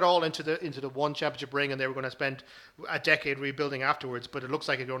thrown it all into the one championship ring, and they were going to spend a decade rebuilding afterwards. But it looks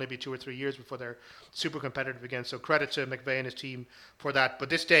like it could only be 2 or 3 years before they're super competitive again. So credit to McVay and his team for that. But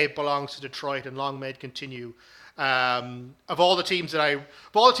this day belongs to Detroit, and long may it continue. Of all the teams that I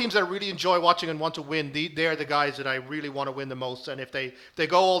really enjoy watching and want to win, they're the guys that I really want to win the most. And if they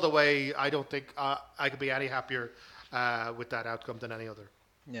go all the way, I don't think I could be any happier with that outcome than any other.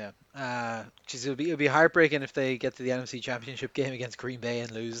 Yeah. It'll be heartbreaking if they get to the NFC Championship game against Green Bay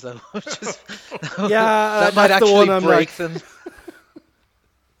and lose, though. Yeah, that might that's the actually one I'm break like, them.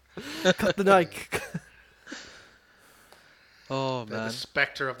 cut the Nike. Oh, man. The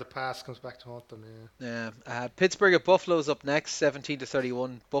spectre of the past comes back to haunt them. Yeah. Pittsburgh at Buffalo's up next,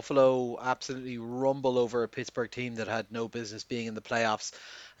 17-31. Buffalo absolutely rumble over a Pittsburgh team that had no business being in the playoffs.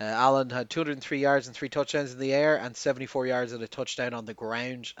 Allen had 203 yards and 3 touchdowns in the air and 74 yards and a touchdown on the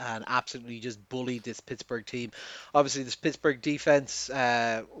ground, and absolutely just bullied this Pittsburgh team. Obviously, this Pittsburgh defense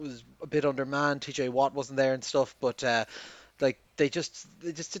was a bit undermanned. TJ Watt wasn't there and stuff, but like they just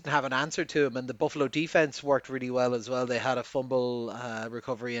didn't have an answer to him, and the Buffalo defense worked really well as well. They had a fumble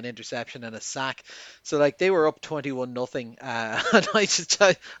recovery, an interception, and a sack. So like they were up 21-0, and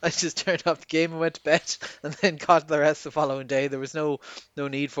I just turned off the game and went to bed, and then caught the rest the following day. There was no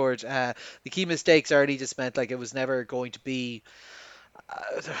need for it. The key mistakes early just meant like it was never going to be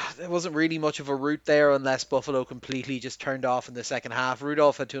there wasn't really much of a route there unless Buffalo completely just turned off in the second half.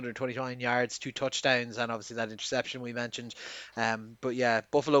 Rudolph had 229 yards, 2 touchdowns, and obviously that interception we mentioned. But yeah,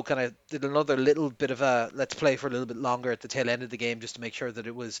 Buffalo kind of did another little bit of a let's play for a little bit longer at the tail end of the game just to make sure that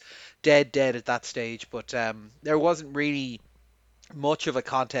it was dead at that stage. But there wasn't really much of a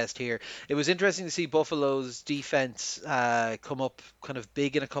contest here. It was interesting to see Buffalo's defense come up kind of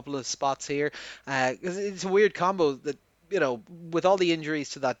big in a couple of spots here. 'Cause it's a weird combo that, with all the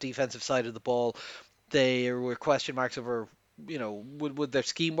injuries to that defensive side of the ball, there were question marks over, would their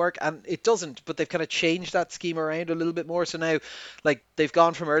scheme work? And it doesn't, but they've kind of changed that scheme around a little bit more. So now, like, they've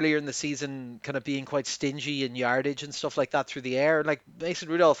gone from earlier in the season kind of being quite stingy in yardage and stuff like that through the air. Like, Mason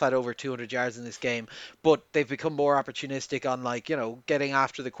Rudolph had over 200 yards in this game, but they've become more opportunistic on, like, getting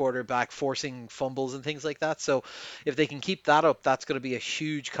after the quarterback, forcing fumbles and things like that. So if they can keep that up, that's going to be a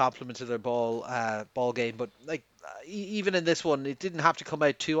huge compliment to their ball game. But, like, even in this one, it didn't have to come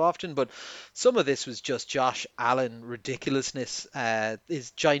out too often, but some of this was just Josh Allen ridiculousness.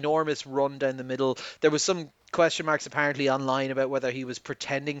 His ginormous run down the middle. There was some question marks apparently online about whether he was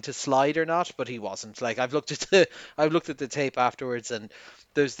pretending to slide or not, but he wasn't. Like I've looked at the tape afterwards, and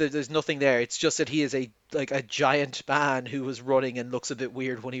there's nothing there. It's just that he is a giant man who was running and looks a bit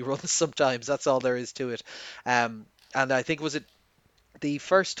weird when he runs sometimes. That's all there is to it. And I think was it the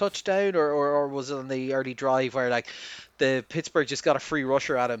first touchdown or was it on the early drive where like the Pittsburgh just got a free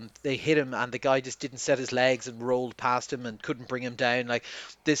rusher at him. They hit him and the guy just didn't set his legs and rolled past him and couldn't bring him down. Like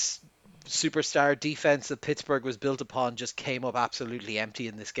this superstar defense that Pittsburgh was built upon just came up absolutely empty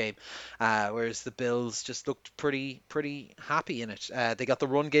in this game, whereas the Bills just looked pretty happy in it. They got the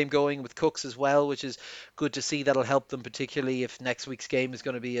run game going with Cooks as well, which is good to see. That'll help them particularly if next week's game is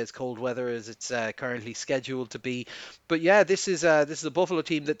going to be as cold weather as it's currently scheduled to be. But yeah, this is a Buffalo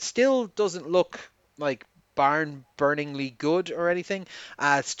team that still doesn't look like barn burningly good or anything.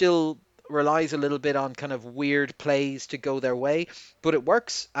 Still relies a little bit on kind of weird plays to go their way, but it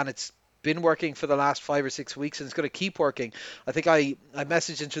works and it's been working for the last 5 or 6 weeks and it's going to keep working. I think I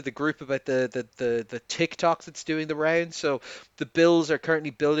messaged into the group about the TikTok that's doing the round. So the Bills are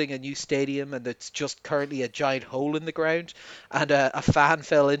currently building a new stadium and it's just currently a giant hole in the ground, and a fan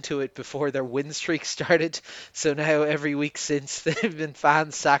fell into it before their win streak started. So now every week since, they've been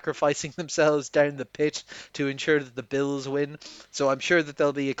fans sacrificing themselves down the pit to ensure that the Bills win. So I'm sure that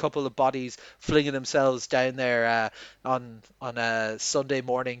there'll be a couple of bodies flinging themselves down there on a Sunday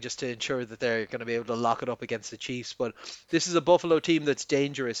morning just to ensure that they're going to be able to lock it up against the Chiefs. But this is a Buffalo team that's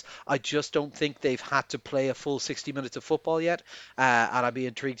dangerous. I just don't think they've had to play a full 60 minutes of football yet, and I'd be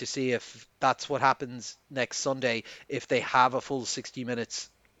intrigued to see if that's what happens next Sunday if they have a full 60 minutes.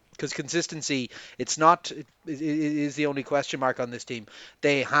 Because consistency, it is the only question mark on this team.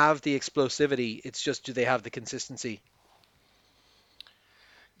 They have the explosivity. It's just, do they have the consistency?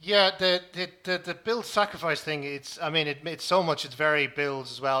 Yeah, the Bills sacrifice thing. It's so much. It's very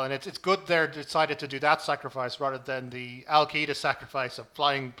Bills as well, and it's good they're decided to do that sacrifice rather than the Al Qaeda sacrifice of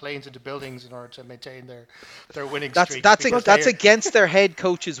flying planes into buildings in order to maintain their winning That's streak. that's against their head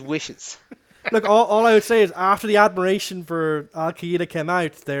coach's wishes. Look, all I would say is after the admiration for Al Qaeda came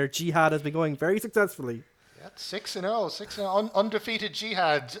out, their Jihad has been going very successfully. Yeah, 6-0, undefeated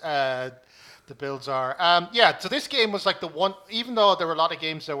Jihad. The Bills are. So this game was like the one, even though there were a lot of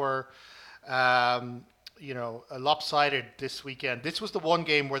games that were, lopsided this weekend, this was the one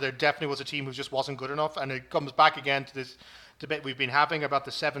game where there definitely was a team who just wasn't good enough. And it comes back again to this debate we've been having about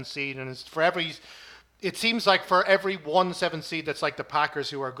the 7th seed. And it seems like for every 1 7 seed that's like the Packers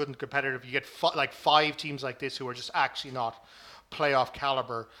who are good and competitive, you get like 5 teams like this who are just actually not playoff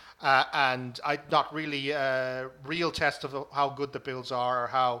caliber. And not really a real test of how good the Bills are or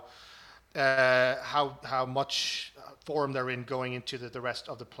how much form they're in going into the rest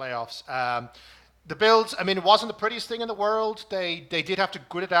of the playoffs. The Bills, it wasn't the prettiest thing in the world. They did have to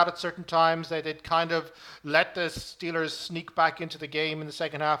grit it out at certain times. They did kind of let the Steelers sneak back into the game in the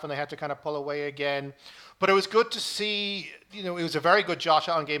second half, and they had to kind of pull away again. But it was good to see, it was a very good Josh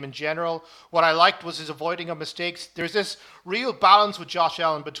Allen game in general. What I liked was his avoiding of mistakes. There's this real balance with Josh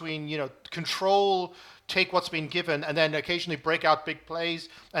Allen between, control, take what's been given, and then occasionally break out big plays.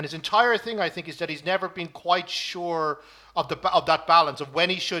 And his entire thing, I think, is that he's never been quite sure of that balance of when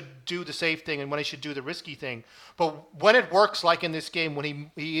he should do the safe thing and when he should do the risky thing. But when it works, like in this game,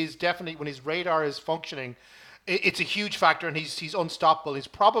 when he is definitely, when his radar is functioning, it's a huge factor, and he's unstoppable. He's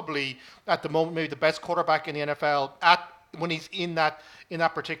probably at the moment maybe the best quarterback in the NFL when he's in that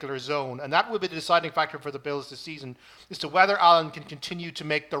particular zone, and that will be the deciding factor for the Bills this season as to whether Allen can continue to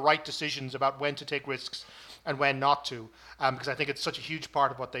make the right decisions about when to take risks and when not to, because I think it's such a huge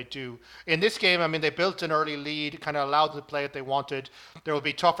part of what they do. In this game, I mean, they built an early lead, kind of allowed them to play what they wanted. There will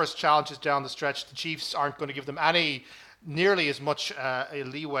be tougher challenges down the stretch. The Chiefs aren't going to give them nearly as much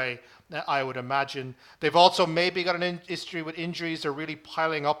leeway, I would imagine. They've also maybe got an history with injuries. They're really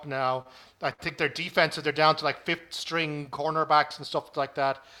piling up now. I think their defense, they're down to like fifth string cornerbacks and stuff like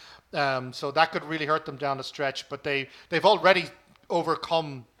that. So that could really hurt them down the stretch. But they've already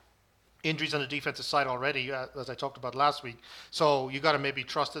overcome injuries on the defensive side already, as I talked about last week. So you got to maybe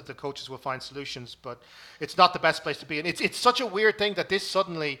trust that the coaches will find solutions, but it's not the best place to be. And it's such a weird thing that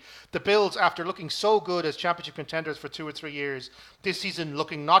the Bills, after looking so good as championship contenders for 2 or 3 years, this season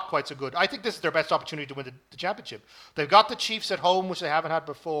looking not quite so good. I think this is their best opportunity to win the championship. They've got the Chiefs at home, which they haven't had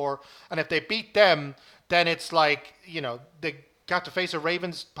before, and if they beat them, then it's like, they got to face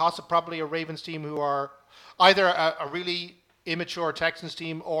probably a Ravens team who are either a really immature Texans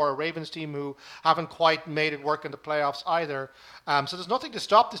team or a Ravens team who haven't quite made it work in the playoffs either. So there's nothing to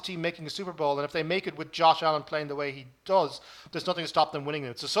stop this team making a Super Bowl, and if they make it with Josh Allen playing the way he does, there's nothing to stop them winning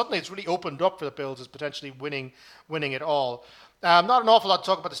it. So suddenly it's really opened up for the Bills as potentially winning it all. Not an awful lot to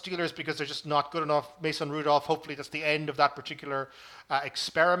talk about the Steelers because they're just not good enough. Mason Rudolph, hopefully that's the end of that particular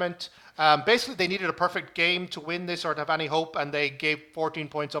experiment. Basically, they needed a perfect game to win this or to have any hope, and they gave 14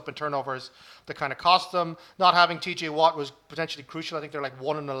 points up in turnovers that kind of cost them. Not having TJ Watt was potentially crucial. I think they're like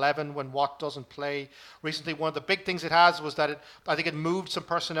 1-11 when Watt doesn't play. Recently, one of the big things it has was that I think it moved some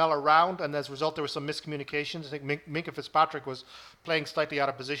personnel around, and as a result, there was some miscommunications. I think Minkah Fitzpatrick was playing slightly out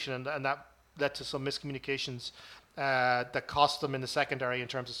of position, and that led to some miscommunications that cost them in the secondary in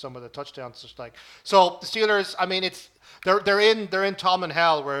terms of some of the touchdowns. So the Steelers, I mean, they're in Tom and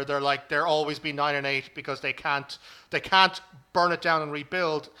hell where they're always be 9-8 because they can't burn it down and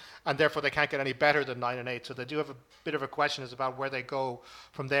rebuild, and therefore they can't get any better than 9-8. So they do have a bit of a question as about where they go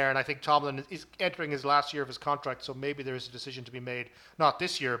from there. And I think Tomlin is entering his last year of his contract, so maybe there is a decision to be made, not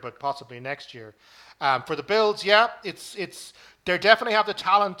this year, but possibly next year. For the Bills, they definitely have the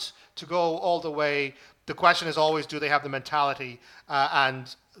talent to go all the way. The question is always, do they have the mentality?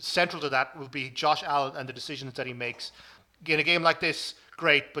 And central to that will be Josh Allen and the decisions that he makes. In a game like this,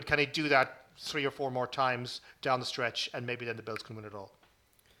 great, but can he do that 3 or 4 more times down the stretch, and maybe then the Bills can win it all?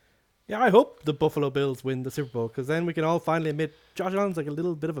 Yeah, I hope the Buffalo Bills win the Super Bowl, because then we can all finally admit Josh Allen's like a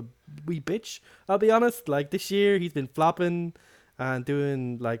little bit of a wee bitch, I'll be honest. Like this year, he's been flopping and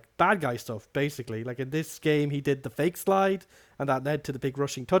doing like bad guy stuff, basically. Like in this game, he did the fake slide, and that led to the big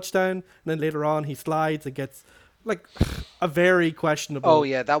rushing touchdown. And then later on, he slides and gets like a very questionable. Oh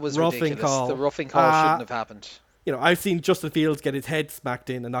yeah, that was roughing ridiculous. call. The roughing call shouldn't have happened. I've seen Justin Fields get his head smacked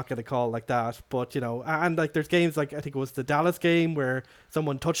in and not get a call like that. But, and like there's games like, I think it was the Dallas game where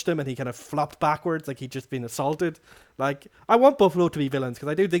someone touched him and he kind of flopped backwards like he'd just been assaulted. Like, I want Buffalo to be villains because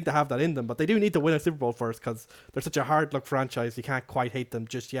I do think they have that in them, but they do need to win a Super Bowl first because they're such a hard luck franchise. You can't quite hate them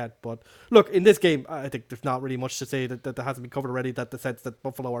just yet. But look, in this game, I think there's not really much to say that hasn't been covered already, that the sense that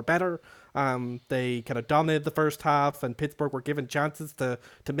Buffalo are better. They kind of dominated the first half, and Pittsburgh were given chances to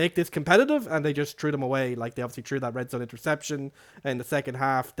make this competitive, and they just threw them away. Like, they obviously threw that red zone interception in the second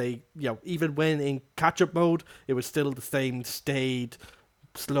half. They, even when in catch-up mode, it was still the same staid,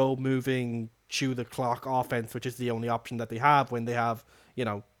 slow-moving, chew the clock offense, which is the only option that they have when they have,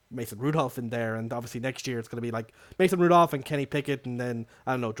 Mason Rudolph in there. And obviously next year it's going to be like Mason Rudolph and Kenny Pickett, and then,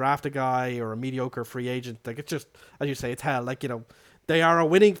 I don't know, draft a guy or a mediocre free agent. Like, it's just, as you say, it's hell. Like, they are a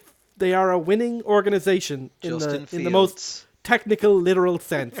winning organization in the most technical, literal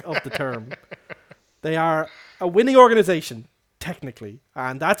sense of the term. They are a winning organization, technically,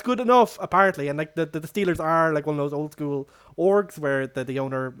 and that's good enough, apparently. And like the Steelers are like one of those old school orgs where the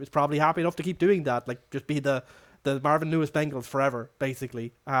owner is probably happy enough to keep doing that, like just be the Marvin Lewis Bengals forever,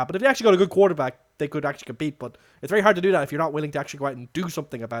 basically. But if they actually got a good quarterback, they could actually compete. But it's very hard to do that if you're not willing to actually go out and do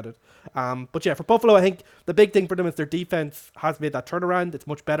something about it. But yeah, for Buffalo, I think the big thing for them is their defense has made that turnaround. It's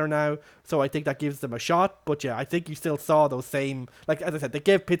much better now, so I think that gives them a shot. But yeah, I think you still saw those same, like as I said, they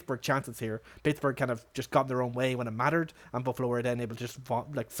gave Pittsburgh chances here. Pittsburgh kind of just got in their own way when it mattered, and Buffalo were then able to just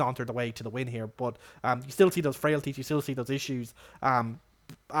saunter the way to the win here. But you still see those frailties, you still see those issues.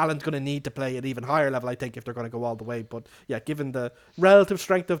 Allen's going to need to play at an even higher level, I think, if they're going to go all the way. But yeah, given the relative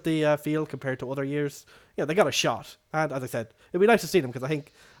strength of the field compared to other years, they got a shot. And as I said, it'd be nice to see them, because I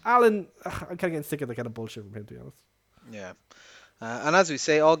think Allen, I'm kind of getting sick of the kind of bullshit from him, to be honest. Yeah. And as we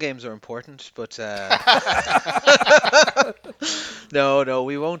say, all games are important, but no,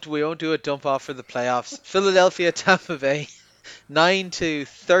 we won't do a dump off for the playoffs. Philadelphia, Tampa Bay.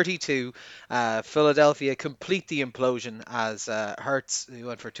 9-32. Philadelphia complete the implosion as Hurts, who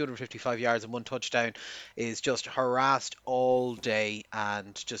went for 255 yards and 1 touchdown, is just harassed all day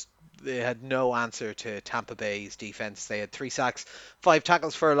and just they had no answer to Tampa Bay's defense. They had 3 sacks, 5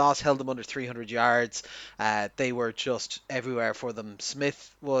 tackles for a loss, held them under 300 yards. They were just everywhere for them.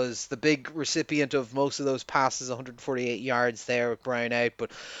 Smith was the big recipient of most of those passes, 148 yards there with Brown out,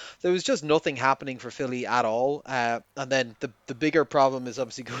 but there was just nothing happening for Philly at all. And then the bigger problem is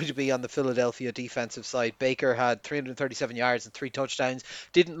obviously going to be on the Philadelphia defensive side. Baker had 337 yards and 3 touchdowns.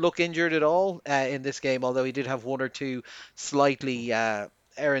 Didn't look injured at all in this game, although he did have one or two slightly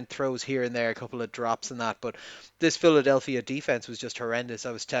errant throws here and there, a couple of drops and that. But this Philadelphia defense was just horrendous.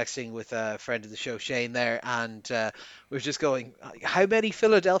 I was texting with a friend of the show, Shane, there, and we were just going, how many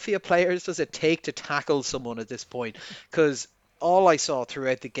Philadelphia players does it take to tackle someone at this point? Because all I saw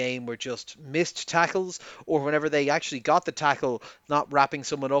throughout the game were just missed tackles, or whenever they actually got the tackle, not wrapping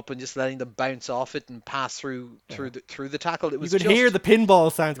someone up and just letting them bounce off it and pass through the tackle. It was You could just, hear the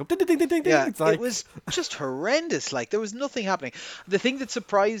pinball sounds go ding ding ding ding ding. yeah, It's like it was just horrendous. Like there was nothing happening. The thing that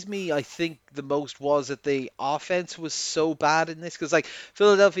surprised me, I think, the most was that the offense was so bad in this because like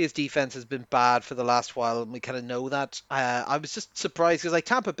Philadelphia's defense has been bad for the last while, and we kind of know that. I was just surprised because like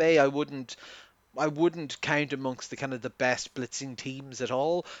Tampa Bay, I wouldn't count amongst the kind of the best blitzing teams at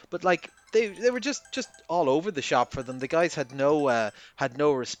all, but like they were just all over the shop for them. The guys had no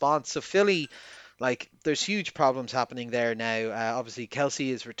response. So Philly, like there's huge problems happening there now. Obviously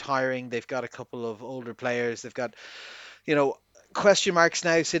Kelsey is retiring. They've got a couple of older players. They've got you know question marks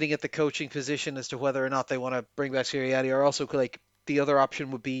now sitting at the coaching position as to whether or not they want to bring back Sirianni, or also like the other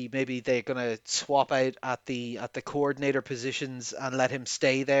option would be maybe they're gonna swap out at the coordinator positions and let him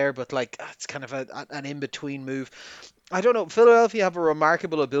stay there, but like it's kind of an in between move. I don't know. Philadelphia have a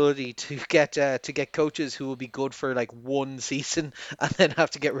remarkable ability to get coaches who will be good for like one season and then have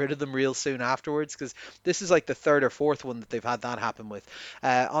to get rid of them real soon afterwards. Because this is like the third or fourth one that they've had that happen with.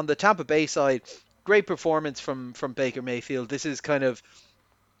 On the Tampa Bay side, great performance from Baker Mayfield. This is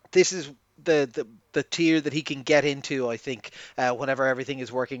the tier that he can get into, I think, whenever everything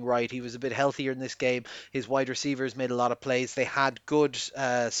is working right. He was a bit healthier in this game. His wide receivers made a lot of plays. They had good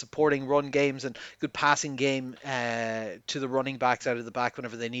supporting run games and good passing game to the running backs out of the back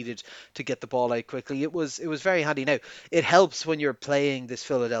whenever they needed to get the ball out quickly. It was very handy. Now, it helps when you're playing this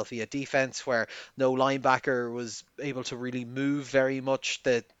Philadelphia defense where no linebacker was able to really move very much.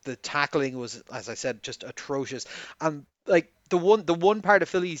 The tackling was, as I said, just atrocious. And like the one part of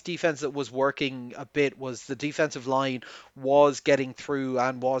Philly's defense that was working a bit was the defensive line was getting through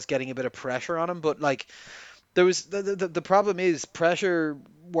and was getting a bit of pressure on him, but like there was the problem is pressure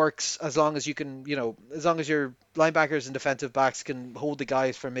works as long as you can, as long as your linebackers and defensive backs can hold the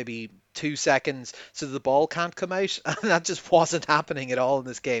guys for maybe 2 seconds so the ball can't come out, and that just wasn't happening at all in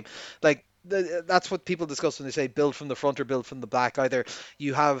this game. Like that's what people discuss when they say build from the front or build from the back. Either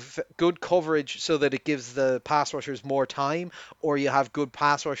you have good coverage so that it gives the pass rushers more time, or you have good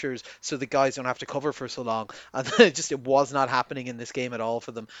pass rushers so the guys don't have to cover for so long. And it was not happening in this game at all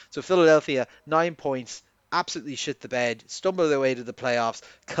for them. So Philadelphia, 9 points, absolutely shit the bed, stumble their way to the playoffs,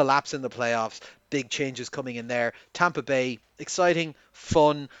 collapse in the playoffs, big changes coming in there. Tampa Bay, exciting,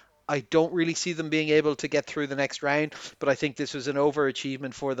 fun. I don't really see them being able to get through the next round, but I think this was an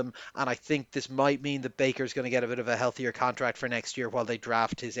overachievement for them, and I think this might mean that Baker's going to get a bit of a healthier contract for next year while they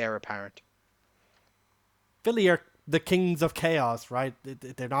draft his heir apparent. Philly are the kings of chaos, right?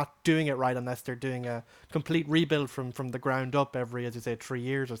 They're not doing it right unless they're doing a complete rebuild from the ground up every, as you say, 3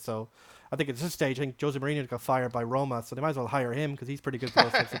 years or so. I think at this stage, I think Jose Mourinho got fired by Roma, so they might as well hire him because he's pretty good for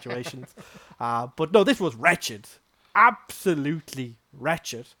those type of situations. But no, this was wretched. Absolutely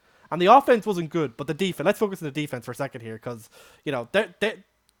wretched. And the offense wasn't good, but the defense. Let's focus on the defense for a second here, because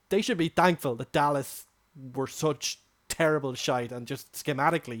they should be thankful that Dallas were such terrible shite and just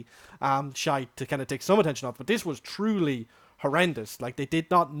schematically shite to kind of take some attention off. But this was truly horrendous. Like they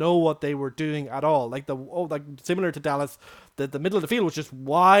did not know what they were doing at all. Like similar to Dallas, the middle of the field was just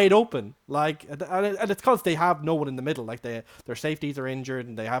wide open. Like and it's because they have no one in the middle. Like their safeties are injured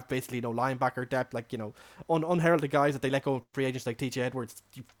and they have basically no linebacker depth. Like unheralded guys that they let go of free agents like TJ Edwards.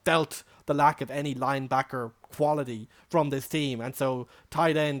 You felt the lack of any linebacker quality from this team, and so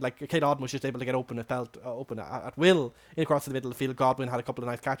tight end like Kate Otten was just able to get open. It felt open at will in across the middle of the field. Godwin had a couple of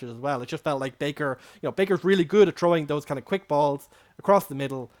nice catches as well. It just felt like Baker's really good at throwing those kind of quick balls across the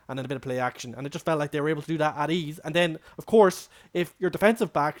middle, and then a bit of play action. And it just felt like they were able to do that at ease. And then, of course, if your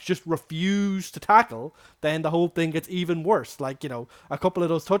defensive backs just refuse to tackle, then the whole thing gets even worse. Like, a couple of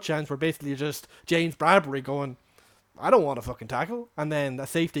those touchdowns were basically just James Bradbury going, I don't want to fucking tackle. And then a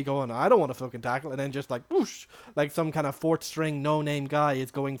safety going, I don't want to fucking tackle. And then just like, whoosh, like some kind of fourth string, no name guy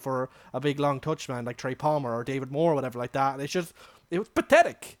is going for a big long touchdown like Trey Palmer or David Moore or whatever like that. And it was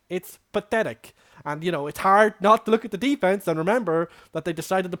pathetic. It's pathetic. And, it's hard not to look at the defense and remember that they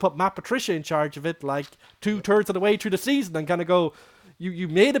decided to put Matt Patricia in charge of it like 2/3 of the way through the season and kind of go, you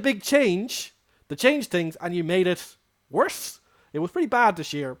made a big change to change things and you made it worse. It was pretty bad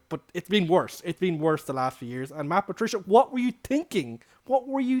this year, but it's been worse. It's been worse the last few years. And Matt Patricia, what were you thinking? What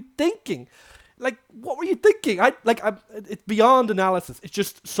were you thinking? Like, what were you thinking? It's beyond analysis. It's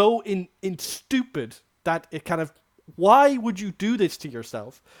just so in stupid that it kind of, why would you do this to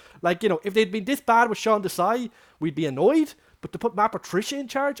yourself? Like, if they'd been this bad with Sean Desai, we'd be annoyed. But to put Matt Patricia in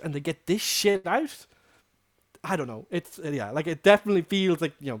charge and to get this shit out, I don't know. It definitely feels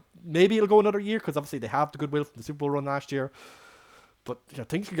like, maybe it'll go another year because obviously they have the goodwill from the Super Bowl run last year. But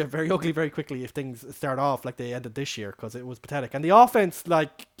things can get very ugly very quickly if things start off like they ended this year because it was pathetic. And the offense, I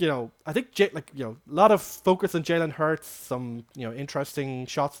think a lot of focus on Jalen Hurts, some interesting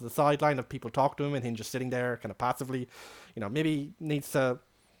shots to the sideline of people talk to him and him just sitting there kind of passively. Maybe needs to.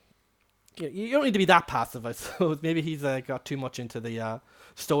 You don't need to be that passive, I suppose. Maybe he's got too much into the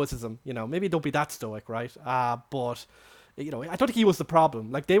stoicism. Maybe don't be that stoic, right? But. I don't think he was the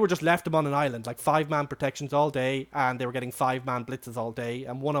problem. Like, they were just left him on an island, like 5-man protections all day, and they were getting 5-man blitzes all day.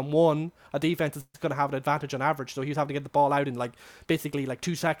 And one-on-one, a defense is going to have an advantage on average. So he was having to get the ball out in basically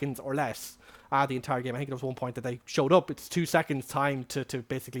 2 seconds or less the entire game. I think there was one point that they showed up. It's 2 seconds time to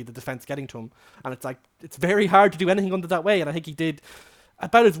basically the defense getting to him. And it's very hard to do anything under that way. And I think he did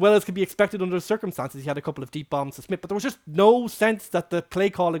about as well as could be expected under the circumstances. He had a couple of deep bombs to Smith, but there was just no sense that the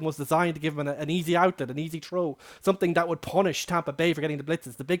play calling was designed to give him an easy outlet, an easy throw, something that would punish Tampa Bay for getting the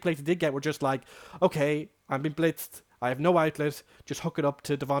blitzes. The big plays he did get were just like, okay, I'm being blitzed, I have no outlet, just hook it up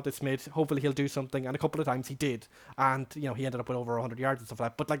to Devonta Smith, hopefully he'll do something, and a couple of times he did, and he ended up with over 100 yards and stuff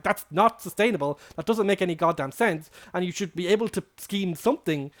like that, but that's not sustainable, that doesn't make any goddamn sense, and you should be able to scheme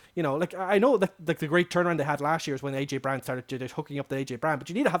something, I know that the great turnaround they had last year is when AJ Brown started hooking up the AJ Brown, but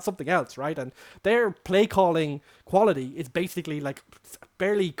you need to have something else, right? And their play calling quality is basically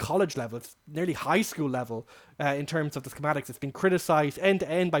barely college level, it's nearly high school level in terms of the schematics. It's been criticized end to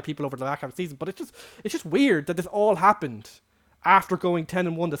end by people over the back half of the season, but it's just weird that this all happened after going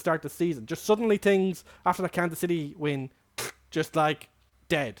 10-1 to start the season. Just suddenly things after the Kansas City win, just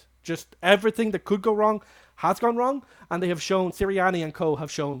dead. Just everything that could go wrong has gone wrong, and they have shown, Sirianni and co have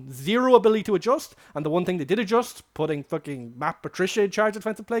shown zero ability to adjust, and the one thing they did adjust, putting fucking Matt Patricia in charge of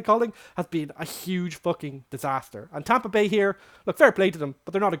defensive play calling, has been a huge fucking disaster. And Tampa Bay here, look, fair play to them,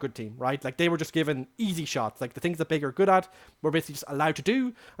 but they're not a good team, right? They were just given easy shots, the things that Baker are good at, were basically just allowed to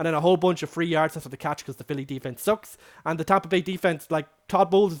do, and then a whole bunch of free yards after the catch because the Philly defense sucks, and the Tampa Bay defense, Todd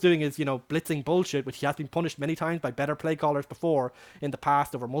Bowles is doing is, blitzing bullshit, which he has been punished many times by better play callers before in the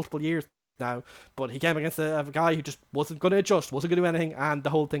past over multiple years now, but he came against a guy who just wasn't going to adjust, wasn't going to do anything, and the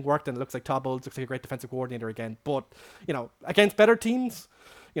whole thing worked, and it looks like Todd Bowles looks like a great defensive coordinator again. But, against better teams,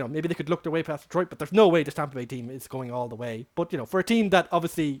 maybe they could look their way past Detroit, but there's no way this Tampa Bay team is going all the way. But, for a team that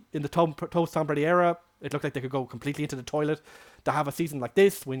obviously in the post-Tom Brady era, it looked like they could go completely into the toilet, to have a season like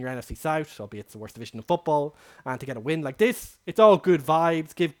this, win your NFC South, albeit it's the worst division of football, and to get a win like this, it's all good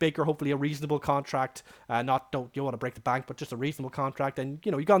vibes. Give Baker hopefully a reasonable contract, you don't want to break the bank, but just a reasonable contract, and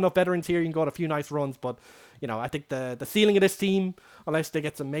you got enough veterans here, you can go on a few nice runs, but I think the ceiling of this team, unless they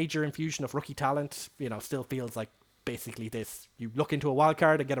get some major infusion of rookie talent, still feels like basically this. You look into a wild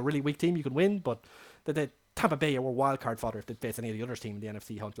card and get a really weak team, you can win, but the Tampa Bay were wild card fodder if they face any of the other team in the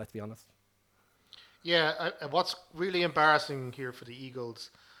NFC hunt, let's be honest. Yeah, what's really embarrassing here for the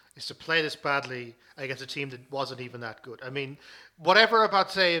Eagles is to play this badly against a team that wasn't even that good. I mean, whatever about,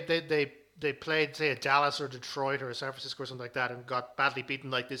 say, they played, say, a Dallas or Detroit or a San Francisco or something like that and got badly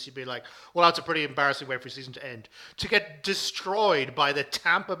beaten like this, you'd be like, well, that's a pretty embarrassing way for a season to end. To get destroyed by the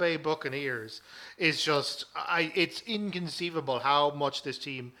Tampa Bay Buccaneers is just, it's inconceivable how much this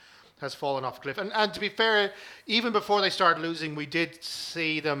team has fallen off a cliff. And to be fair, even before they started losing, we did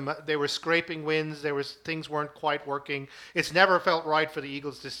see them. They were scraping wins. Things weren't quite working. It's never felt right for the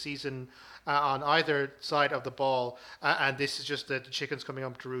Eagles this season on either side of the ball. And this is just the chickens coming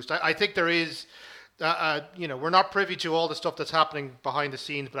up to roost. I think there is, we're not privy to all the stuff that's happening behind the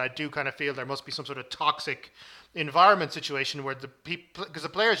scenes, but I do kind of feel there must be some sort of toxic environment situation where the people, because the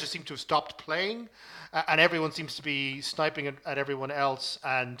players just seem to have stopped playing, and everyone seems to be sniping at everyone else,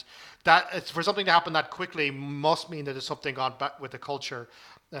 and that for something to happen that quickly must mean that there's something gone back with the culture,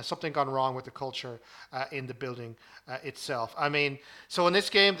 something gone wrong with the culture in the building itself. I mean, so in this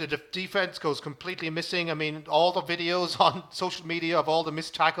game, the defense goes completely missing. I mean, all the videos on social media of all the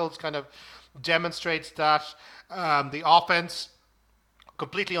missed tackles kind of demonstrates that. The offense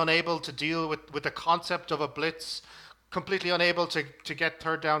completely unable to deal with the concept of a blitz, completely unable to get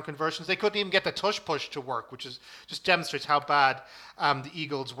third down conversions. They couldn't even get the tush push to work, which is just demonstrates how bad the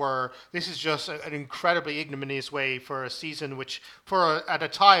Eagles were. This is just an incredibly ignominious way for a season which, at a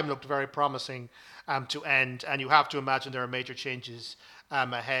time, looked very promising to end. And you have to imagine there are major changes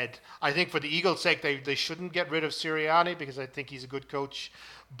ahead. I think for the Eagles' sake, they shouldn't get rid of Sirianni because I think he's a good coach,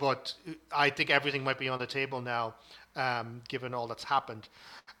 but I think everything might be on the table now, given all that's happened.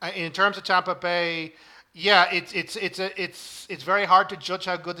 In terms of Tampa Bay, yeah, it's very hard to judge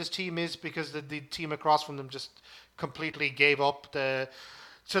how good this team is because the team across from them just completely gave up.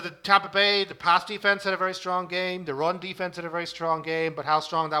 So the Tampa Bay, the pass defense had a very strong game. The run defense had a very strong game, but how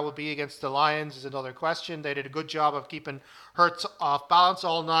strong that will be against the Lions is another question. They did a good job of keeping Hurts off balance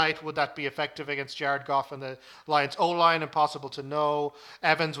all night. Would that be effective against Jared Goff and the Lions O-line? Impossible to know.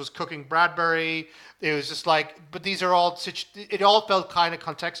 Evans was cooking Bradbury. It was just like, but these are all, it all felt kind of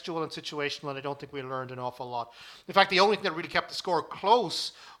contextual and situational, and I don't think we learned an awful lot. In fact, the only thing that really kept the score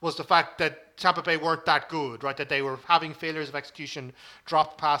close was the fact that Tampa Bay weren't that good, right? That they were having failures of execution,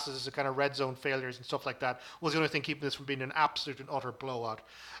 dropped passes, kind of red zone failures and stuff like that was the only thing keeping this from being an absolute and utter blowout.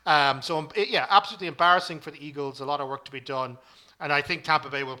 Yeah, absolutely embarrassing for the Eagles. A lot of work to be done. And I think Tampa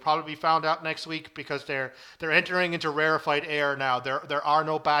Bay will probably be found out next week because they're entering into rarefied air now. There are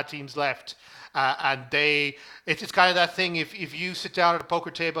no bad teams left. And it's kind of that thing. If you sit down at a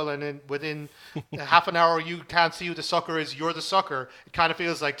poker table and within half an hour you can't see who the sucker is, you're the sucker. It kind of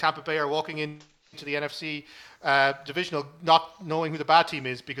feels like Tampa Bay are walking into the NFC divisional not knowing who the bad team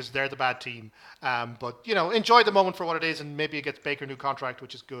is because they're the bad team. But enjoy the moment for what it is, and maybe it gets Baker a new contract,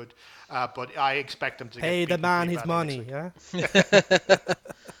 which is good. But I expect them to Pay get the beaten man pretty his badly next money, week. yeah?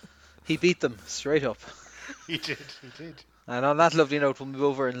 He beat them straight up. He did. He did. And on that lovely note, we'll move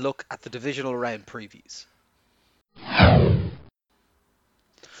over and look at the divisional round previews.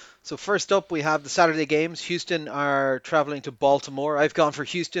 So first up, we have the Saturday games. Houston are traveling to Baltimore. I've gone for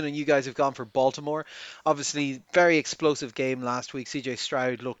Houston, and you guys have gone for Baltimore. Obviously, very explosive game last week. CJ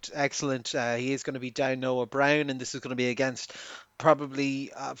Stroud looked excellent. He is going to be down Noah Brown, and this is going to be against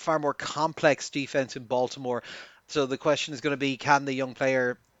probably a far more complex defense in Baltimore. So the question is going to be, can the young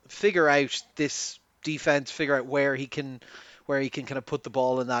player figure out this defense, figure out where he can kind of put the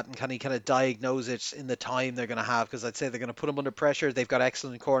ball in that, and can he kind of diagnose it in the time they're going to have? Because I'd say they're going to put him under pressure. They've got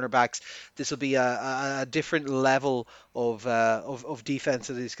excellent cornerbacks. This will be a different level of defense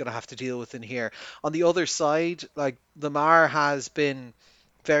that he's going to have to deal with in here. On the other side, like Lamar has been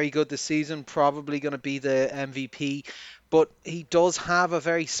very good this season, probably going to be the MVP, but he does have a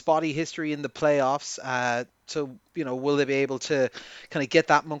very spotty history in the playoffs. So, will they be able to kind of get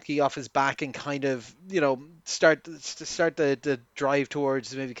that monkey off his back and kind of, start the drive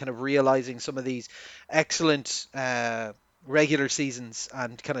towards maybe kind of realizing some of these excellent regular seasons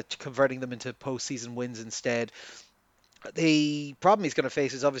and kind of converting them into postseason wins instead. The problem he's going to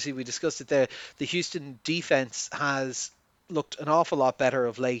face is, obviously, we discussed it there. The Houston defense has looked an awful lot better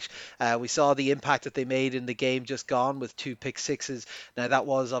of late. We saw the impact that they made in the game just gone with 2 pick sixes. Now that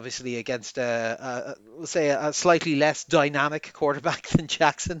was obviously against we'll say a slightly less dynamic quarterback than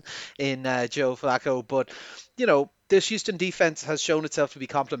Jackson in Joe Flacco, but this Houston defense has shown itself to be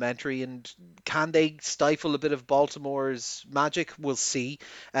complementary, and can they stifle a bit of Baltimore's magic? We'll see.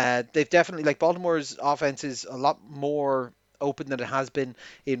 They've definitely, like, Baltimore's offense is a lot more open than it has been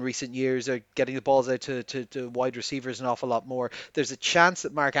in recent years. They're getting the balls out to wide receivers an awful lot more. There's a chance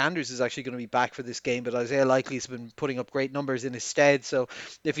that Mark Andrews is actually going to be back for this game, but Isaiah Likely's been putting up great numbers in his stead. So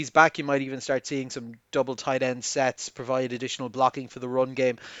if he's back, you might even start seeing some double tight end sets, provide additional blocking for the run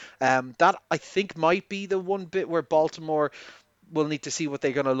game. That, I think, might be the one bit where Baltimore will need to see what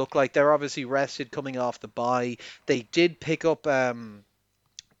they're going to look like. They're obviously rested coming off the bye. They did pick up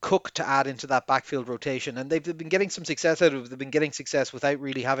Cook to add into that backfield rotation, and they've been getting some success out of it. They've been getting success without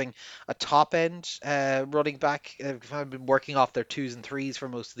really having a top end running back. They've been working off their twos and threes for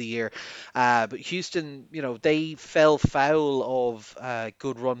most of the year. But Houston, they fell foul of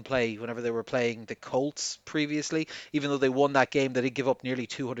good run play whenever they were playing the Colts previously. Even though they won that game, they did give up nearly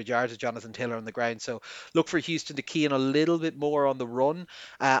 200 yards of Jonathan Taylor on the ground. So look for Houston to key in a little bit more on the run.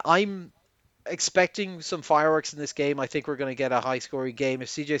 I'm expecting some fireworks in this game. I think we're going to get a high-scoring game. If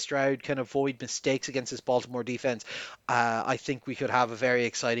CJ Stroud can avoid mistakes against this Baltimore defense, I think we could have a very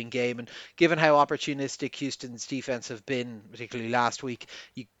exciting game. And given how opportunistic Houston's defense have been, particularly last week,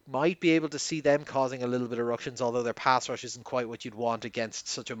 you might be able to see them causing a little bit of ructions, although their pass rush isn't quite what you'd want against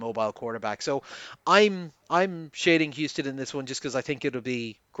such a mobile quarterback. So I'm shading Houston in this one just because I think it'll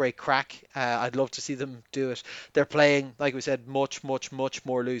be great crack. I'd love to see them do it. They're playing, like we said, much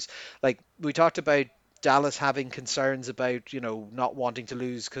more loose. Like we talked about Dallas having concerns about, not wanting to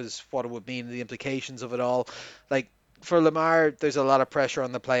lose because what it would mean, the implications of it all. Like for Lamar, there's a lot of pressure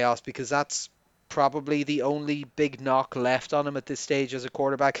on the playoffs because that's probably the only big knock left on him at this stage as a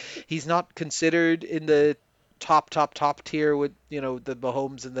quarterback. He's not considered in the top tier with the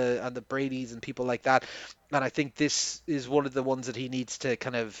Mahomes and the Brady's and people like that. And I think this is one of the ones that he needs to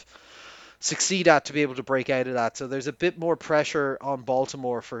kind of succeed at to be able to break out of that. So there's a bit more pressure on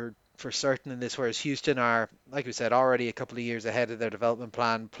Baltimore for certain in this, whereas Houston are, like we said, already a couple of years ahead of their development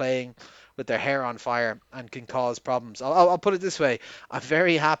plan, playing with their hair on fire and can cause problems. I'll put it this way. I'm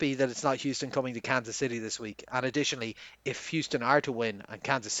very happy that it's not Houston coming to Kansas City this week. And additionally, if Houston are to win and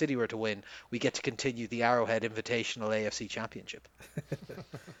Kansas City were to win, we get to continue the Arrowhead Invitational AFC Championship.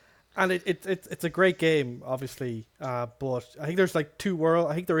 And it's a great game, obviously, but I think there's like two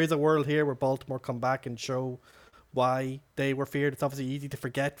worlds. I think there is a world here where Baltimore come back and show why they were feared. It's obviously easy to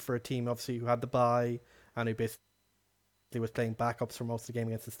forget for a team, obviously, who had the bye and who basically was playing backups for most of the game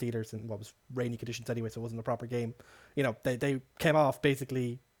against the Steelers in what was rainy conditions anyway, so it wasn't a proper game. They came off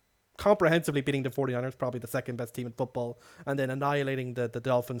basically comprehensively beating the 49ers, probably the second best team in football, and then annihilating the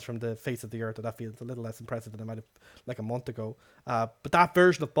Dolphins from the face of the earth. That feels a little less impressive than it might have like a month ago. But that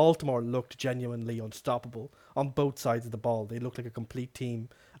version of Baltimore looked genuinely unstoppable on both sides of the ball. They looked like a complete team.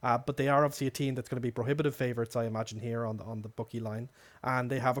 But they are obviously a team that's going to be prohibitive favourites, I imagine, here on the bookie line. And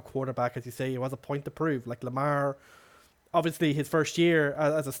they have a quarterback, as you say, who has a point to prove. Like Lamar, obviously his first year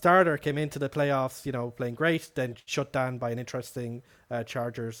as a starter came into the playoffs, playing great, then shut down by an interesting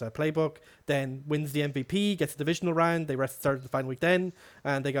Chargers playbook, then wins the MVP, gets the divisional round. They started the final week then,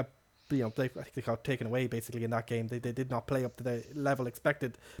 and they got I think they got taken away basically in that game. They did not play up to the level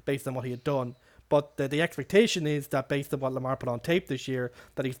expected based on what he had done. But the expectation is that based on what Lamar put on tape this year,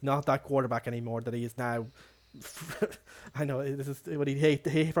 that he's not that quarterback anymore, that he is now I know this is what he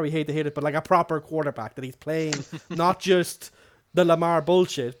probably hate to hear it, but like a proper quarterback, that he's playing not just the Lamar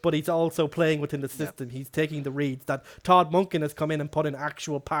bullshit, but he's also playing within the system. Yeah. He's taking the reads that Todd Monken has come in and put in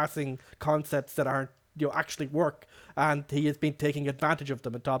actual passing concepts that aren't actually work, and he has been taking advantage of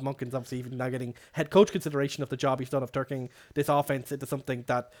them. And Todd Monken's obviously even now getting head coach consideration of the job he's done of turning this offense into something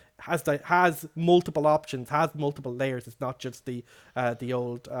that has multiple options, has multiple layers. It's not just the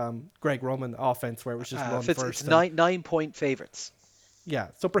old Greg Roman offense where it was just run first. It's 9-point favorites. Yeah,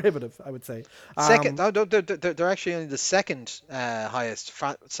 so prohibitive, I would say. Second, they're actually only the second highest.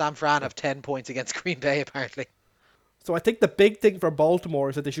 San Fran have 10 points against Green Bay, apparently. So I think the big thing for Baltimore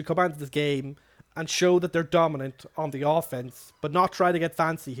is that they should come into this game and show that they're dominant on the offense, but not try to get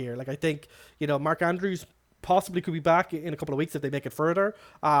fancy here. Like I think, Mark Andrews possibly could be back in a couple of weeks if they make it further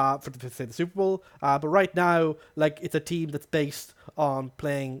for say the Super Bowl. But right now, like it's a team that's based on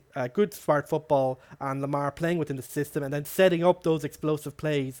playing good smart football and Lamar playing within the system and then setting up those explosive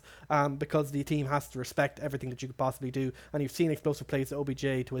plays because the team has to respect everything that you could possibly do. And you've seen explosive plays to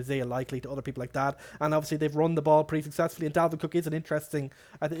OBJ, to Isaiah Likely, to other people like that. And obviously they've run the ball pretty successfully. And Dalvin Cook is an interesting,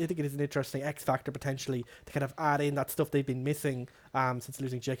 I think it is an interesting X factor potentially to kind of add in that stuff they've been missing since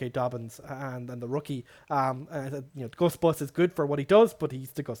losing J.K. Dobbins and the rookie. Gus Bus is good for what he does, but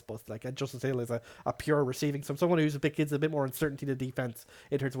he's the Gus Bus. Like, and Justice Hill is a pure receiving. So someone who's gives a bit more uncertainty to defense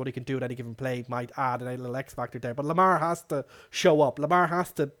in terms of what he can do at any given play might add a little X factor there. But Lamar has to show up. Lamar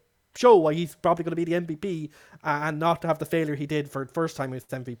has to show why he's probably going to be the MVP and not to have the failure he did for the first time as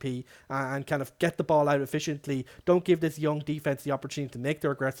MVP and kind of get the ball out efficiently. Don't give this young defense the opportunity to make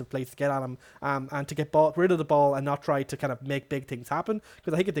their aggressive plays to get at him and to get rid of the ball and not try to kind of make big things happen,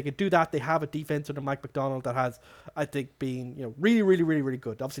 because I think if they could do that, they have a defense under Mike McDonald that has, I think, been really, really, really, really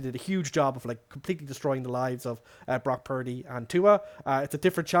good. Obviously did a huge job of like completely destroying the lives of Brock Purdy and Tua. It's a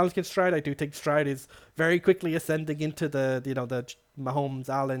different challenge against Stroud. I do think Stroud is very quickly ascending into the Mahomes,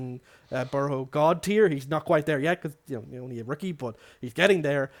 Allen, Burrow God tier. He's not quite there yet because only a rookie, but he's getting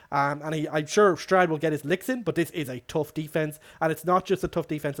there. And I'm sure Stroud will get his licks in, but this is a tough defense, and it's not just a tough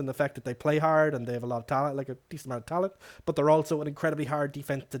defense in the fact that they play hard and they have a lot of talent, like a decent amount of talent, but they're also an incredibly hard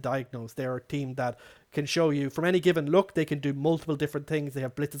defense to diagnose. They're a team that can show you from any given look they can do multiple different things. They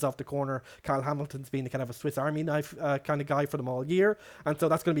have blitzes off the corner. Kyle Hamilton's been kind of a Swiss Army knife kind of guy for them all year, and so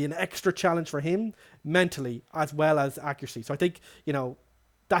that's going to be an extra challenge for him mentally as well as accuracy. So I think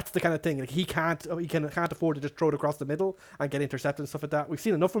that's the kind of thing. Like he can't afford to just throw it across the middle and get intercepted and stuff like that. We've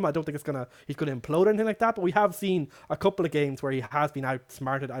seen enough of him. I don't think he's gonna implode or anything like that. But we have seen a couple of games where he has been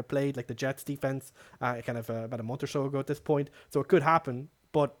outsmarted, outplayed, like the Jets defense, about a month or so ago at this point. So it could happen.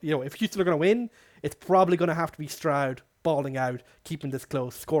 But if Houston are gonna win, it's probably gonna have to be Stroud balling out, keeping this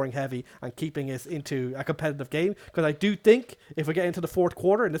close, scoring heavy, and keeping us into a competitive game. Because I do think if we get into the fourth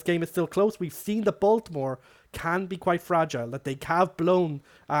quarter and this game is still close, we've seen that Baltimore can be quite fragile, that they have blown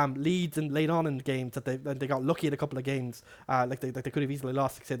leads and late on in games, that they got lucky in a couple of games, like they could have easily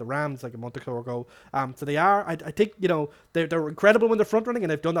lost, like, say, the Rams like a month or so ago. So they are, I think, they're incredible when they're front running,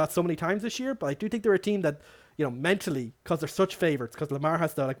 and they've done that so many times this year, but I do think they're a team that, mentally, because they're such favourites, because Lamar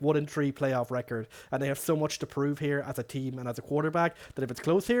has the 1-3 playoff record, and they have so much to prove here as a team and as a quarterback, that if it's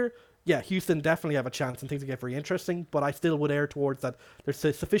close here, yeah, Houston definitely have a chance and things will get very interesting, but I still would err towards that there's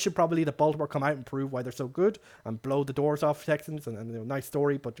sufficient probability that Baltimore come out and prove why they're so good and blow the doors off Texans, and nice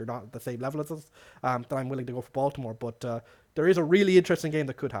story, but you're not at the same level as us, that I'm willing to go for Baltimore. But there is a really interesting game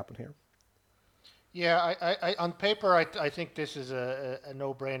that could happen here. Yeah, I on paper, I think this is a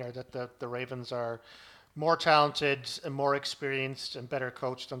no-brainer that the Ravens are more talented and more experienced and better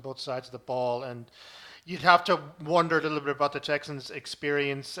coached on both sides of the ball. And you'd have to wonder a little bit about the Texans'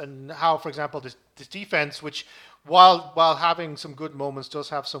 experience and how, for example, this defense, which while having some good moments, does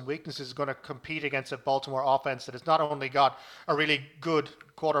have some weaknesses, is going to compete against a Baltimore offense that has not only got a really good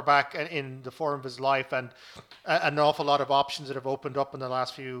quarterback in the form of his life and an awful lot of options that have opened up in the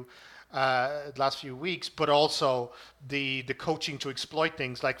last few weeks, but also the coaching to exploit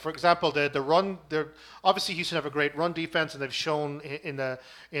things. Like, for example, the run. Obviously Houston have a great run defense, and they've shown in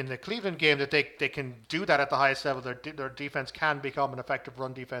the Cleveland game that they can do that at the highest level. Their defense can become an effective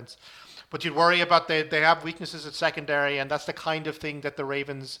run defense. But you'd worry about they have weaknesses at secondary, and that's the kind of thing that the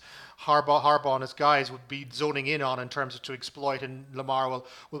Ravens, Harbaugh and his guys would be zoning in on in terms of to exploit, and Lamar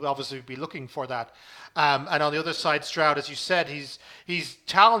will obviously be looking for that. And on the other side, Stroud, as you said, he's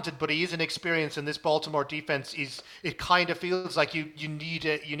talented, but he is inexperienced, and this Baltimore defense it kind of feels like you need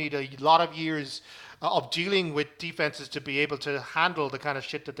a lot of years of dealing with defenses to be able to handle the kind of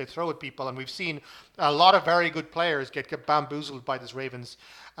shit that they throw at people. And we've seen a lot of very good players get bamboozled by this Ravens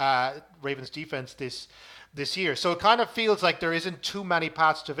defense this year. So it kind of feels like there isn't too many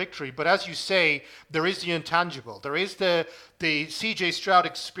paths to victory. But as you say, there is the intangible. There is the CJ Stroud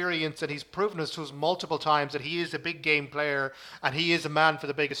experience, and he's proven us to us multiple times that he is a big game player and he is a man for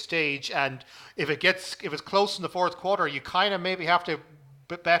the biggest stage. And if it's close in the fourth quarter, you kind of maybe have to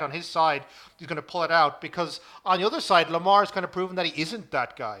bet on his side. He's going to pull it out, because on the other side, Lamar's kind of proven that he isn't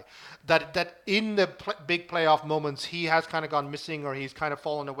that guy. That in the big playoff moments, he has kind of gone missing, or he's kind of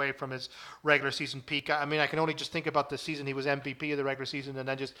fallen away from his regular season peak. I mean, I can only just think about the season he was MVP of the regular season and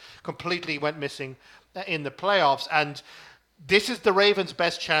then just completely went missing in the playoffs. And this is the Ravens'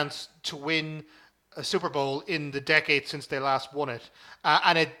 best chance to win a Super Bowl in the decade since they last won it.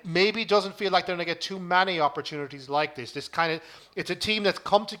 And it maybe doesn't feel like they're going to get too many opportunities like this. It's a team that's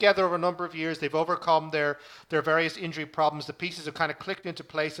come together over a number of years. They've overcome their various injury problems. The pieces have kind of clicked into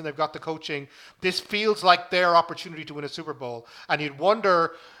place, and they've got the coaching. This feels like their opportunity to win a Super Bowl. And you'd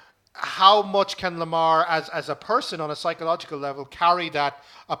wonder how much can Lamar, as a person on a psychological level, carry that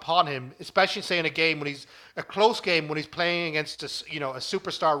upon him, especially say in a close game when he's playing against a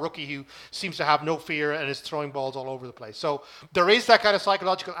superstar rookie who seems to have no fear and is throwing balls all over the place. So there is that kind of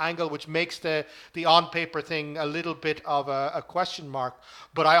psychological angle, which makes the on paper thing a little bit of a question mark.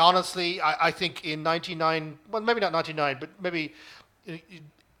 But I honestly think in 99, well, maybe not 99, but maybe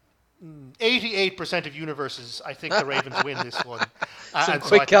 88% of universes, I think the Ravens win this one. Some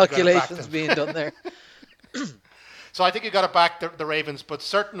quick calculations being done there. So I think you got to back the Ravens, but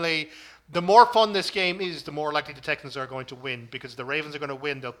certainly the more fun this game is, the more likely the Texans are going to win, because the Ravens are going to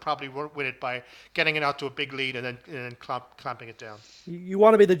win. They'll probably win it by getting it out to a big lead and then clamping it down. You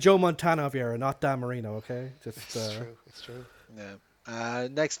want to be the Joe Montana of your era, not Dan Marino, okay? It's true. It's true. Yeah.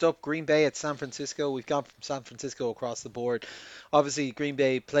 Next up, Green Bay at San Francisco. We've gone from San Francisco across the board. Obviously, Green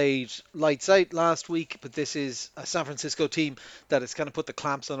Bay played lights out last week, but this is a San Francisco team that has kind of put the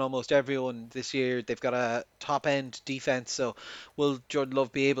clamps on almost everyone this year. They've got a top-end defense, so will Jordan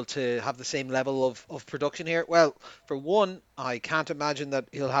Love be able to have the same level of production here? Well, for one, I can't imagine that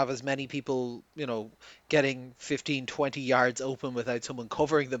he'll have as many people, getting 15, 20 yards open without someone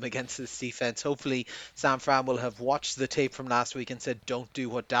covering them against this defense. Hopefully, San Fran will have watched the tape from last week and said, don't do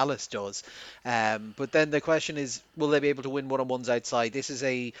what Dallas does. But then the question is, will they be able to win one-on-ones outside? This is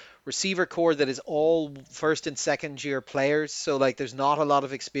a receiver core that is all first and second year players, so there's not a lot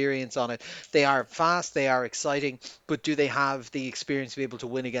of experience on it. They are fast, they are exciting, but do they have the experience to be able to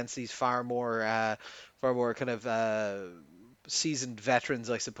win against these far more kind of seasoned veterans,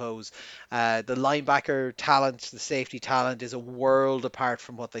 I suppose. The linebacker talent, the safety talent is a world apart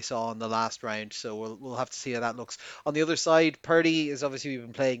from what they saw in the last round. So we'll have to see how that looks. On the other side, Purdy is obviously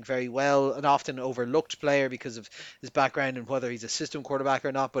been playing very well, an often overlooked player because of his background and whether he's a system quarterback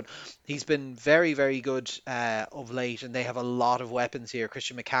or not. But he's been very, very good of late, and they have a lot of weapons here.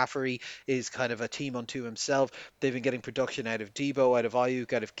 Christian McCaffrey is kind of a team unto himself. They've been getting production out of Debo, out of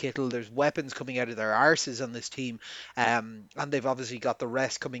Ayuk, out of Kittle. There's weapons coming out of their arses on this team, and they've obviously got the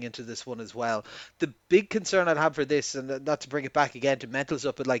rest coming into this one as well. The big concern I'd have for this, and not to bring it back again to mental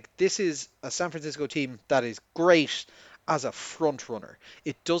stuff, but like this is a San Francisco team that is great as a front runner.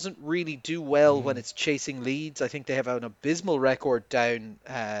 It doesn't really do well when it's chasing leads. I think they have an abysmal record down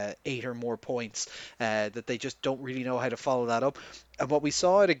 8 or more points that they just don't really know how to follow that up. And what we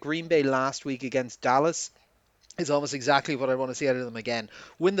saw at Green Bay last week against Dallas is almost exactly what I want to see out of them again.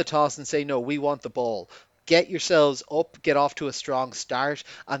 Win the toss and say, no, we want the ball. Get yourselves up, get off to a strong start,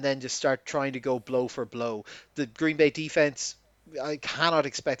 and then just start trying to go blow for blow. The Green Bay defense, I cannot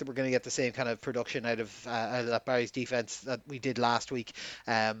expect that we're going to get the same kind of production out of that Barry's defense that we did last week.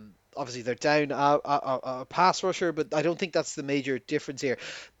 Obviously, they're down a pass rusher, but I don't think that's the major difference here.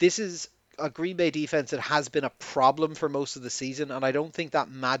 This is a Green Bay defense that has been a problem for most of the season, and I don't think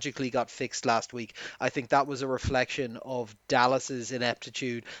that magically got fixed last week. I think that was a reflection of Dallas's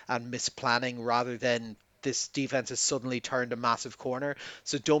ineptitude and misplanning rather than this defense has suddenly turned a massive corner.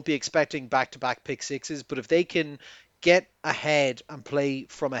 So don't be expecting back-to-back pick sixes, but if they can get ahead and play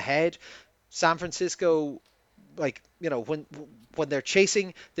from ahead, San Francisco, like, when they're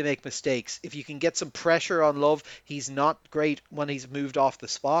chasing, they make mistakes. If you can get some pressure on Love, he's not great when he's moved off the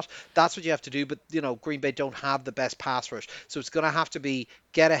spot. That's what you have to do. But Green Bay don't have the best pass rush, so it's going to have to be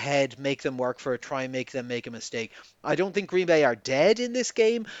get ahead, make them work for it, try and make them make a mistake. I don't think Green Bay are dead in this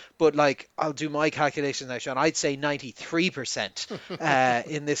game, but like I'll do my calculations now, Sean. I'd say 93%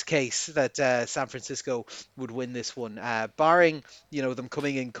 in this case that San Francisco would win this one, barring them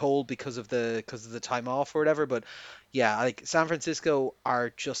coming in cold because of the time off or whatever. But yeah, like San Francisco are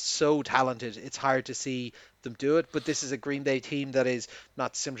just so talented. It's hard to see them do it. But this is a Green Bay team that is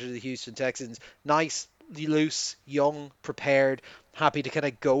not similar to the Houston Texans. Nice, loose, young, prepared, happy to kind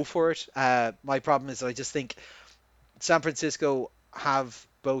of go for it. My problem is I just think San Francisco have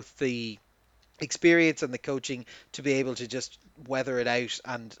both the experience and the coaching to be able to just weather it out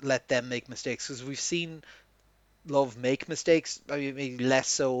and let them make mistakes, because we've seen Love make mistakes. I mean, maybe less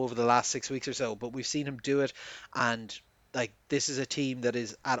so over the last 6 weeks or so, but we've seen him do it. And like this is a team that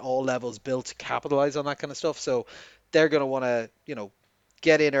is at all levels built to capitalize on that kind of stuff. So they're going to want to,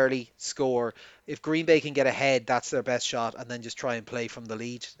 get in early, score. If Green Bay can get ahead, that's their best shot, and then just try and play from the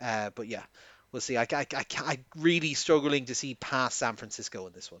lead. But yeah, we'll see. I'm really struggling to see past San Francisco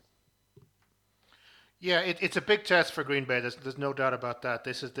in this one. Yeah, it's a big test for Green Bay. There's no doubt about that.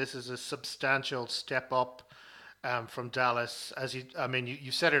 This is a substantial step up from Dallas.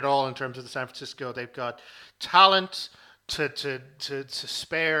 You said it all in terms of the San Francisco. They've got talent to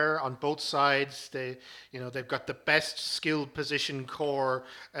spare on both sides. They've got the best skilled position core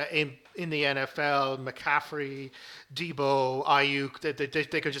in the NFL. McCaffrey, Debo, Ayuk.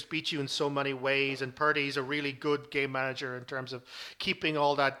 They can just beat you in so many ways. And Purdy's a really good game manager in terms of keeping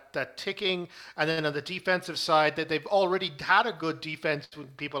all that ticking. And then on the defensive side, they've already had a good defense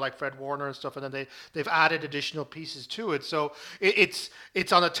with people like Fred Warner and stuff. And then they've added additional pieces to it. So it's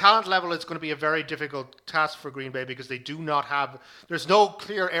on a talent level. It's going to be a very difficult task for Green Bay because they do not have. There's no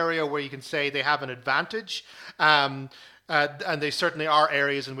clear area where you can say they have an advantage. And they certainly are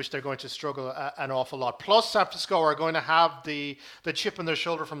areas in which they're going to struggle an awful lot. Plus, San Francisco are going to have the chip on their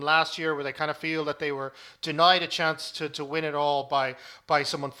shoulder from last year, where they kind of feel that they were denied a chance to win it all by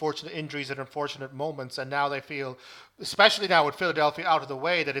some unfortunate injuries at unfortunate moments, and now they feel, especially now with Philadelphia out of the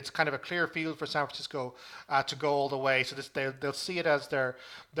way, that it's kind of a clear field for San Francisco to go all the way. So they'll see it as their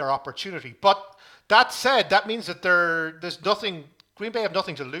opportunity. But that said, that means that there's nothing. Green Bay have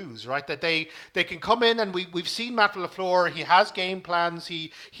nothing to lose, right? That they can come in, and we've seen Matt LaFleur. He has game plans.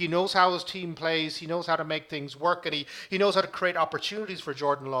 He knows how his team plays. He knows how to make things work, and he knows how to create opportunities for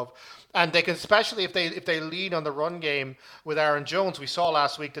Jordan Love. And they can, especially if they lean on the run game with Aaron Jones. We saw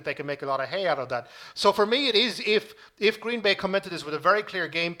last week that they can make a lot of hay out of that. So for me, it is if Green Bay come into this with a very clear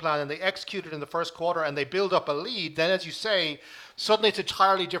game plan and they execute it in the first quarter and they build up a lead, then as you say, suddenly it's an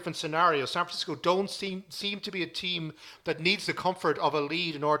entirely different scenario. San Francisco don't seem to be a team that needs the comfort of a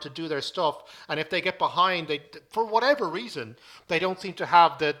lead in order to do their stuff. And if they get behind, for whatever reason, they don't seem to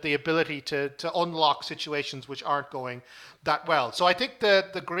have the ability to unlock situations which aren't going that well. So I think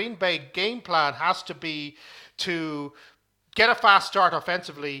the Green Bay game plan has to be to get a fast start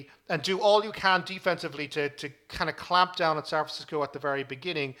offensively and do all you can defensively to kind of clamp down on San Francisco at the very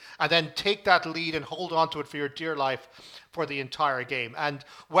beginning, and then take that lead and hold on to it for your dear life for the entire game. And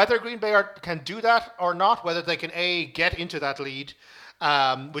whether Green Bay can do that or not, whether they can get into that lead,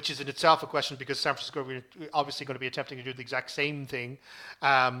 which is in itself a question because San Francisco are obviously going to be attempting to do the exact same thing.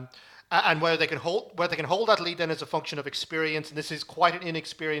 And whether they can hold that lead then is a function of experience. And this is quite an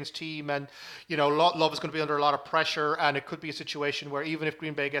inexperienced team, and Love is going to be under a lot of pressure. And it could be a situation where even if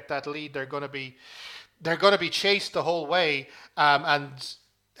Green Bay get that lead, they're going to be chased the whole way. And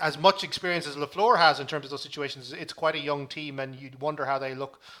as much experience as LaFleur has in terms of those situations, it's quite a young team, and you'd wonder how they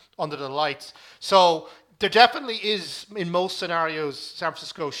look under the lights. So there definitely is, in most scenarios, San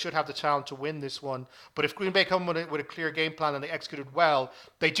Francisco should have the talent to win this one. But if Green Bay come with a clear game plan and they execute it well,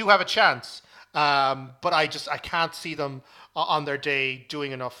 they do have a chance. But I can't see them on their day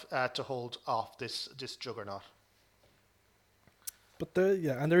doing enough to hold off this juggernaut. But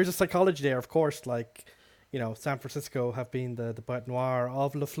and there is a psychology there, of course. Like, San Francisco have been the bête noire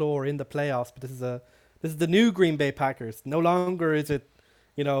of LaFleur in the playoffs, but this is the new Green Bay Packers. No longer is it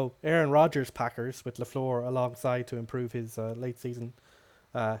Aaron Rodgers Packers with LaFleur alongside to improve his late season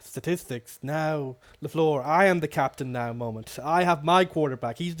statistics. Now, LaFleur, I am the captain now moment. I have my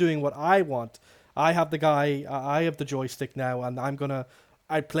quarterback. He's doing what I want. I have the guy, I have the joystick now, and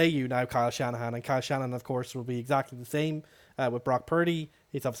I play you now, Kyle Shanahan. And Kyle Shanahan, of course, will be exactly the same with Brock Purdy.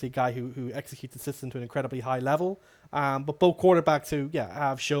 He's obviously a guy who executes the system to an incredibly high level. But both quarterbacks who,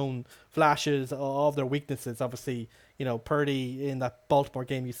 have shown flashes of their weaknesses. Obviously, Purdy in that Baltimore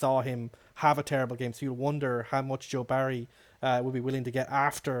game, you saw him have a terrible game. So you wonder how much Joe Barry would be willing to get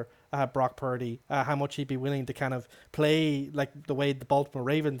after Brock Purdy, how much he'd be willing to kind of play like the way the Baltimore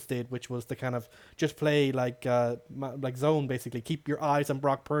Ravens did, which was to kind of just play like zone, basically. Keep your eyes on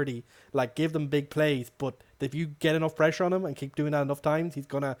Brock Purdy, like give them big plays, but if you get enough pressure on him and keep doing that enough times, he's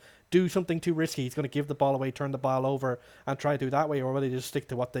going to do something too risky. He's going to give the ball away, turn the ball over, and try to do that way, or will they just stick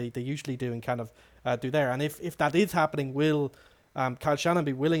to what they usually do and kind of do there? And if that is happening, will Kyle Shanahan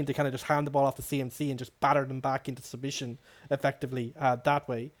be willing to kind of just hand the ball off to CMC and just batter them back into submission effectively that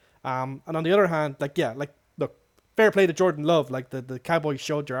way? And on the other hand, look, fair play to Jordan Love. Like the Cowboys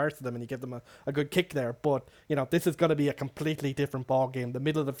showed your arse to them and you give them a good kick there. But, this is going to be a completely different ball game. The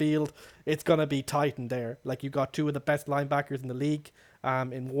middle of the field, it's going to be tight in there. Like, you got two of the best linebackers in the league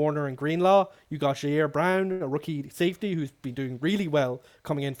in Warner and Greenlaw. You got Jair Brown, a rookie safety who's been doing really well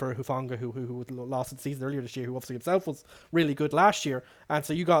coming in for Hufanga, who lost the season earlier this year, who obviously himself was really good last year. And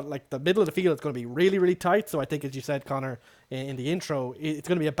so you got like the middle of the field is going to be really, really tight. So I think, as you said, Connor, in the intro, it's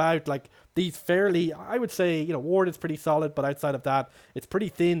going to be about like these fairly, I would say, Ward is pretty solid, but outside of that, it's pretty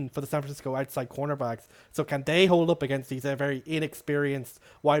thin for the San Francisco outside cornerbacks. So can they hold up against these very inexperienced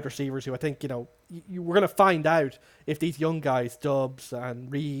wide receivers who I think, we're going to find out if these young guys, Dobbs and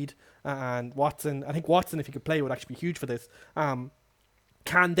Reed and Watson, I think Watson, if he could play, would actually be huge for this.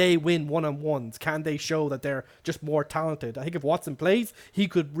 Can they win one-on-ones? Can they show that they're just more talented? I think if Watson plays, he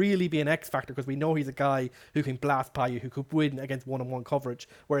could really be an X factor because we know he's a guy who can blast by you, who could win against one-on-one coverage.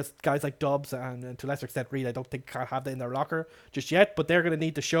 Whereas guys like Dobbs and to a lesser extent Reed, I don't think have that in their locker just yet. But they're going to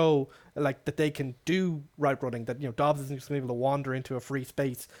need to show like that they can do route running. That Dobbs isn't just going to be able to wander into a free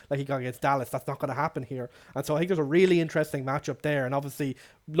space like he got against Dallas. That's not going to happen here. And so I think there's a really interesting matchup there. And obviously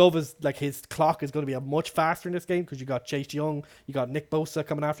Love is like his clock is going to be a much faster in this game because you got Chase Young, you got Nick Bosa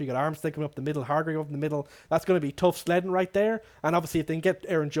coming after, you got Armstead coming up the middle, Hargrave up in the middle. That's going to be tough sledding right there. And obviously if they can get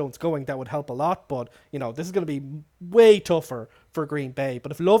Aaron Jones going, that would help a lot. But this is going to be way tougher for Green Bay.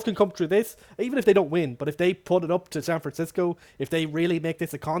 But if Love can come through this, even if they don't win, but if they put it up to San Francisco, if they really make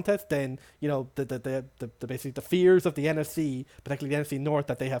this a contest, then the basically the fears of the NFC, particularly the NFC North,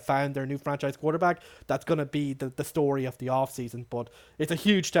 that they have found their new franchise quarterback, that's going to be the story of the offseason. But it's a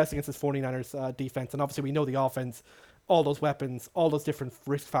huge test against this 49ers defense, and obviously we know the offense, all those weapons, all those different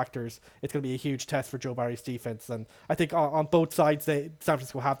risk factors. It's going to be a huge test for Joe Barry's defense, and I think on both sides, San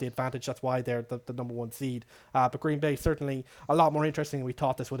Francisco have the advantage. That's why they're the number one seed. But Green Bay certainly a lot more interesting than we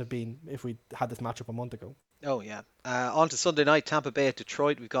thought this would have been if we had this matchup a month ago. Oh yeah. On to Sunday night, Tampa Bay at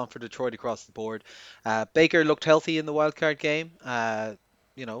Detroit. We've gone for Detroit across the board. Baker looked healthy in the wildcard game.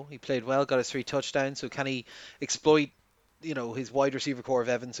 He played well, got his 3 touchdowns. So can he exploit his wide receiver core of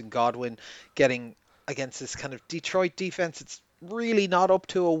Evans and Godwin getting against this kind of Detroit defense? It's really not up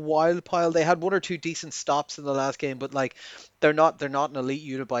to a wild pile. They had 1 or 2 decent stops in the last game, but like they're not an elite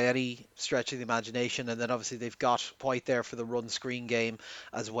unit by any stretch of the imagination. And then obviously they've got White there for the run screen game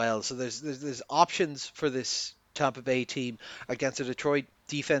as well. So there's options for this Tampa Bay team against a Detroit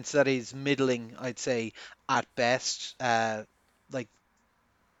defense that is middling, I'd say, at best. Like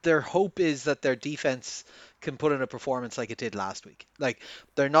their hope is that their defense can put in a performance like it did last week. Like,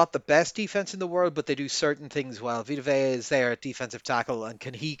 they're not the best defense in the world, but they do certain things well. Vita Vea is there at defensive tackle, and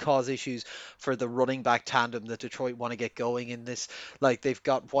can he cause issues for the running back tandem that Detroit want to get going in this? Like, they've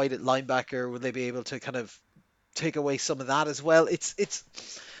got White at linebacker. Will they be able to kind of take away some of that as well? It's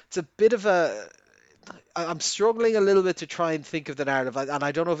a bit of a I'm struggling a little bit to try and think of the narrative, and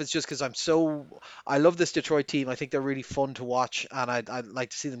I don't know if it's just because I love this Detroit team. I think they're really fun to watch, and I'd like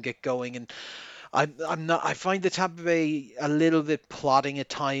to see them get going. And I'm not. I find the Tampa Bay a little bit plodding at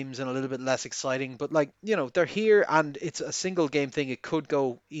times and a little bit less exciting. But like, they're here, and it's a single game thing. It could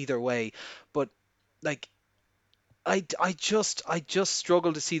go either way. But like, I just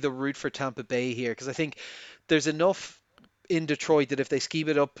struggle to see the route for Tampa Bay here, because I think there's enough in Detroit that if they scheme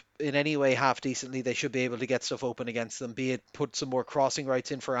it up in any way half decently, they should be able to get stuff open against them. Be it put some more crossing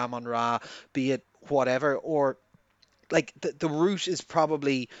rights in for Amon Ra, be it whatever, or like the route is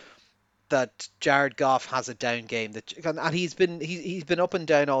probably that Jared Goff has a down game, and he's been up and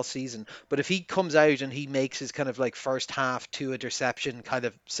down all season. But if he comes out and he makes his kind of like first half to a interception kind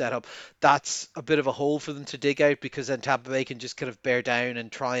of setup, that's a bit of a hole for them to dig out, because then Tampa Bay can just kind of bear down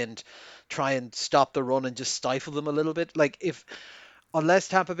and try and stop the run and just stifle them a little bit. Like, if unless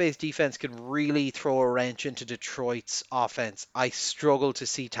Tampa Bay's defense can really throw a wrench into Detroit's offense, I struggle to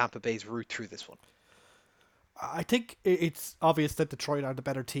see Tampa Bay's route through this one. I think it's obvious that Detroit are the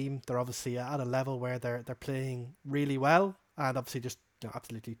better team. They're obviously at a level where they're playing really well, and obviously just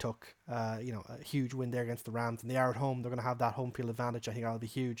absolutely took a huge win there against the Rams, and they are at home. They're going to have that home field advantage. I think that'll be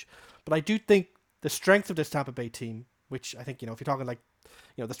huge. But I do think the strength of this Tampa Bay team, which I think if you're talking like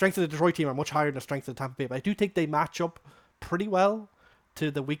the strengths of the Detroit team are much higher than the strengths of the Tampa Bay, but I do think they match up pretty well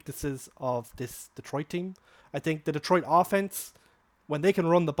to the weaknesses of this Detroit team. I think the Detroit offense, when they can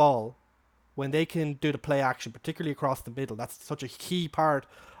run the ball, when they can do the play action, particularly across the middle, that's such a key part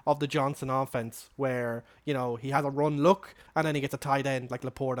of the Johnson offense, where he has a run look and then he gets a tight end like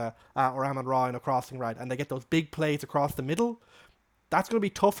Laporta or Amon Ra in a crossing right, and they get those big plays across the middle. That's going to be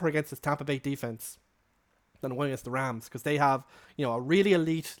tougher against this Tampa Bay defense than one against the Rams, because they have a really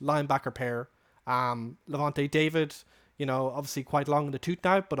elite linebacker pair. Levante David, obviously quite long in the tooth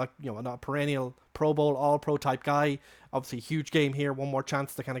now, but not a perennial Pro Bowl, All Pro type guy. Obviously, huge game here. One more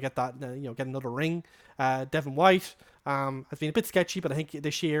chance to kind of get that, get another ring. Devin White has been a bit sketchy, but I think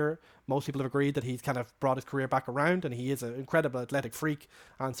this year most people have agreed that he's kind of brought his career back around, and he is an incredible athletic freak,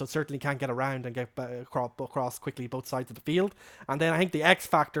 and so certainly can get around and get across quickly both sides of the field. And then I think the X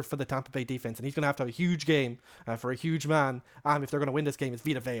factor for the Tampa Bay defense, and he's going to have a huge game for a huge man, if they're going to win this game, is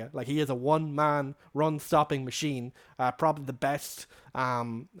Vita Vea. Like, he is a one-man run-stopping machine, probably the best,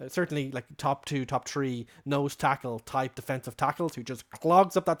 certainly like top 2, top 3 nose tackle type defensive tackles, who just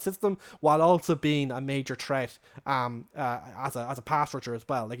clogs up that system while also being a major threat as a pass rusher as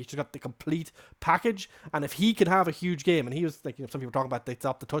well. Like, he's just got the complete package, and if he can have a huge game, and he was like, some people talking about they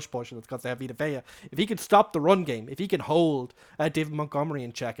stopped the tush push and it's because they have Vita Vea. If he can stop the run game, if he can hold David Montgomery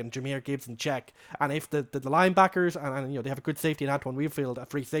in check and Jameer Gibbs in check, and if the linebackers and they have a good safety in Antoine Wheelfield, a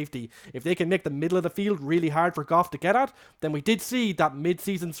free safety, if they can make the middle of the field really hard for Goff to get at, then we did see that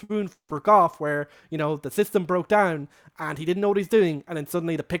mid-season swoon for Goff where the system broke down and he didn't know what he's doing, and then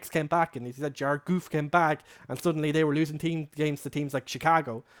suddenly the picks came back, and he said Jared Goof came back, and suddenly they were losing games to teams like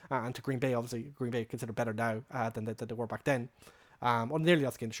Chicago and to Green Bay. Obviously, Green Bay considered better now than they were back then. Nearly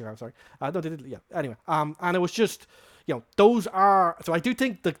lost the game to Chicago. Sorry, no, they did. Yeah. Anyway, and it was just those are. So I do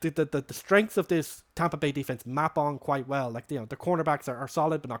think the strengths of this Tampa Bay defense map on quite well. Like the cornerbacks are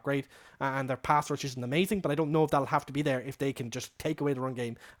solid but not great, and their pass rush isn't amazing. But I don't know if that'll have to be there if they can just take away the run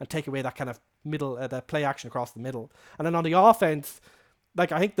game and take away that kind of middle, the play action across the middle. And then on the offense,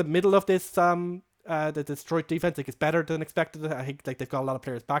 like I think the middle of this the Detroit defense is better than expected. I think they've got a lot of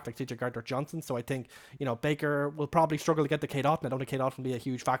players back, like CJ Gardner-Johnson. So I think Baker will probably struggle to get to Kate Otten. I don't think Kate Otten will be a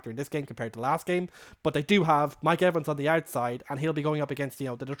huge factor in this game compared to last game. But they do have Mike Evans on the outside, and he'll be going up against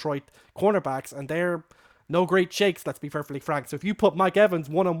the Detroit cornerbacks, and they're no great shakes. Let's be perfectly frank. So if you put Mike Evans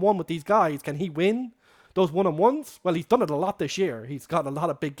one-on-one with these guys, can he win those one-on-ones? Well, he's done it a lot this year. He's got a lot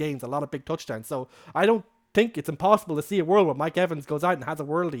of big games, a lot of big touchdowns. So I don't think it's impossible to see a world where Mike Evans goes out and has a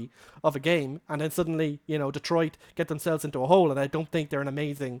worldie of a game, and then suddenly Detroit get themselves into a hole. And I don't think they're an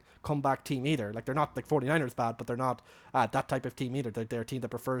amazing comeback team either. Like, they're not like 49ers bad, but they're not that type of team either. They're a team that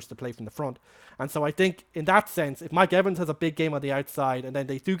prefers to play from the front. And so I think in that sense, if Mike Evans has a big game on the outside, and then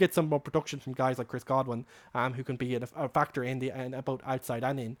they do get some more production from guys like Chris Godwin, who can be a factor in both outside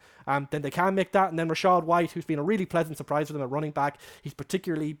and in, then they can make that. And then Rachaad White, who's been a really pleasant surprise for them at running back, he's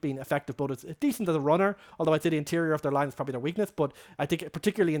particularly been effective, both as decent as a runner, although I'd say the interior of their line is probably their weakness. But I think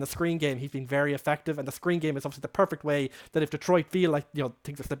particularly in the screen game, he's been very effective, and the screen game is obviously the perfect way that if Detroit feel like,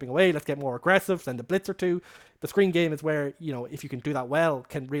 things are slipping away, let's get more aggressive, send a blitz or two. The screen game is where, if you can do that well,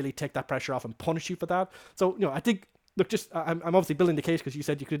 can really take that pressure off and punish you for that. So, I think, look, I'm obviously building the case because you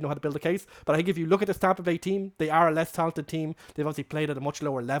said you couldn't know how to build a case. But I think if you look at this Tampa Bay team, they are a less talented team. They've obviously played at a much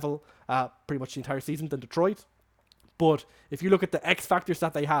lower level pretty much the entire season than Detroit. But if you look at the X factors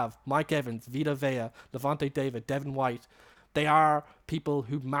that they have, Mike Evans, Vita Vea, Levante David, Devin White, they are people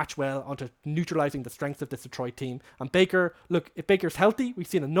who match well onto neutralizing the strengths of this Detroit team. And Baker, look, if Baker's healthy, we've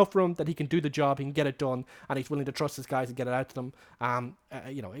seen enough from him that he can do the job, he can get it done, and he's willing to trust his guys and get it out to them.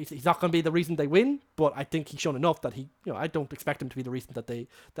 He's not going to be the reason they win, but I think he's shown enough that I don't expect him to be the reason that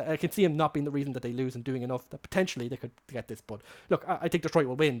I can see him not being the reason that they lose and doing enough that potentially they could get this. But look, I think Detroit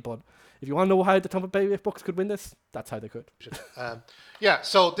will win, but if you want to know how the Tampa Bay Bucs could win this, that's how they could.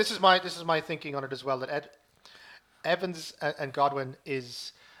 So this is my thinking on it as well, that Evans and Godwin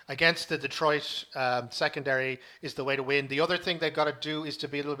is against the Detroit secondary is the way to win. The other thing they've got to do is to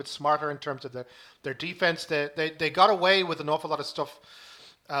be a little bit smarter in terms of their defense. They got away with an awful lot of stuff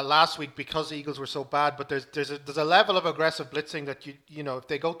last week because the Eagles were so bad. But there's a level of aggressive blitzing that if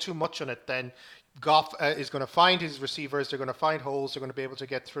they go too much on it, then Goff is going to find his receivers. They're going to find holes. They're going to be able to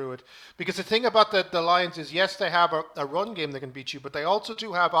get through it. Because the thing about the Lions is, yes, they have a run game that can beat you, but they also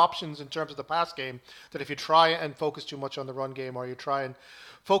do have options in terms of the pass game that if you try and focus too much on the run game or you try and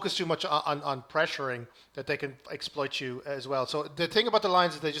focus too much on pressuring, that they can exploit you as well. So the thing about the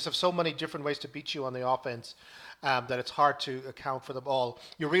Lions is they just have so many different ways to beat you on the offense that it's hard to account for them all.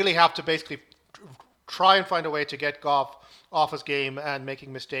 You really have to basically try and find a way to get Goff off his game and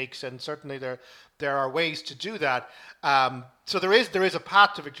making mistakes, and certainly there are ways to do that. So there is a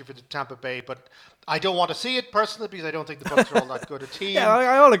path to victory for the Tampa Bay, but I don't want to see it personally because I don't think the Bucs are all that good a team. Yeah,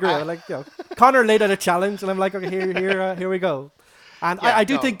 I all agree. Connor laid out a challenge, and I'm like, okay, here we go. And I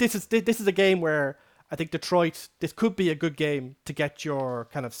do think this is a game where I think Detroit, this could be a good game to get your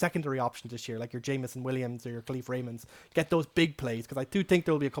kind of secondary options this year, like your Jamison Williams or your Khalif Raymonds, get those big plays, because I do think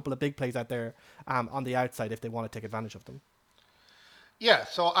there will be a couple of big plays out there on the outside if they want to take advantage of them. Yeah,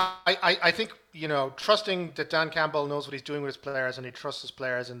 so I think, trusting that Dan Campbell knows what he's doing with his players and he trusts his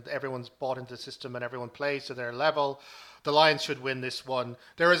players and everyone's bought into the system and everyone plays to their level, the Lions should win this one.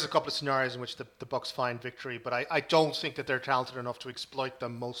 There is a couple of scenarios in which the Bucs find victory, but I don't think that they're talented enough to exploit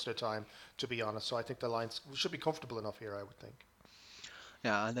them most of the time, to be honest. So I think the Lions should be comfortable enough here, I would think.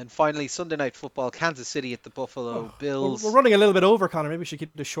 Yeah, and then finally, Sunday Night Football, Kansas City at the Buffalo Bills. We're running a little bit over, Connor. Maybe we should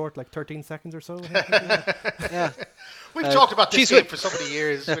keep this short, like 13 seconds or so. Yeah. We've talked about this game for so many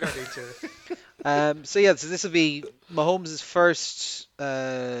years. We don't need to. So this will be Mahomes' first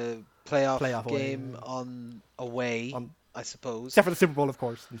playoff game on away, I suppose. Except for the Super Bowl, of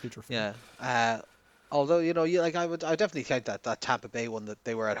course, in the future. Yeah. Although I would definitely count that Tampa Bay one that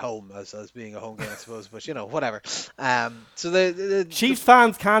they were at home as being a home game, I suppose. But whatever. So the Chiefs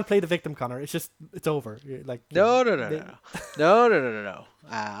fans can't play the victim, Connor. It's over. No.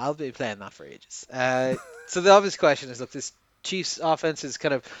 I'll be playing that for ages. So the obvious question is, look, this Chiefs offense has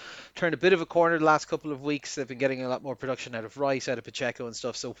kind of turned a bit of a corner the last couple of weeks. They've been getting a lot more production out of Rice, out of Pacheco and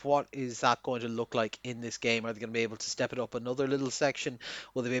stuff. So what is that going to look like in this game? Are they going to be able to step it up another little section?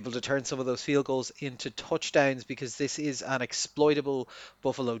 Will they be able to turn some of those field goals into touchdowns? Because this is an exploitable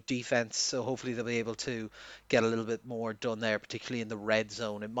Buffalo defense. So hopefully they'll be able to get a little bit more done there, particularly in the red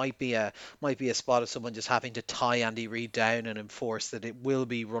zone. It might be a spot of someone just having to tie Andy Reid down and enforce that it will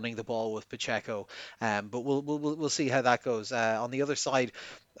be running the ball with Pacheco. But we'll see how that goes. On the other side,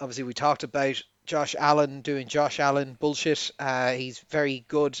 obviously we talked about Josh Allen doing Josh Allen bullshit. He's very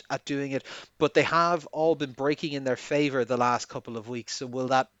good at doing it, but they have all been breaking in their favor the last couple of weeks. So will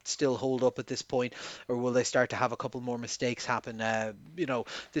that still hold up at this point, or will they start to have a couple more mistakes happen?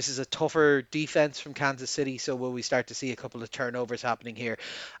 This is a tougher defense from Kansas City, so will we start to see a couple of turnovers happening here?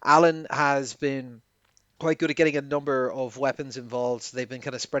 Allen has been quite good at getting a number of weapons involved. So they've been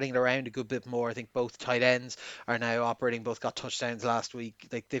kind of spreading it around a good bit more. I think both tight ends are now operating, both got touchdowns last week.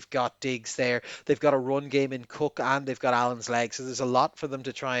 They've got Diggs there. They've got a run game in Cook, and they've got Allen's legs. So there's a lot for them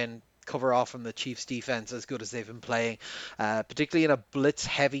to try and cover off from the Chiefs defense, as good as they've been playing, particularly in a blitz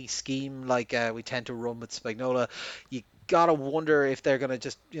heavy scheme like we tend to run with Spagnuolo. You gotta wonder if they're gonna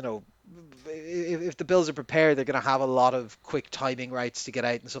just, if the Bills are prepared, they're going to have a lot of quick timing rights to get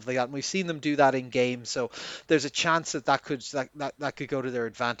out and stuff like that. And we've seen them do that in games, so there's a chance that could go to their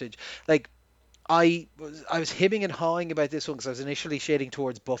advantage. Like, I was hemming and hawing about this one because I was initially shading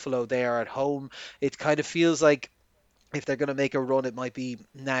towards Buffalo. They are at home. It kind of feels like if they're going to make a run, it might be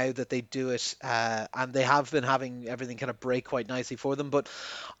now that they do it. And they have been having everything kind of break quite nicely for them. But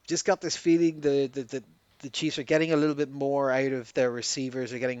just got this feeling the the Chiefs are getting a little bit more out of their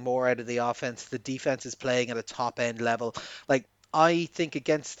receivers, are getting more out of the offense. The defense is playing at a top end level. Like, I think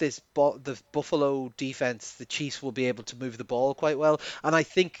against the Buffalo defense, the Chiefs will be able to move the ball quite well. And I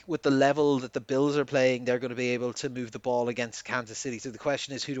think with the level that the Bills are playing, they're going to be able to move the ball against Kansas City. So the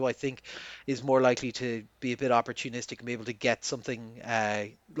question is, who do I think is more likely to be a bit opportunistic and be able to get something,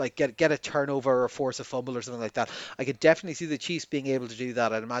 like get a turnover or force a fumble or something like that? I could definitely see the Chiefs being able to do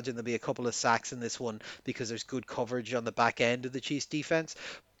that. I'd imagine there'll be a couple of sacks in this one because there's good coverage on the back end of the Chiefs defense.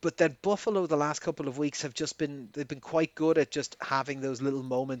 But then Buffalo, the last couple of weeks have just been they've been quite good at just having those little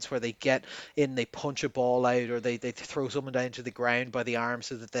moments where they get in, they punch a ball out, or they throw someone down to the ground by the arm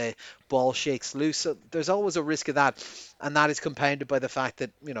so that the ball shakes loose. So there's always a risk of that, and that is compounded by the fact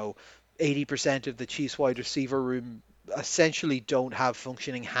that 80% of the Chiefs wide receiver room essentially don't have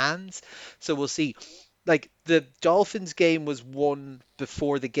functioning hands. So we'll see. Like, the Dolphins game was won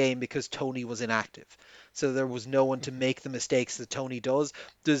before the game because Tony was inactive. So there was no one to make the mistakes that Tony does.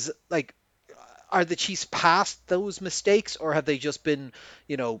 Does like Are the Chiefs past those mistakes, or have they just been,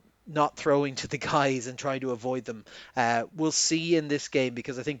 not throwing to the guys and trying to avoid them? We'll see in this game,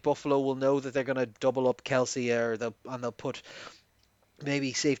 because I think Buffalo will know that they're going to double up Kelsey, and they'll put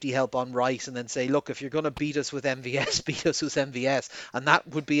maybe safety help on Rice, and then say, look, if you're going to beat us with MVS, beat us with MVS, and that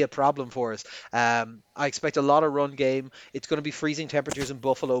would be a problem for us. I expect a lot of run game. It's going to be freezing temperatures in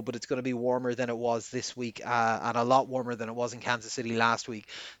Buffalo, but it's going to be warmer than it was this week, and a lot warmer than it was in Kansas City last week.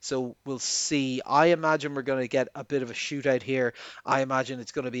 So we'll see. I imagine we're going to get a bit of a shootout here. I imagine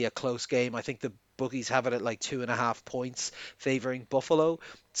it's going to be a close game. I think the bookies have it at like 2.5 points favoring Buffalo.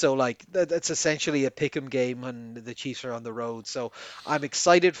 So like that's essentially a pick'em game when the Chiefs are on the road. So I'm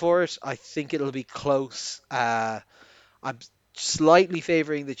excited for it. I think it'll be close. I'm slightly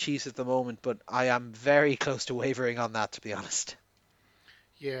favoring the Chiefs at the moment, but I am very close to wavering on that, to be honest.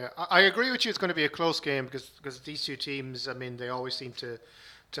 Yeah, I agree with you. It's going to be a close game because these two teams, I mean, they always seem to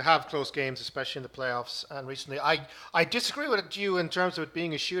have close games, especially in the playoffs. And recently, I disagree with you in terms of it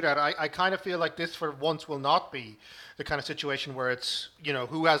being a shootout. I kind of feel like this for once will not be the kind of situation where it's,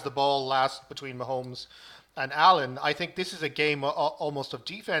 who has the ball last between Mahomes and Allen. I think this is a game almost of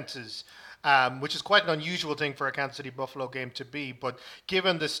defenses, which is quite an unusual thing for a Kansas City Buffalo game to be. But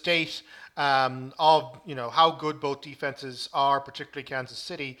given the state of how good both defenses are, particularly Kansas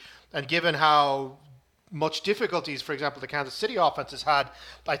City, and given how much difficulties, for example, the Kansas City offense has had,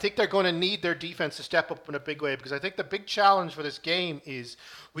 I think they're going to need their defense to step up in a big way, because I think the big challenge for this game is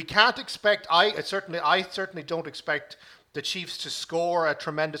we can't expect. I certainly don't expect the Chiefs to score a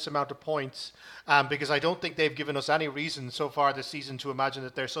tremendous amount of points, because I don't think they've given us any reason so far this season to imagine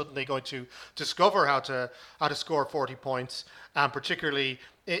that they're suddenly going to discover how to score 40 points, particularly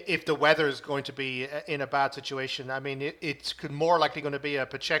if the weather is going to be in a bad situation. I mean, it's more likely going to be a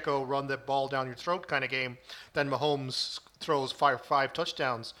Pacheco run the ball down your throat kind of game than Mahomes throws five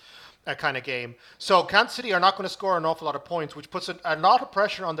touchdowns kind of game. So Kansas City are not going to score an awful lot of points, which puts a lot of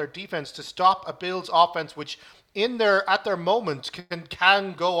pressure on their defense to stop a Bills offense, which at their moment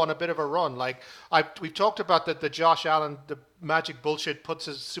can go on a bit of a run. Like we've talked about the Josh Allen, the magic bullshit, puts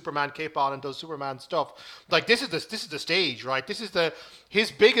his Superman cape on and does Superman stuff. Like this is the stage, right? This is his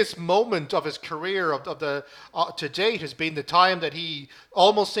biggest moment of his career of the to date has been the time that he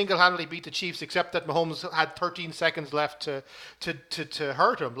almost single-handedly beat the Chiefs, except that Mahomes had 13 seconds left to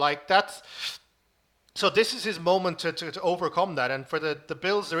hurt him. Like that's. So this is his moment to overcome that. And for the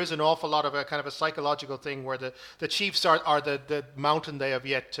Bills, there is an awful lot of a kind of a psychological thing where the Chiefs are the mountain they have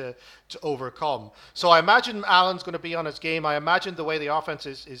yet to overcome. So I imagine Allen's going to be on his game. I imagine the way the offense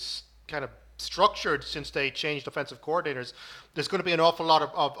is kind of structured since they changed offensive coordinators, there's going to be an awful lot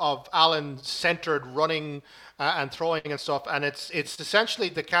of Allen-centered running and throwing and stuff. And it's essentially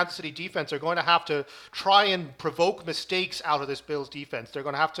the Kansas City defense are going to have to try and provoke mistakes out of this Bills defense. They're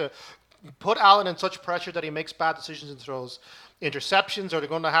going to have to put Allen in such pressure that he makes bad decisions and throws interceptions, or they're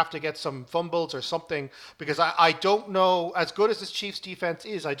going to have to get some fumbles or something, because I don't know, as good as this Chiefs defense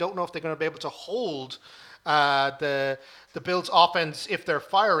is, I don't know if they're going to be able to hold the Bills offense, if they're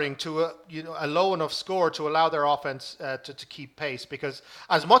firing, to a low enough score to allow their offense to keep pace. Because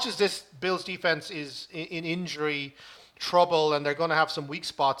as much as this Bills defense is in injury trouble and they're going to have some weak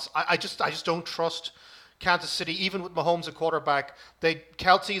spots, I just don't trust Kansas City, even with Mahomes at quarterback.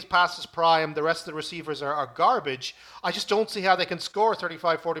 Kelsey is past his prime. The rest of the receivers are garbage. I just don't see how they can score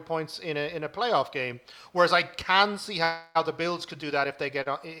 35, 40 points in a playoff game. Whereas I can see how the Bills could do that if they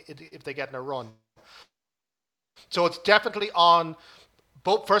get in a run. So it's definitely on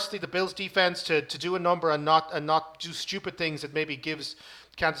both. Firstly, the Bills defense to do a number and not do stupid things that maybe gives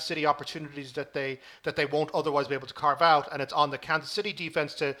Kansas City opportunities that they won't otherwise be able to carve out, and it's on the Kansas City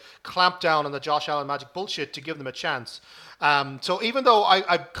defense to clamp down on the Josh Allen magic bullshit to give them a chance. So even though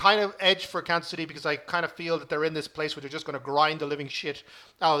I kind of edge for Kansas City because I kind of feel that they're in this place where they're just going to grind the living shit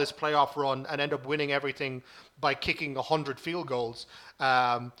out of this playoff run and end up winning everything by kicking 100 field goals.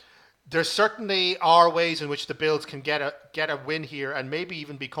 There certainly are ways in which the Bills can get a win here and maybe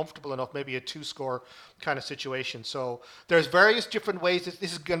even be comfortable enough, maybe a 2-score kind of situation. So there's various different ways.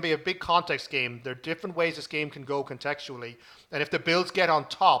 This is going to be a big context game. There are different ways this game can go contextually. And if the Bills get on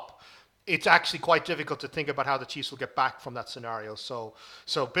top, it's actually quite difficult to think about how the Chiefs will get back from that scenario. So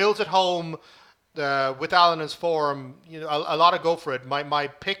Bills at home with Allen in his form, a lot of go for it. My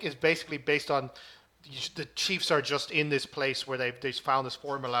pick is basically based on the Chiefs are just in this place where they've found this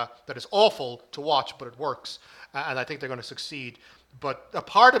formula that is awful to watch, but it works, and I think they're going to succeed. But a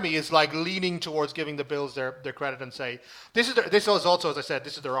part of me is like leaning towards giving the Bills their credit and say this is also, as I said,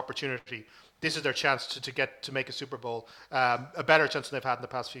 this is their opportunity. This is their chance to make a Super Bowl, a better chance than they've had in the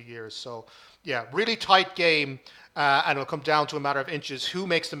past few years. So yeah, really tight game, and it'll come down to a matter of inches. Who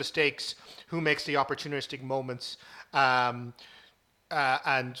makes the mistakes? Who makes the opportunistic moments? And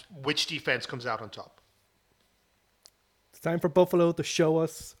which defense comes out on top. It's time for Buffalo to show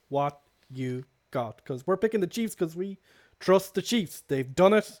us what you got. Because we're picking the Chiefs because we trust the Chiefs. They've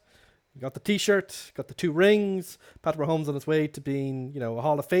done it. You got the t-shirt, got the 2 rings. Patrick Mahomes on his way to being, a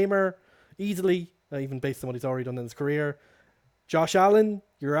Hall of Famer easily, even based on what he's already done in his career. Josh Allen,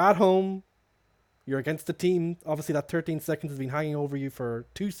 you're at home. You're against the team. Obviously, that 13 seconds has been hanging over you for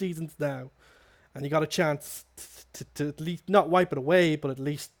 2 seasons now. And you got a chance to at least not wipe it away, but at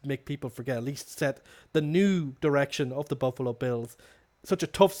least make people forget, at least set the new direction of the Buffalo Bills. Such a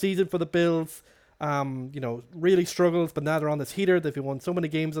tough season for the Bills. Really struggles, but now they're on this heater. They've won so many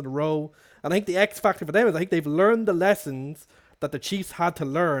games in a row. And I think the X factor for them is I think they've learned the lessons that the Chiefs had to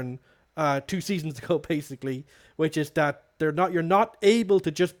learn 2 seasons ago, basically, which is that you're not able to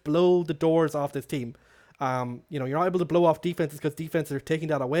just blow the doors off this team. You're not able to blow off defenses because defenses are taking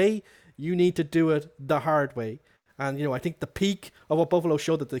that away. You need to do it the hard way. And, I think the peak of what Buffalo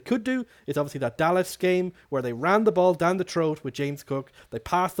showed that they could do is obviously that Dallas game where they ran the ball down the throat with James Cook. They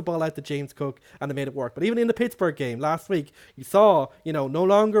passed the ball out to James Cook and they made it work. But even in the Pittsburgh game last week, you saw, no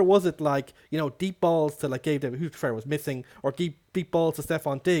longer was it like, deep balls to like Gabe Davis, who fair was missing, or deep balls to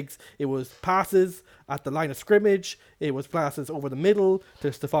Stephon Diggs. It was passes at the line of scrimmage. It was passes over the middle to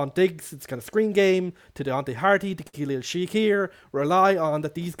Stephon Diggs. It's kind of screen game to Deontay Harty, to Khalil Shakir. Rely on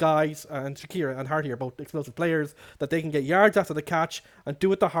that these guys, and Shakir and Harty are both explosive players, that they can get yards after the catch and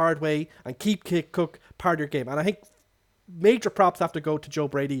do it the hard way and keep Cook part of your game. And I think major props have to go to Joe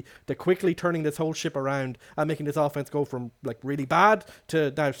Brady to quickly turning this whole ship around and making this offense go from like really bad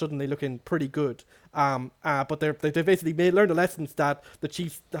to now suddenly looking pretty good. But they basically learned the lessons that the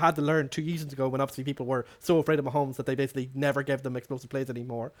Chiefs had to learn 2 seasons ago when obviously people were so afraid of Mahomes that they basically never gave them explosive plays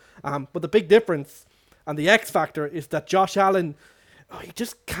anymore. But the big difference and the X factor is that Josh Allen, he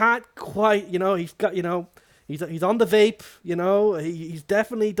just can't quite, he's got, He's on the vape, he's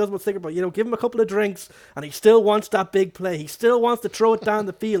definitely does what's thinking, but, give him a couple of drinks and he still wants that big play. He still wants to throw it down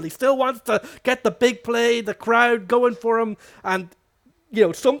the field. He still wants to get the big play, the crowd going for him. And,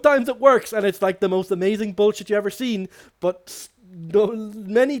 sometimes it works and it's like the most amazing bullshit you ever seen. But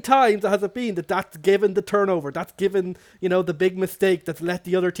many times has it been that's given the turnover. That's given, the big mistake that's let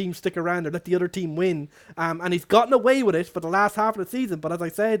the other team stick around or let the other team win. And he's gotten away with it for the last half of the season. But as I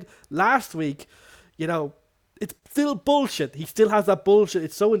said last week, it's still bullshit. He still has that bullshit.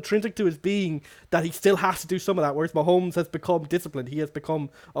 It's so intrinsic to his being that he still has to do some of that. Whereas Mahomes has become disciplined. He has become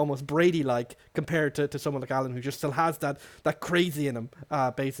almost Brady-like compared to someone like Allen, who just still has that crazy in him,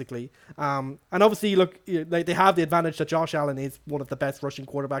 basically. And obviously, look, they have the advantage that Josh Allen is one of the best rushing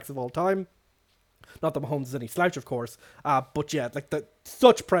quarterbacks of all time. Not that Mahomes is any slouch, of course. But yeah,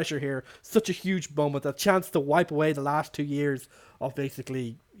 such pressure here, such a huge moment, a chance to wipe away the last 2 years of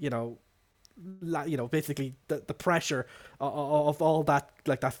basically, basically the pressure of all that,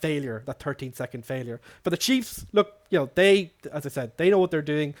 like that failure, that 13-second failure. For the Chiefs, look, they, as I said, they know what they're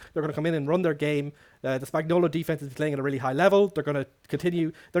doing. They're going to come in and run their game. The Spagnuolo defense is playing at a really high level. They're going to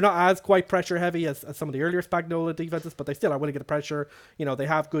continue. They're not as quite pressure heavy as some of the earlier Spagnuolo defenses, but they still are willing to get the pressure. They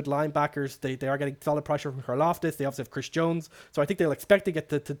have good linebackers. They are getting solid pressure from Karlaftis. They obviously have Chris Jones. So I think they'll expect to get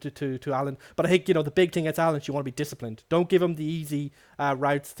to Allen. But I think, the big thing against Allen is you want to be disciplined. Don't give him the easy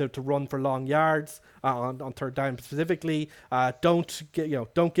routes to run for long yards on third down specifically. Don't get,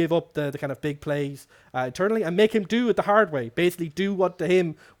 don't give up the kind of big plays internally, and make him do it the hard way. Basically, do what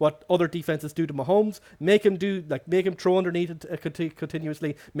other defenses do to Mahomes. Make him throw underneath it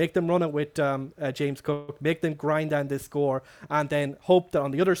continuously. Make them run it with James Cook. Make them grind down this score, and then hope that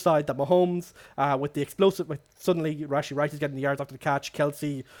on the other side that Mahomes, with the explosive, suddenly Rashid Rice is getting the yards after the catch.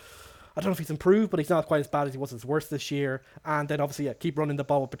 Kelsey, I don't know if he's improved, but he's not quite as bad as he was his worst this year. And then obviously, keep running the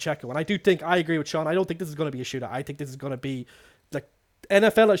ball with Pacheco. And I agree with Sean. I don't think this is going to be a shootout. I think this is going to be like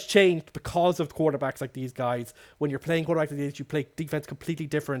NFL has changed because of quarterbacks like these guys. When you're playing quarterbacks like these, you play defense completely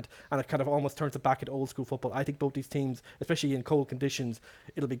different, and it kind of almost turns it back into old school football. I think both these teams, especially in cold conditions,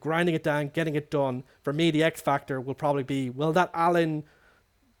 it'll be grinding it down, getting it done. For me, the X factor will probably be, will that Allen,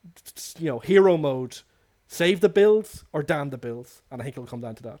 hero mode save the Bills or damn the Bills? And I think it'll come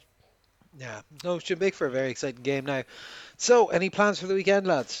down to that. Yeah, no, it should make for a very exciting game now. So, any plans for the weekend,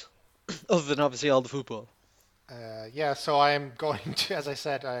 lads? Other than obviously all the football. So I am going to, as I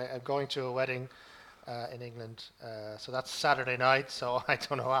said, I'm going to a wedding in England. So that's Saturday night. So I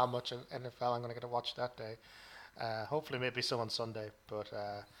don't know how much NFL I'm going to get to watch that day. Hopefully, maybe some on Sunday. But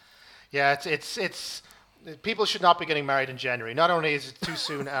it's people should not be getting married in January. Not only is it too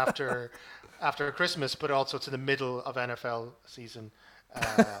soon after Christmas, but also it's in the middle of NFL season.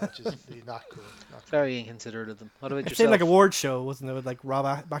 Which is not cool. Very inconsiderate of them. What about It yourself? seemed like a award show, wasn't it? With like Rob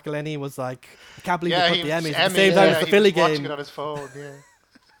McElhenney was like, I can't believe they put the Emmys at the same time as the Philly game. Watching it on his phone,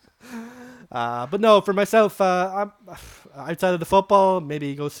 But no, for myself, I'm outside of the football,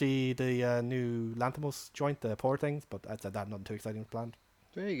 maybe go see the new Lanthimos joint, the Poor Things. But outside that, nothing too exciting planned.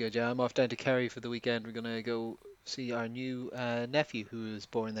 Very good. Yeah, I'm off down to Kerry for the weekend. We're gonna go see our new nephew who was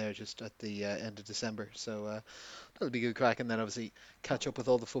born there just at the end of December. So that'll be good crack, and then obviously catch up with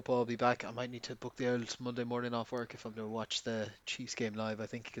all the football. I'll be back. I might need to book the old Monday morning off work if I'm going to watch the Chiefs game live, I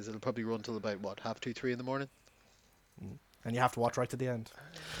think, because it'll probably run till about, 2:30, 3 in the morning. And you have to watch right to the end.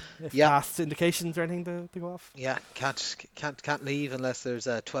 Yeah. Past indications or anything to go off? Yeah, can't leave unless there's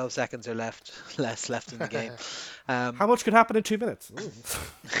 12 seconds or less left in the game. How much could happen in 2 minutes?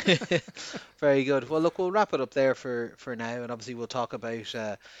 Very good. Well, look, we'll wrap it up there for now, and obviously we'll talk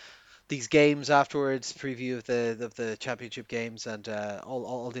about these games afterwards, preview of the championship games, and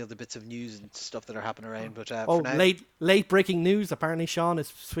all the other bits of news and stuff that are happening around. But for now, late breaking news! Apparently, Sean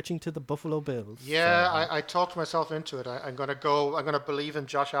is switching to the Buffalo Bills. Yeah, I talked myself into it. I'm gonna go. I'm gonna believe in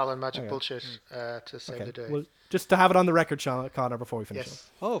Josh Allen magic bullshit to save the day. Well, just to have it on the record, Sean Connor, before we finish. Yes.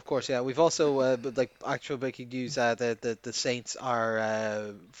 Oh, of course, yeah. We've also, actual breaking news, the Saints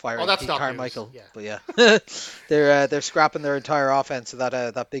are firing that's Pete not Carmichael. news. Yeah. But yeah, they're scrapping their entire offense. So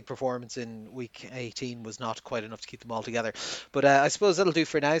that big performance in week 18 was not quite enough to keep them all together. But I suppose that'll do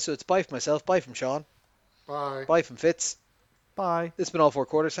for now. So it's bye from myself, bye from Sean, Bye. bye from Fitz. Bye. This has been all 4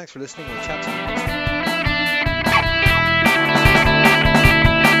 quarters. Thanks for listening. We'll chat to you.